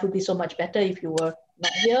really life would be so much better if you were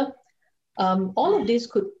not here. All of this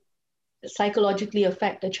could psychologically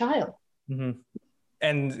affect a child. Mm-hmm.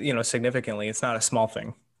 And significantly, it's not a small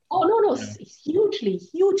thing. Oh no, no, hugely,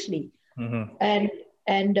 hugely. Mm-hmm.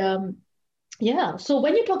 And Yeah. So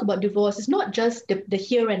when you talk about divorce, it's not just the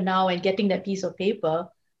here and now and getting that piece of paper.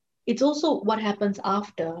 It's also what happens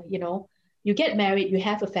after, you know. You get married, you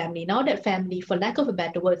have a family. Now that family, for lack of a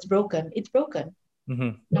better word, is broken. It's broken. Mm-hmm.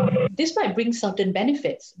 Now, this might bring certain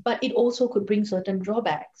benefits, but it also could bring certain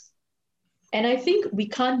drawbacks. And I think we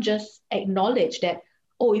can't just acknowledge that,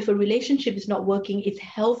 oh, if a relationship is not working, it's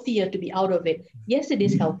healthier to be out of it. Yes, it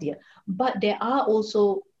is healthier, but there are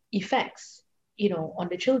also effects, you know, on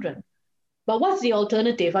the children. But what's the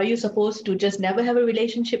alternative? Are you supposed to just never have a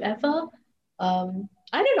relationship ever? I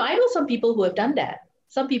don't know. I know some people who have done that.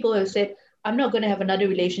 Some people have said, I'm not going to have another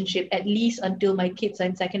relationship at least until my kids are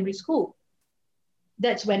in secondary school.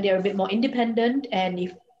 That's when they're a bit more independent. And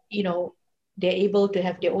if, you know, they're able to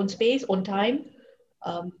have their own space, own time.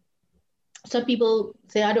 Um, some people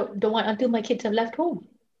say, I don't want until my kids have left home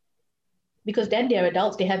because then they're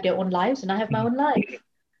adults, they have their own lives, and I have my own life.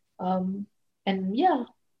 Um, and yeah,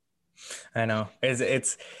 I know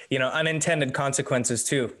it's unintended consequences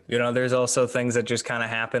too. There's also things that just kind of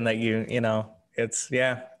happen that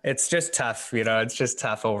it's just tough. It's just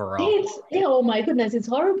tough overall. oh my goodness, it's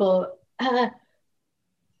horrible. And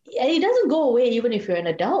it doesn't go away even if you're an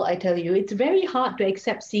adult, I tell you. It's very hard to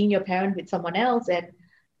accept seeing your parent with someone else. And,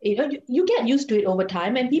 you know, you get used to it over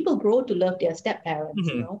time and people grow to love their step parents,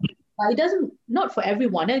 you Hmm. know. But it doesn't, not for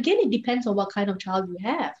everyone. And again, it depends on what kind of child you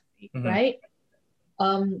have, Hmm. right?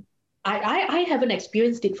 Um, I haven't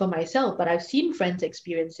experienced it for myself, but I've seen friends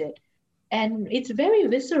experience it. And it's very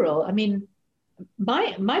visceral. I mean,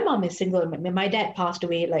 my mom is single. My dad passed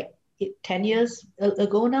away like 10 years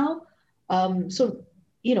ago now. So,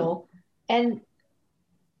 you know, and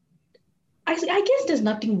I guess there's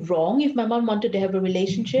nothing wrong if my mom wanted to have a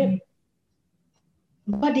relationship,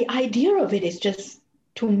 but the idea of it is just,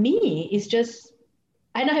 to me, is just,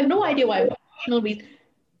 and I have no idea why.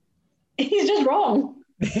 It's just wrong.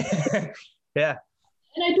 Yeah.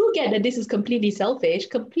 And I do get that this is completely selfish.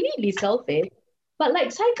 But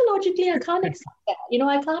like psychologically, I can't accept that. You know,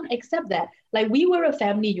 I can't accept that. Like we were a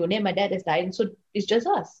family unit. My dad has died, and so it's just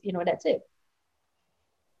us. You know, that's it.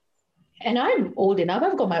 And I'm old enough.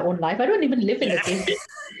 I've got my own life. I don't even live in the Yeah. same.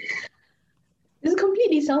 It's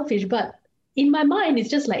completely selfish, but in my mind, it's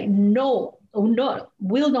just like, no, no,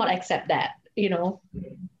 will not accept that, you know.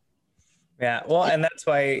 Yeah. Well, and that's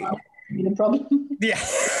why. The problem. Yeah.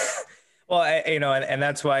 Well, and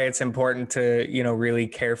that's why it's important to, really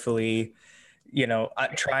carefully,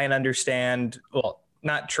 try and understand, well,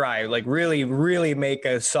 not try, like really, really make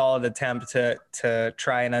a solid attempt to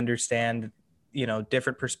try and understand,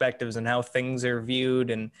 different perspectives and how things are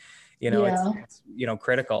viewed. And, Yeah. it's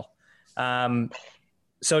critical.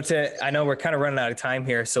 So I know we're kind of running out of time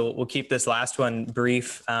here, so we'll keep this last one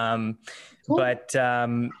brief. Cool.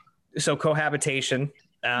 So cohabitation,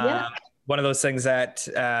 Yeah. one of those things that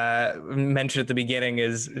mentioned at the beginning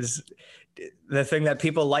is the thing that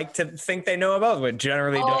people like to think they know about, but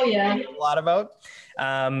generally Oh, don't yeah. know a lot about.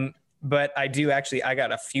 But I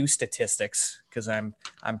got a few statistics because I'm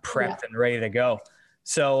Yeah. prepped and ready to go.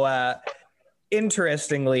 So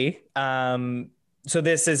interestingly, so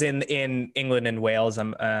this is in England and Wales.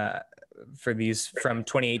 For these from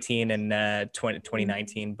 2018 and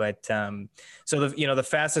 2019. But so the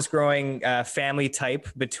fastest growing family type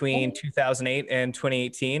between 2008 and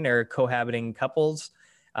 2018 are cohabiting couples.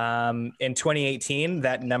 In 2018,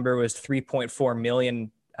 that number was 3.4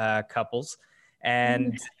 million couples.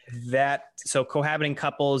 And so cohabiting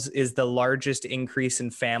couples is the largest increase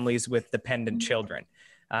in families with dependent children.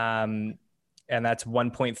 And that's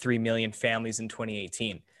 1.3 million families in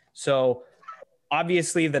 2018. So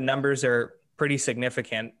obviously the numbers are pretty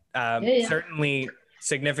significant, Yeah. Yeah. certainly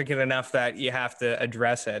significant enough that you have to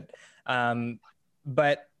address it.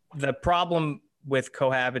 But the problem with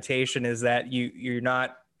cohabitation is that you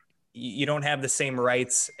don't have the same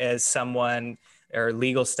rights as someone or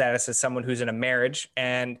legal status as someone who's in a marriage.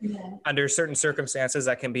 And Yeah. under certain circumstances,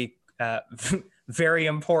 that can be very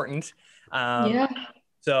important. Um, Yeah.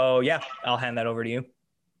 so yeah, I'll hand that over to you.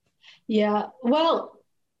 Yeah. Well,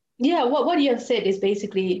 yeah, what you have said is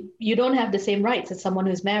basically you don't have the same rights as someone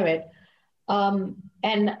who's married. And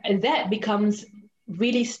that becomes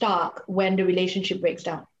really stark when the relationship breaks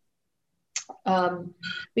down. Um,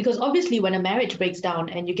 because obviously, when a marriage breaks down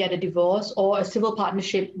and you get a divorce or a civil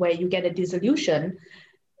partnership where you get a dissolution,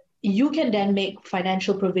 you can then make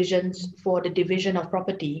financial provisions for the division of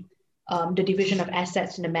property, the division of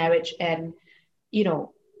assets in a marriage. And, you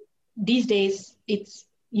know, these days, it's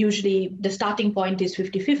usually the starting point is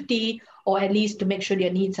 50-50, or at least to make sure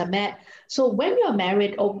your needs are met. So when you're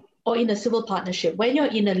married or in a civil partnership, when you're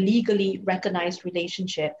in a legally recognized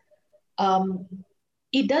relationship, um,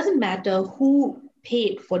 it doesn't matter who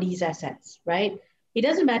paid for these assets, right? It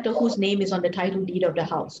doesn't matter whose name is on the title deed of the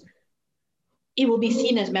house. It will be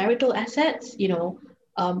seen as marital assets,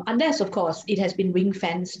 unless, of course, it has been ring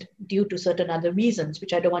fenced due to certain other reasons,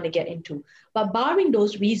 which I don't want to get into. But barring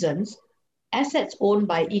those reasons, assets owned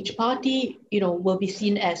by each party, will be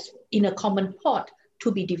seen as in a common pot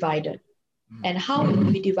to be divided. And how it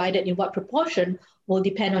will be divided in what proportion will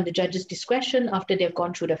depend on the judge's discretion after they've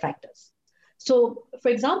gone through the factors. So, for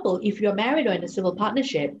example, if you're married or in a civil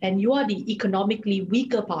partnership and you are the economically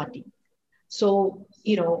weaker party, so,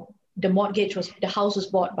 the house was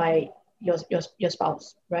bought by your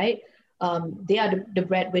spouse, right? They are the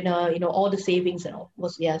breadwinner, all the savings and all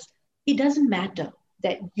was theirs. It doesn't matter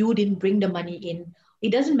that you didn't bring the money in.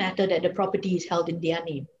 It doesn't matter that the property is held in their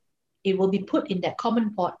name. It will be put in that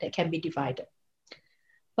common pot that can be divided.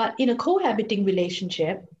 But in a cohabiting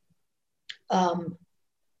relationship,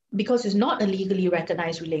 because it's not a legally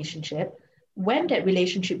recognized relationship, when that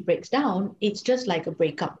relationship breaks down, it's just like a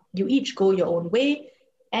breakup. You each go your own way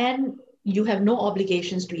and you have no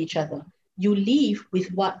obligations to each other. You leave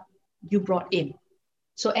with what you brought in.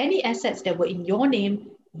 So any assets that were in your name,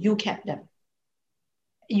 you kept them.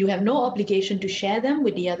 You have no obligation to share them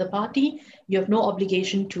with the other party. You have no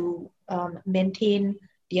obligation to maintain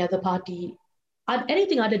the other party,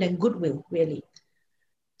 anything other than goodwill, really.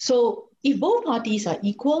 So if both parties are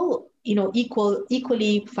equally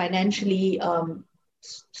financially on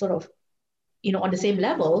the same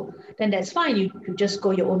level, then that's fine. You just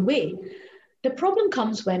go your own way. The problem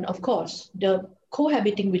comes when, of course, the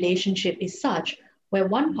cohabiting relationship is such where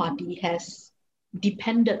one party has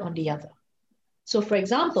depended on the other. So, for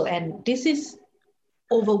example, and this is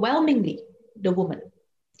overwhelmingly the woman,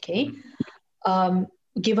 okay,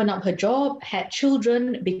 given up her job, had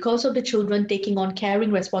children, because of the children taking on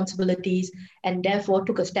caring responsibilities, and therefore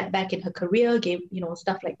took a step back in her career,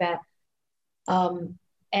 stuff like that. And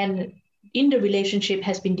in the relationship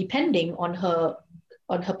has been depending on her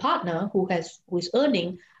partner who is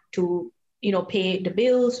earning to, pay the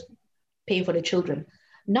bills, pay for the children.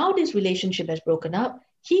 Now this relationship has broken up.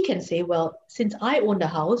 He can say, well, since I own the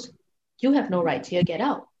house, you have no rights here, get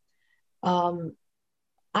out. I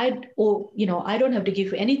don't have to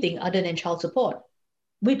give you anything other than child support,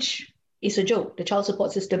 which is a joke. The child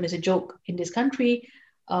support system is a joke in this country.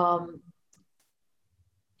 So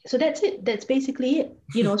that's it. That's basically it.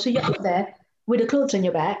 So you're out there with the clothes on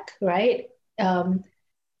your back, right?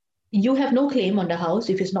 You have no claim on the house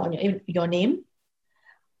if it's not on your name.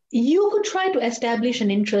 You could try to establish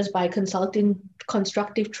an interest by consulting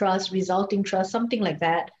constructive trust, resulting trust, something like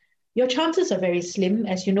that. Your chances are very slim.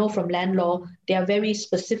 As you know from land law, there are very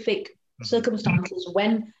specific circumstances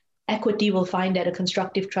when equity will find that a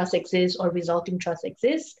constructive trust exists or resulting trust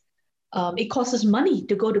exists. It costs money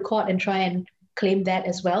to go to court and try and claim that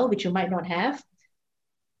as well, which you might not have.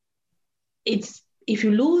 If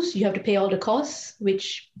you lose, you have to pay all the costs,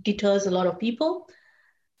 which deters a lot of people.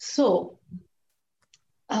 So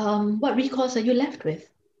what recourse are you left with?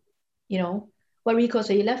 What recourse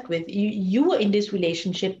are you left with? You were in this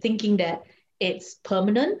relationship thinking that it's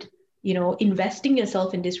permanent, investing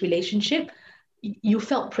yourself in this relationship. You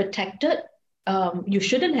felt protected. You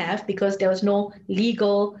shouldn't have, because there was no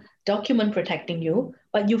legal document protecting you,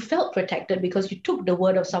 but you felt protected because you took the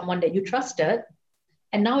word of someone that you trusted,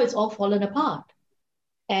 and now it's all fallen apart.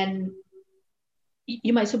 And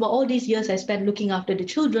you might say, well, all these years I spent looking after the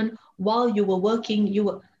children while you were working,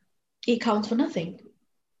 it counts for nothing,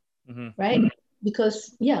 right?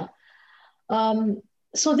 Because,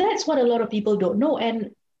 so that's what a lot of people don't know.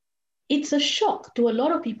 And it's a shock to a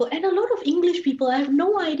lot of people, and a lot of English people. I have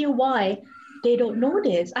no idea why they don't know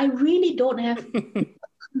this. I really don't have a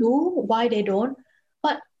clue why they don't.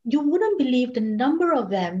 But you wouldn't believe the number of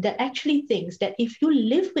them that actually thinks that if you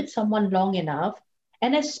live with someone long enough,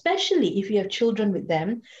 and especially if you have children with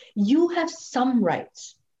them, you have some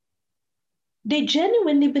rights. They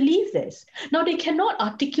genuinely believe this. Now, they cannot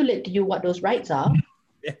articulate to you what those rights are,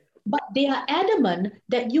 but they are adamant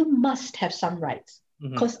that you must have some rights.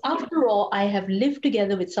 Because after all, I have lived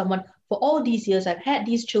together with someone for all these years, I've had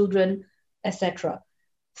these children, etc.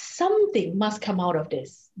 Something must come out of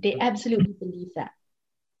this. They absolutely believe that.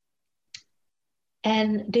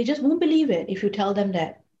 And they just won't believe it if you tell them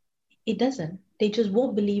that it doesn't. They just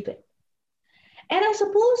won't believe it. And I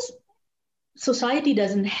suppose society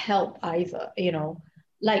doesn't help either,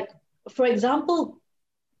 like, for example,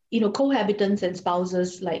 cohabitants and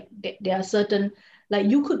spouses, like there are certain, like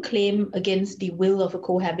you could claim against the will of a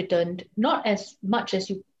cohabitant, not as much as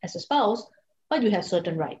you as a spouse, but you have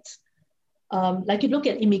certain rights. Like you look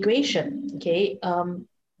at immigration, okay?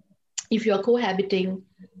 If you're cohabiting,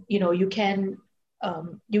 you can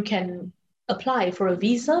apply for a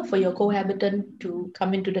visa for your cohabitant to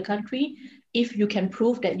come into the country if you can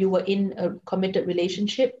prove that you were in a committed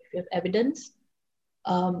relationship, you have evidence.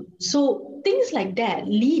 So things like that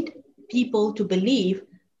lead people to believe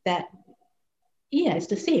that, yeah, it's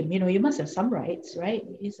the same. You must have some rights, right?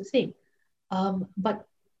 It's the same. But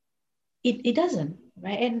it doesn't,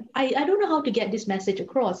 right? And I don't know how to get this message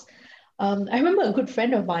across. I remember a good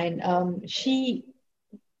friend of mine, she,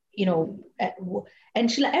 you know, at,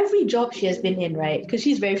 and she, like, every job she has been in, right? Because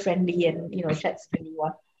she's very friendly and, chats to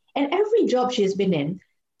anyone. And every job she has been in,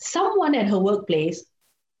 someone at her workplace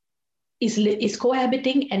is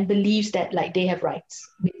cohabiting and believes that, like, they have rights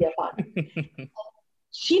with their partner.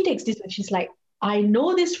 She takes this and she's like, I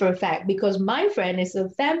know this for a fact because my friend is a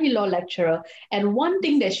family law lecturer. And one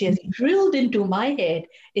thing that she has drilled into my head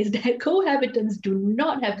is that cohabitants do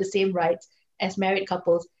not have the same rights as married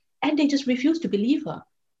couples. And they just refuse to believe her.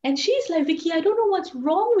 And she's like, Vickie, I don't know what's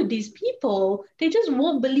wrong with these people. They just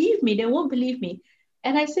won't believe me. They won't believe me.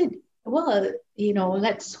 And I said, well,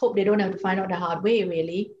 let's hope they don't have to find out the hard way,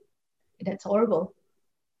 really. That's horrible.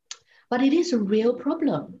 But it is a real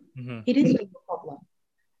problem. Mm-hmm. It is a real problem.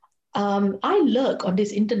 I lurk on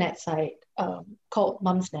this internet site called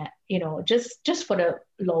Mumsnet, just for the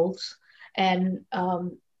lols. And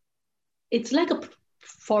it's like a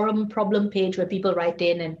forum problem page where people write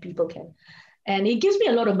in and people can. And it gives me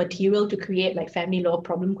a lot of material to create like family law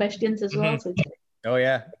problem questions as well. Mm-hmm. So it's like, oh,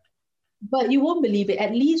 yeah. But you won't believe it.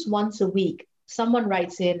 At least once a week, someone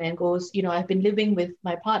writes in and goes, I've been living with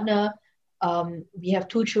my partner. We have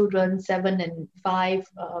 2 children, 7 and 5.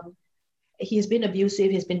 He's been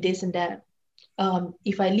abusive. He's been this and that.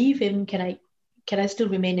 If I leave him, can I still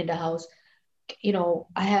remain in the house?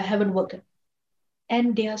 I haven't worked.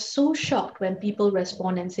 And they are so shocked when people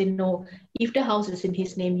respond and say, no, if the house is in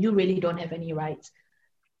his name, you really don't have any rights.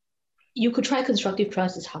 You could try constructive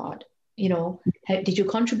trust. It's hard. Did you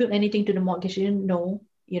contribute anything to the mortgage? No,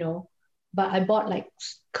 but I bought like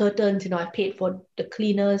curtains, I paid for the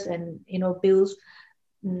cleaners and, bills.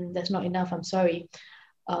 That's not enough. I'm sorry.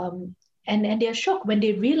 And they're shocked when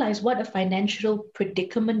they realize what a financial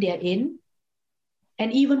predicament they're in.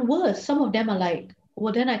 And even worse, some of them are like,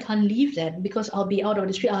 well, then I can't leave then because I'll be out on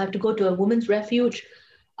the street. I'll have to go to a women's refuge.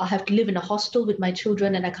 I'll have to live in a hostel with my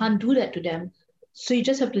children and I can't do that to them. So you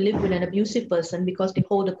just have to live with an abusive person because they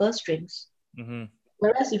hold the purse strings. Mm-hmm.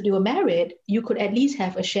 Whereas if they were married, you could at least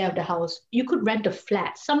have a share of the house. You could rent a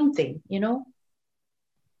flat, something,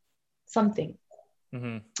 something.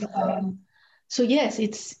 Mm-hmm. So yes,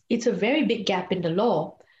 it's a very big gap in the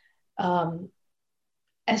law,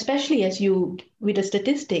 especially with the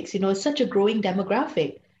statistics, it's such a growing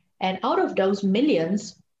demographic. And out of those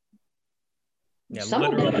millions, some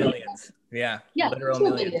of them millions. Yeah, literal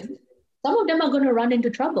millions. Some of them are going to run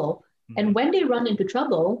into trouble. Mm-hmm. And when they run into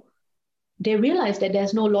trouble, they realize that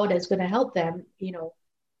there's no law that's going to help them,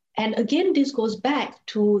 And again, this goes back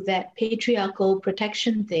to that patriarchal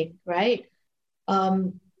protection thing, right?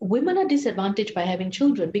 Women are disadvantaged by having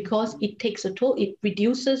children because it takes a toll. It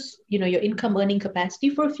reduces, your income earning capacity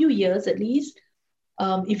for a few years at least,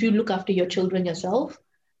 if you look after your children yourself.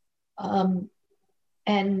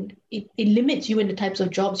 And it limits you in the types of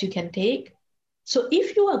jobs you can take. So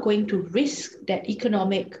if you are going to risk that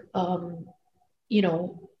economic,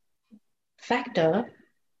 factor,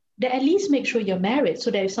 then at least make sure you're married so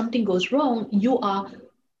that if something goes wrong, you are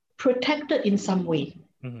protected in some way.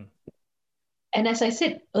 Mm-hmm. And as I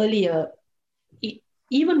said earlier,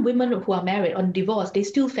 even women who are married on divorce, they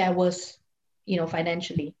still fare worse,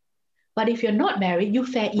 financially. But if you're not married, you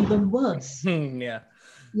fare even worse. Yeah.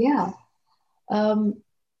 Yeah.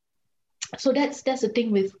 So that's the thing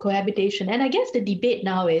with cohabitation. And I guess the debate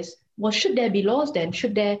now is, well, should there be laws then?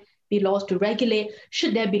 Should there be laws to regulate?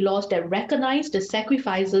 Should there be laws that recognize the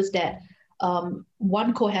sacrifices that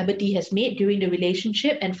one cohabitee has made during the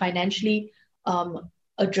relationship and financially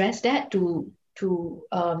address that to sort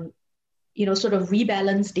of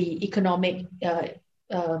rebalance the economic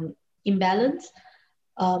imbalance?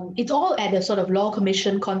 It's all at a sort of law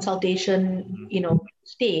commission consultation,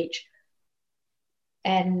 stage.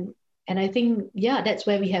 And I think, yeah, that's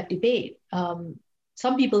where we have debate.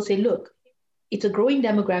 Some people say, look, it's a growing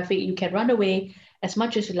demographic. You can run away as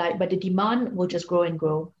much as you like, but the demand will just grow and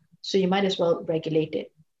grow. So you might as well regulate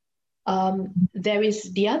it. There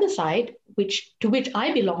is the other side, to which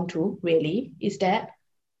I belong to, really, is that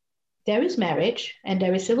there is marriage and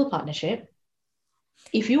there is civil partnership.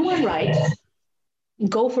 If you want rights,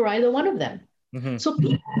 go for either one of them. Mm-hmm. So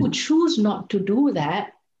people who choose not to do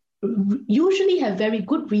that usually have very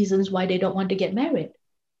good reasons why they don't want to get married.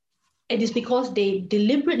 It is because they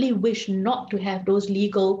deliberately wish not to have those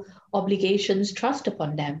legal obligations thrust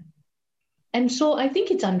upon them. And so I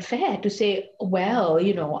think it's unfair to say, well,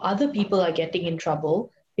 other people are getting in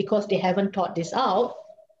trouble because they haven't thought this out.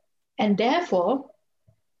 And therefore,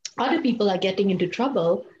 other people are getting into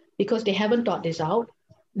trouble because they haven't thought this out.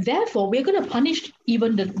 Therefore, we're going to punish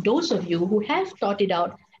even those of you who have thought it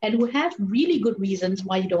out and who have really good reasons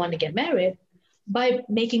why you don't want to get married by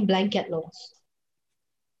making blanket laws.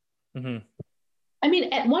 Mm-hmm. I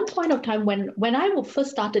mean, at one point of time, when I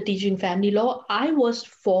first started teaching family law, I was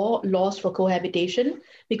for laws for cohabitation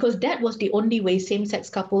because that was the only way same-sex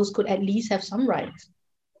couples could at least have some rights.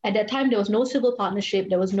 At that time, there was no civil partnership,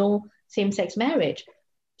 there was no same-sex marriage.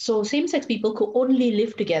 So same-sex people could only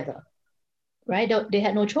live together, right? They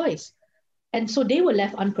had no choice. And so they were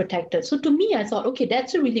left unprotected. So to me, I thought, okay,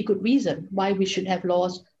 that's a really good reason why we should have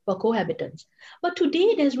laws for cohabitants. But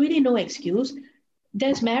today, there's really no excuse.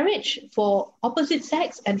 There's marriage for opposite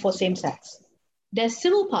sex and for same sex. There's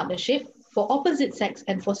civil partnership for opposite sex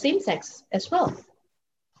and for same sex as well.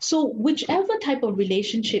 So, whichever type of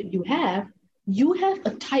relationship you have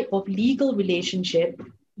a type of legal relationship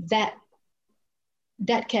that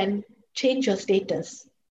can change your status.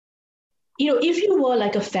 If you were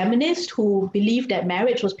like a feminist who believed that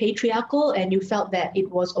marriage was patriarchal and you felt that it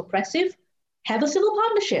was oppressive, have a civil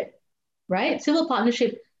partnership, right? Civil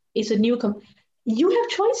partnership is a new, you have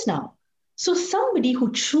choice now. So somebody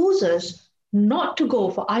who chooses not to go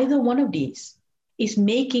for either one of these is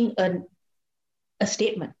making a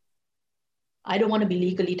statement. I don't want to be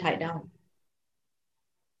legally tied down.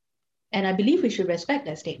 And I believe we should respect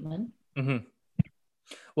that statement. Mm-hmm.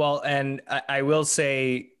 Well, and I will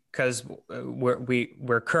say, because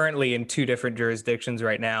we're currently in two different jurisdictions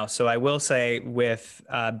right now. So I will say, with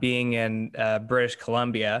being in British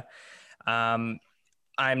Columbia, I'm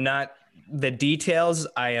not the details.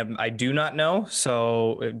 I do not know.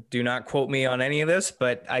 So do not quote me on any of this.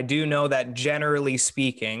 But I do know that generally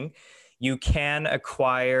speaking, you can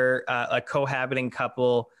acquire a cohabiting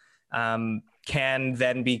couple. Can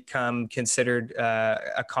then become considered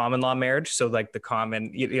a common law marriage. So like the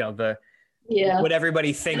common, what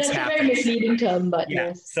everybody thinks That's happens. A very misleading term, but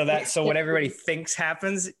yeah. yes. So what everybody thinks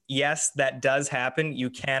happens, yes, that does happen. You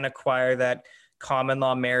can acquire that common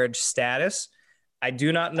law marriage status. I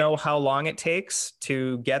do not know how long it takes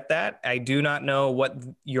to get that. I do not know what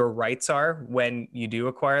your rights are when you do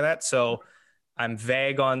acquire that. So I'm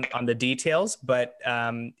vague on the details, but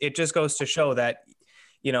it just goes to show that,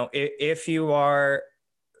 if you are,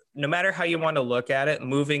 no matter how you want to look at it,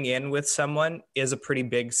 moving in with someone is a pretty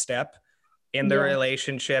big step in the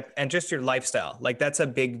relationship and just your lifestyle. Like that's a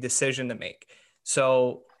big decision to make.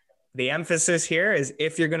 So the emphasis here is,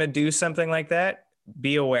 if you're going to do something like that,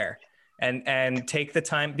 be aware and take the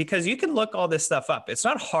time, because you can look all this stuff up. It's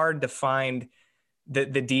not hard to find the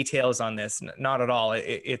details on this. Not at all.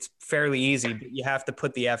 It's fairly easy, but you have to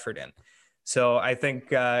put the effort in. So I think,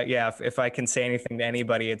 if I can say anything to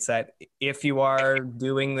anybody, it's that if you are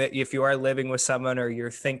doing that, if you are living with someone or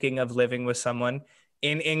you're thinking of living with someone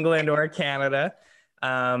in England or Canada,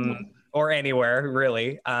 or anywhere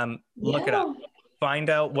really, look it up, find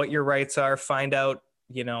out what your rights are, find out,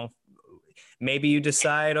 maybe you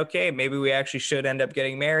decide, okay, maybe we actually should end up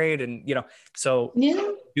getting married. And,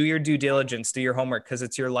 do your due diligence, do your homework, because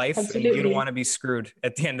it's your life. Absolutely. And you don't want to be screwed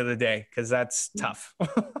at the end of the day, because that's tough.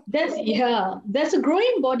 There's a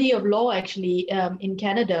growing body of law actually in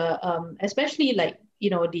Canada, especially like,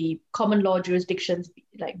 the common law jurisdictions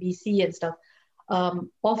like BC and stuff,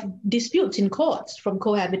 of disputes in courts from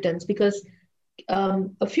cohabitants, because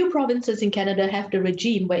a few provinces in Canada have the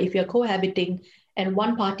regime where if you're cohabiting and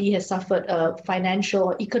one party has suffered a financial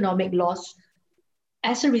or economic loss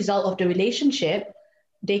as a result of the relationship,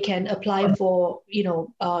 they can apply for,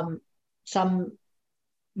 some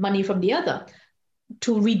money from the other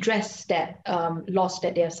to redress that loss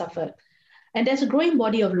that they have suffered. And there's a growing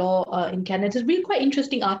body of law in Canada. It's a really quite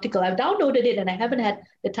interesting article. I've downloaded it and I haven't had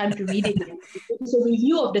the time to read it. It's a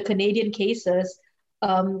review of the Canadian cases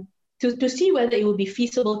to see whether it would be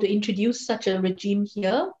feasible to introduce such a regime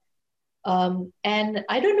here. And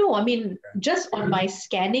I don't know, I mean, just on my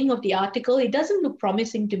scanning of the article, it doesn't look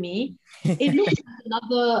promising to me.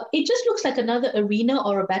 It just looks like another arena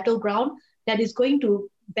or a battleground that is going to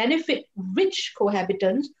benefit rich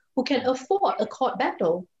cohabitants who can afford a court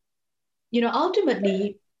battle.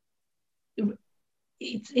 Ultimately,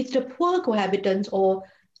 it's the poor cohabitants, or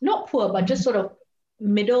not poor, but just sort of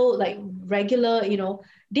middle, like regular,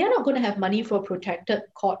 they're not going to have money for a protracted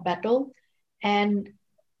court battle. And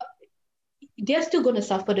they're still going to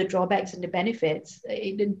suffer the drawbacks and the benefits,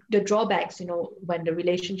 the drawbacks, when the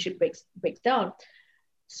relationship breaks down.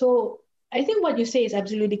 So I think what you say is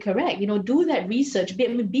absolutely correct. Do that research,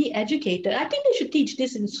 be educated. I think they should teach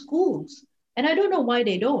this in schools. And I don't know why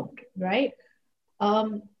they don't, right?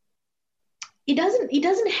 Um, it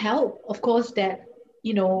doesn't help, of course, that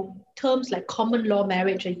terms like common law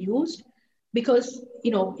marriage are used because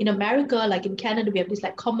in America, like in Canada, we have this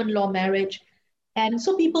like common law marriage. And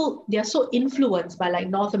so people, they are so influenced by like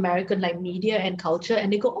North American like media and culture,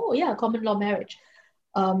 and they go, oh yeah, common law marriage.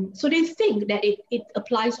 So they think that it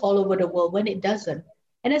applies all over the world when it doesn't.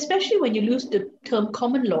 And especially when you use the term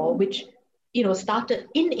common law, which started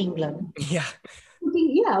in England, Yeah. you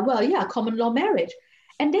think, yeah, well, yeah, common law marriage.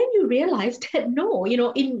 And then you realize that no,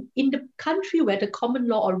 in the country where the common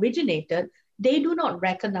law originated, they do not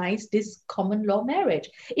recognize this common law marriage.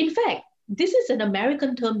 In fact, this is an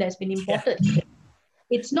American term that's been Yeah. imported.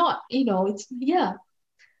 It's not, it's yeah.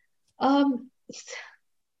 Um,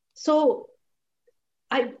 so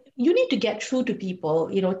you need to get through to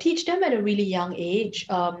people, teach them at a really young age.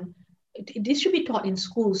 This should be taught in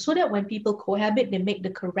schools so that when people cohabit, they make the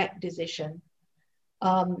correct decision.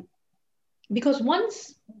 Um, because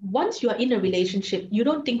once you are in a relationship, you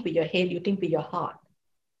don't think with your head, you think with your heart,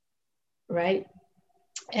 right?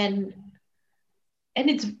 And and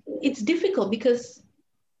it's difficult because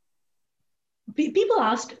people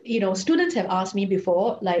asked, students have asked me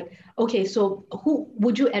before, like, okay, so who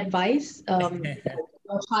would you advise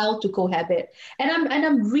your child to cohabit? And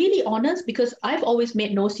I'm really honest because I've always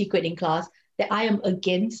made no secret in class that I am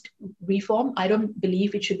against reform. I don't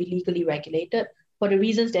believe it should be legally regulated for the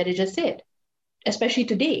reasons that I just said. Especially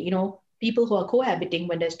today, people who are cohabiting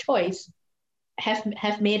when there's choice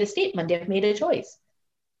have made a statement, they've made a choice.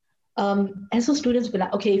 And so students will be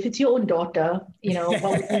like, okay, if it's your own daughter, what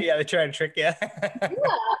would you? Yeah, they try to trick you. Yeah,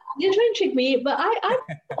 they're trying to trick me. But I'm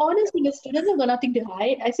honest because students have got nothing to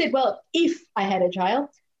hide. I said, well, if I had a child,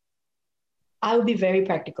 I would be very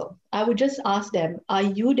practical. I would just ask them, are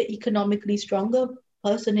you the economically stronger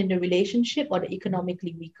person in the relationship or the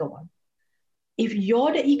economically weaker one? If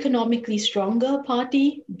you're the economically stronger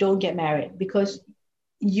party, don't get married because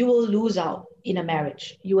you will lose out in a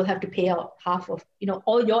marriage. You will have to pay out half of,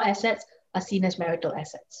 all your assets are seen as marital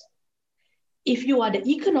assets. If you are the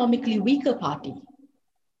economically weaker party,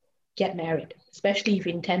 get married, especially if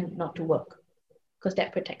you intend not to work, because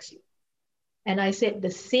that protects you. And I said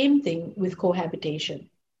the same thing with cohabitation.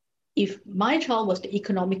 If my child was the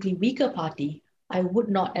economically weaker party, I would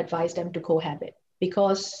not advise them to cohabit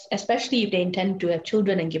because, especially if they intend to have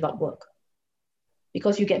children and give up work,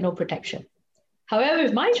 because you get no protection. However,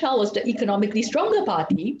 if my child was the economically stronger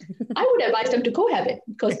party, I would advise them to cohabit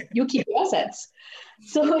because you keep your assets.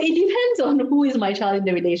 So it depends on who is my child in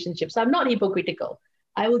the relationship. So I'm not hypocritical.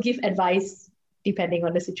 I will give advice depending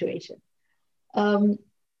on the situation. Um,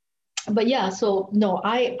 but yeah, so no,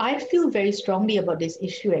 I feel very strongly about this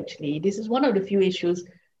issue actually. This is one of the few issues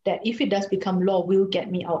that if it does become law, will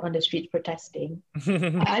get me out on the streets protesting.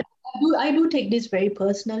 I do take this very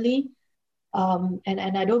personally. And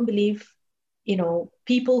I don't believe,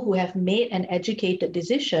 people who have made an educated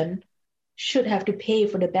decision should have to pay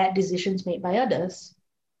for the bad decisions made by others.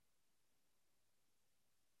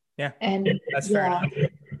 Yeah, And that's fair enough.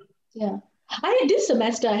 yeah. This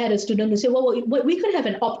semester, I had a student who said, well, we could have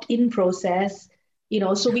an opt-in process,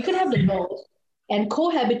 so we could have the laws and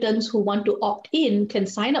cohabitants who want to opt in can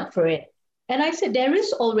sign up for it. And I said, there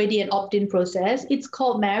is already an opt-in process. It's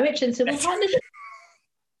called marriage and civil partnership.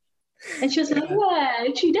 And she was like, yeah,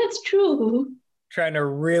 actually, that's true. Trying to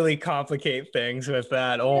really complicate things with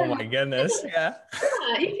that. Oh Yeah. my goodness. Yeah.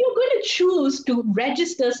 Yeah, if you're going to choose to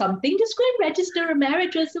register something, just go and register a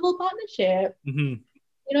marriage or a civil partnership.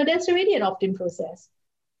 Mm-hmm. That's already an opt-in process.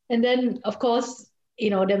 And then, of course,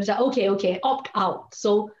 there was like, okay, opt out.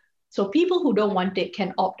 So people who don't want it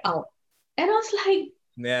can opt out. And I was like,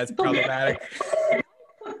 Yeah, it's but problematic.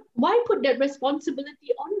 why put that responsibility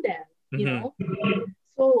on them? Mm-hmm.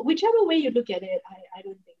 So whichever way you look at it, I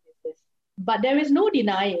don't think it's this. But there is no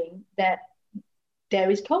denying that there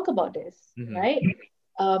is talk about this, Mm-hmm. right?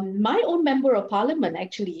 My own member of parliament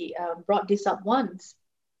actually brought this up once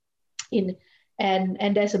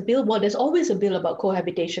and there's a bill, well, there's always a bill about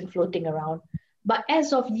cohabitation floating around. But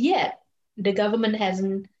as of yet, the government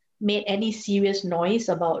hasn't made any serious noise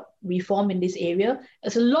about reform in this area.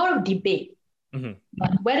 There's a lot of debate, Mm-hmm.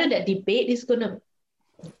 but whether that debate is going to,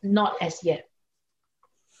 not as yet.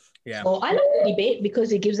 Yeah. So I like the debate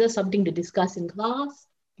because it gives us something to discuss in class,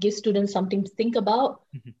 gives students something to think about.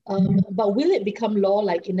 But will it become law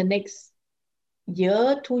like in the next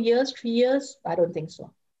year, 2 years, 3 years? I don't think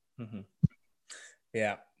so. Mm-hmm.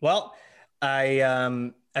 Yeah. Well,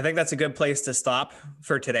 I think that's a good place to stop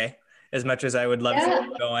for today. As much as I would love to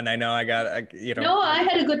keep going, I know No, I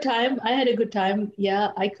had a good time. Yeah,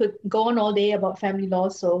 I could go on all day about family law.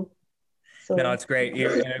 So No, So it's great. And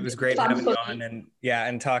it was great fun having you for on, me. and yeah,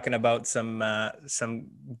 and talking about some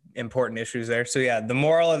important issues there. So yeah, the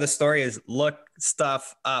moral of the story is look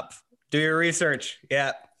stuff up, do your research.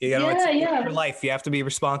 Yeah, it's Yeah, your yeah, life. You have to be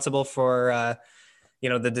responsible for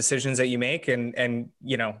the decisions that you make, and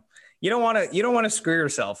you don't want to screw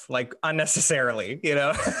yourself like unnecessarily.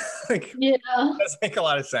 Like yeah, doesn't make a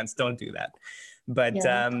lot of sense. Don't do that. But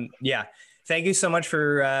yeah. yeah, thank you so much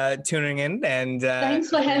for tuning in, and Thanks it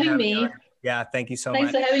for was great having having you on. me. Yeah, thank you so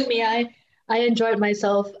Thanks much. for having me. I enjoyed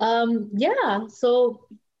myself. Yeah. So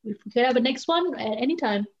if we could have a next one at any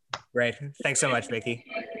time. Great. Thanks so much, Vickie.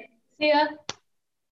 See ya.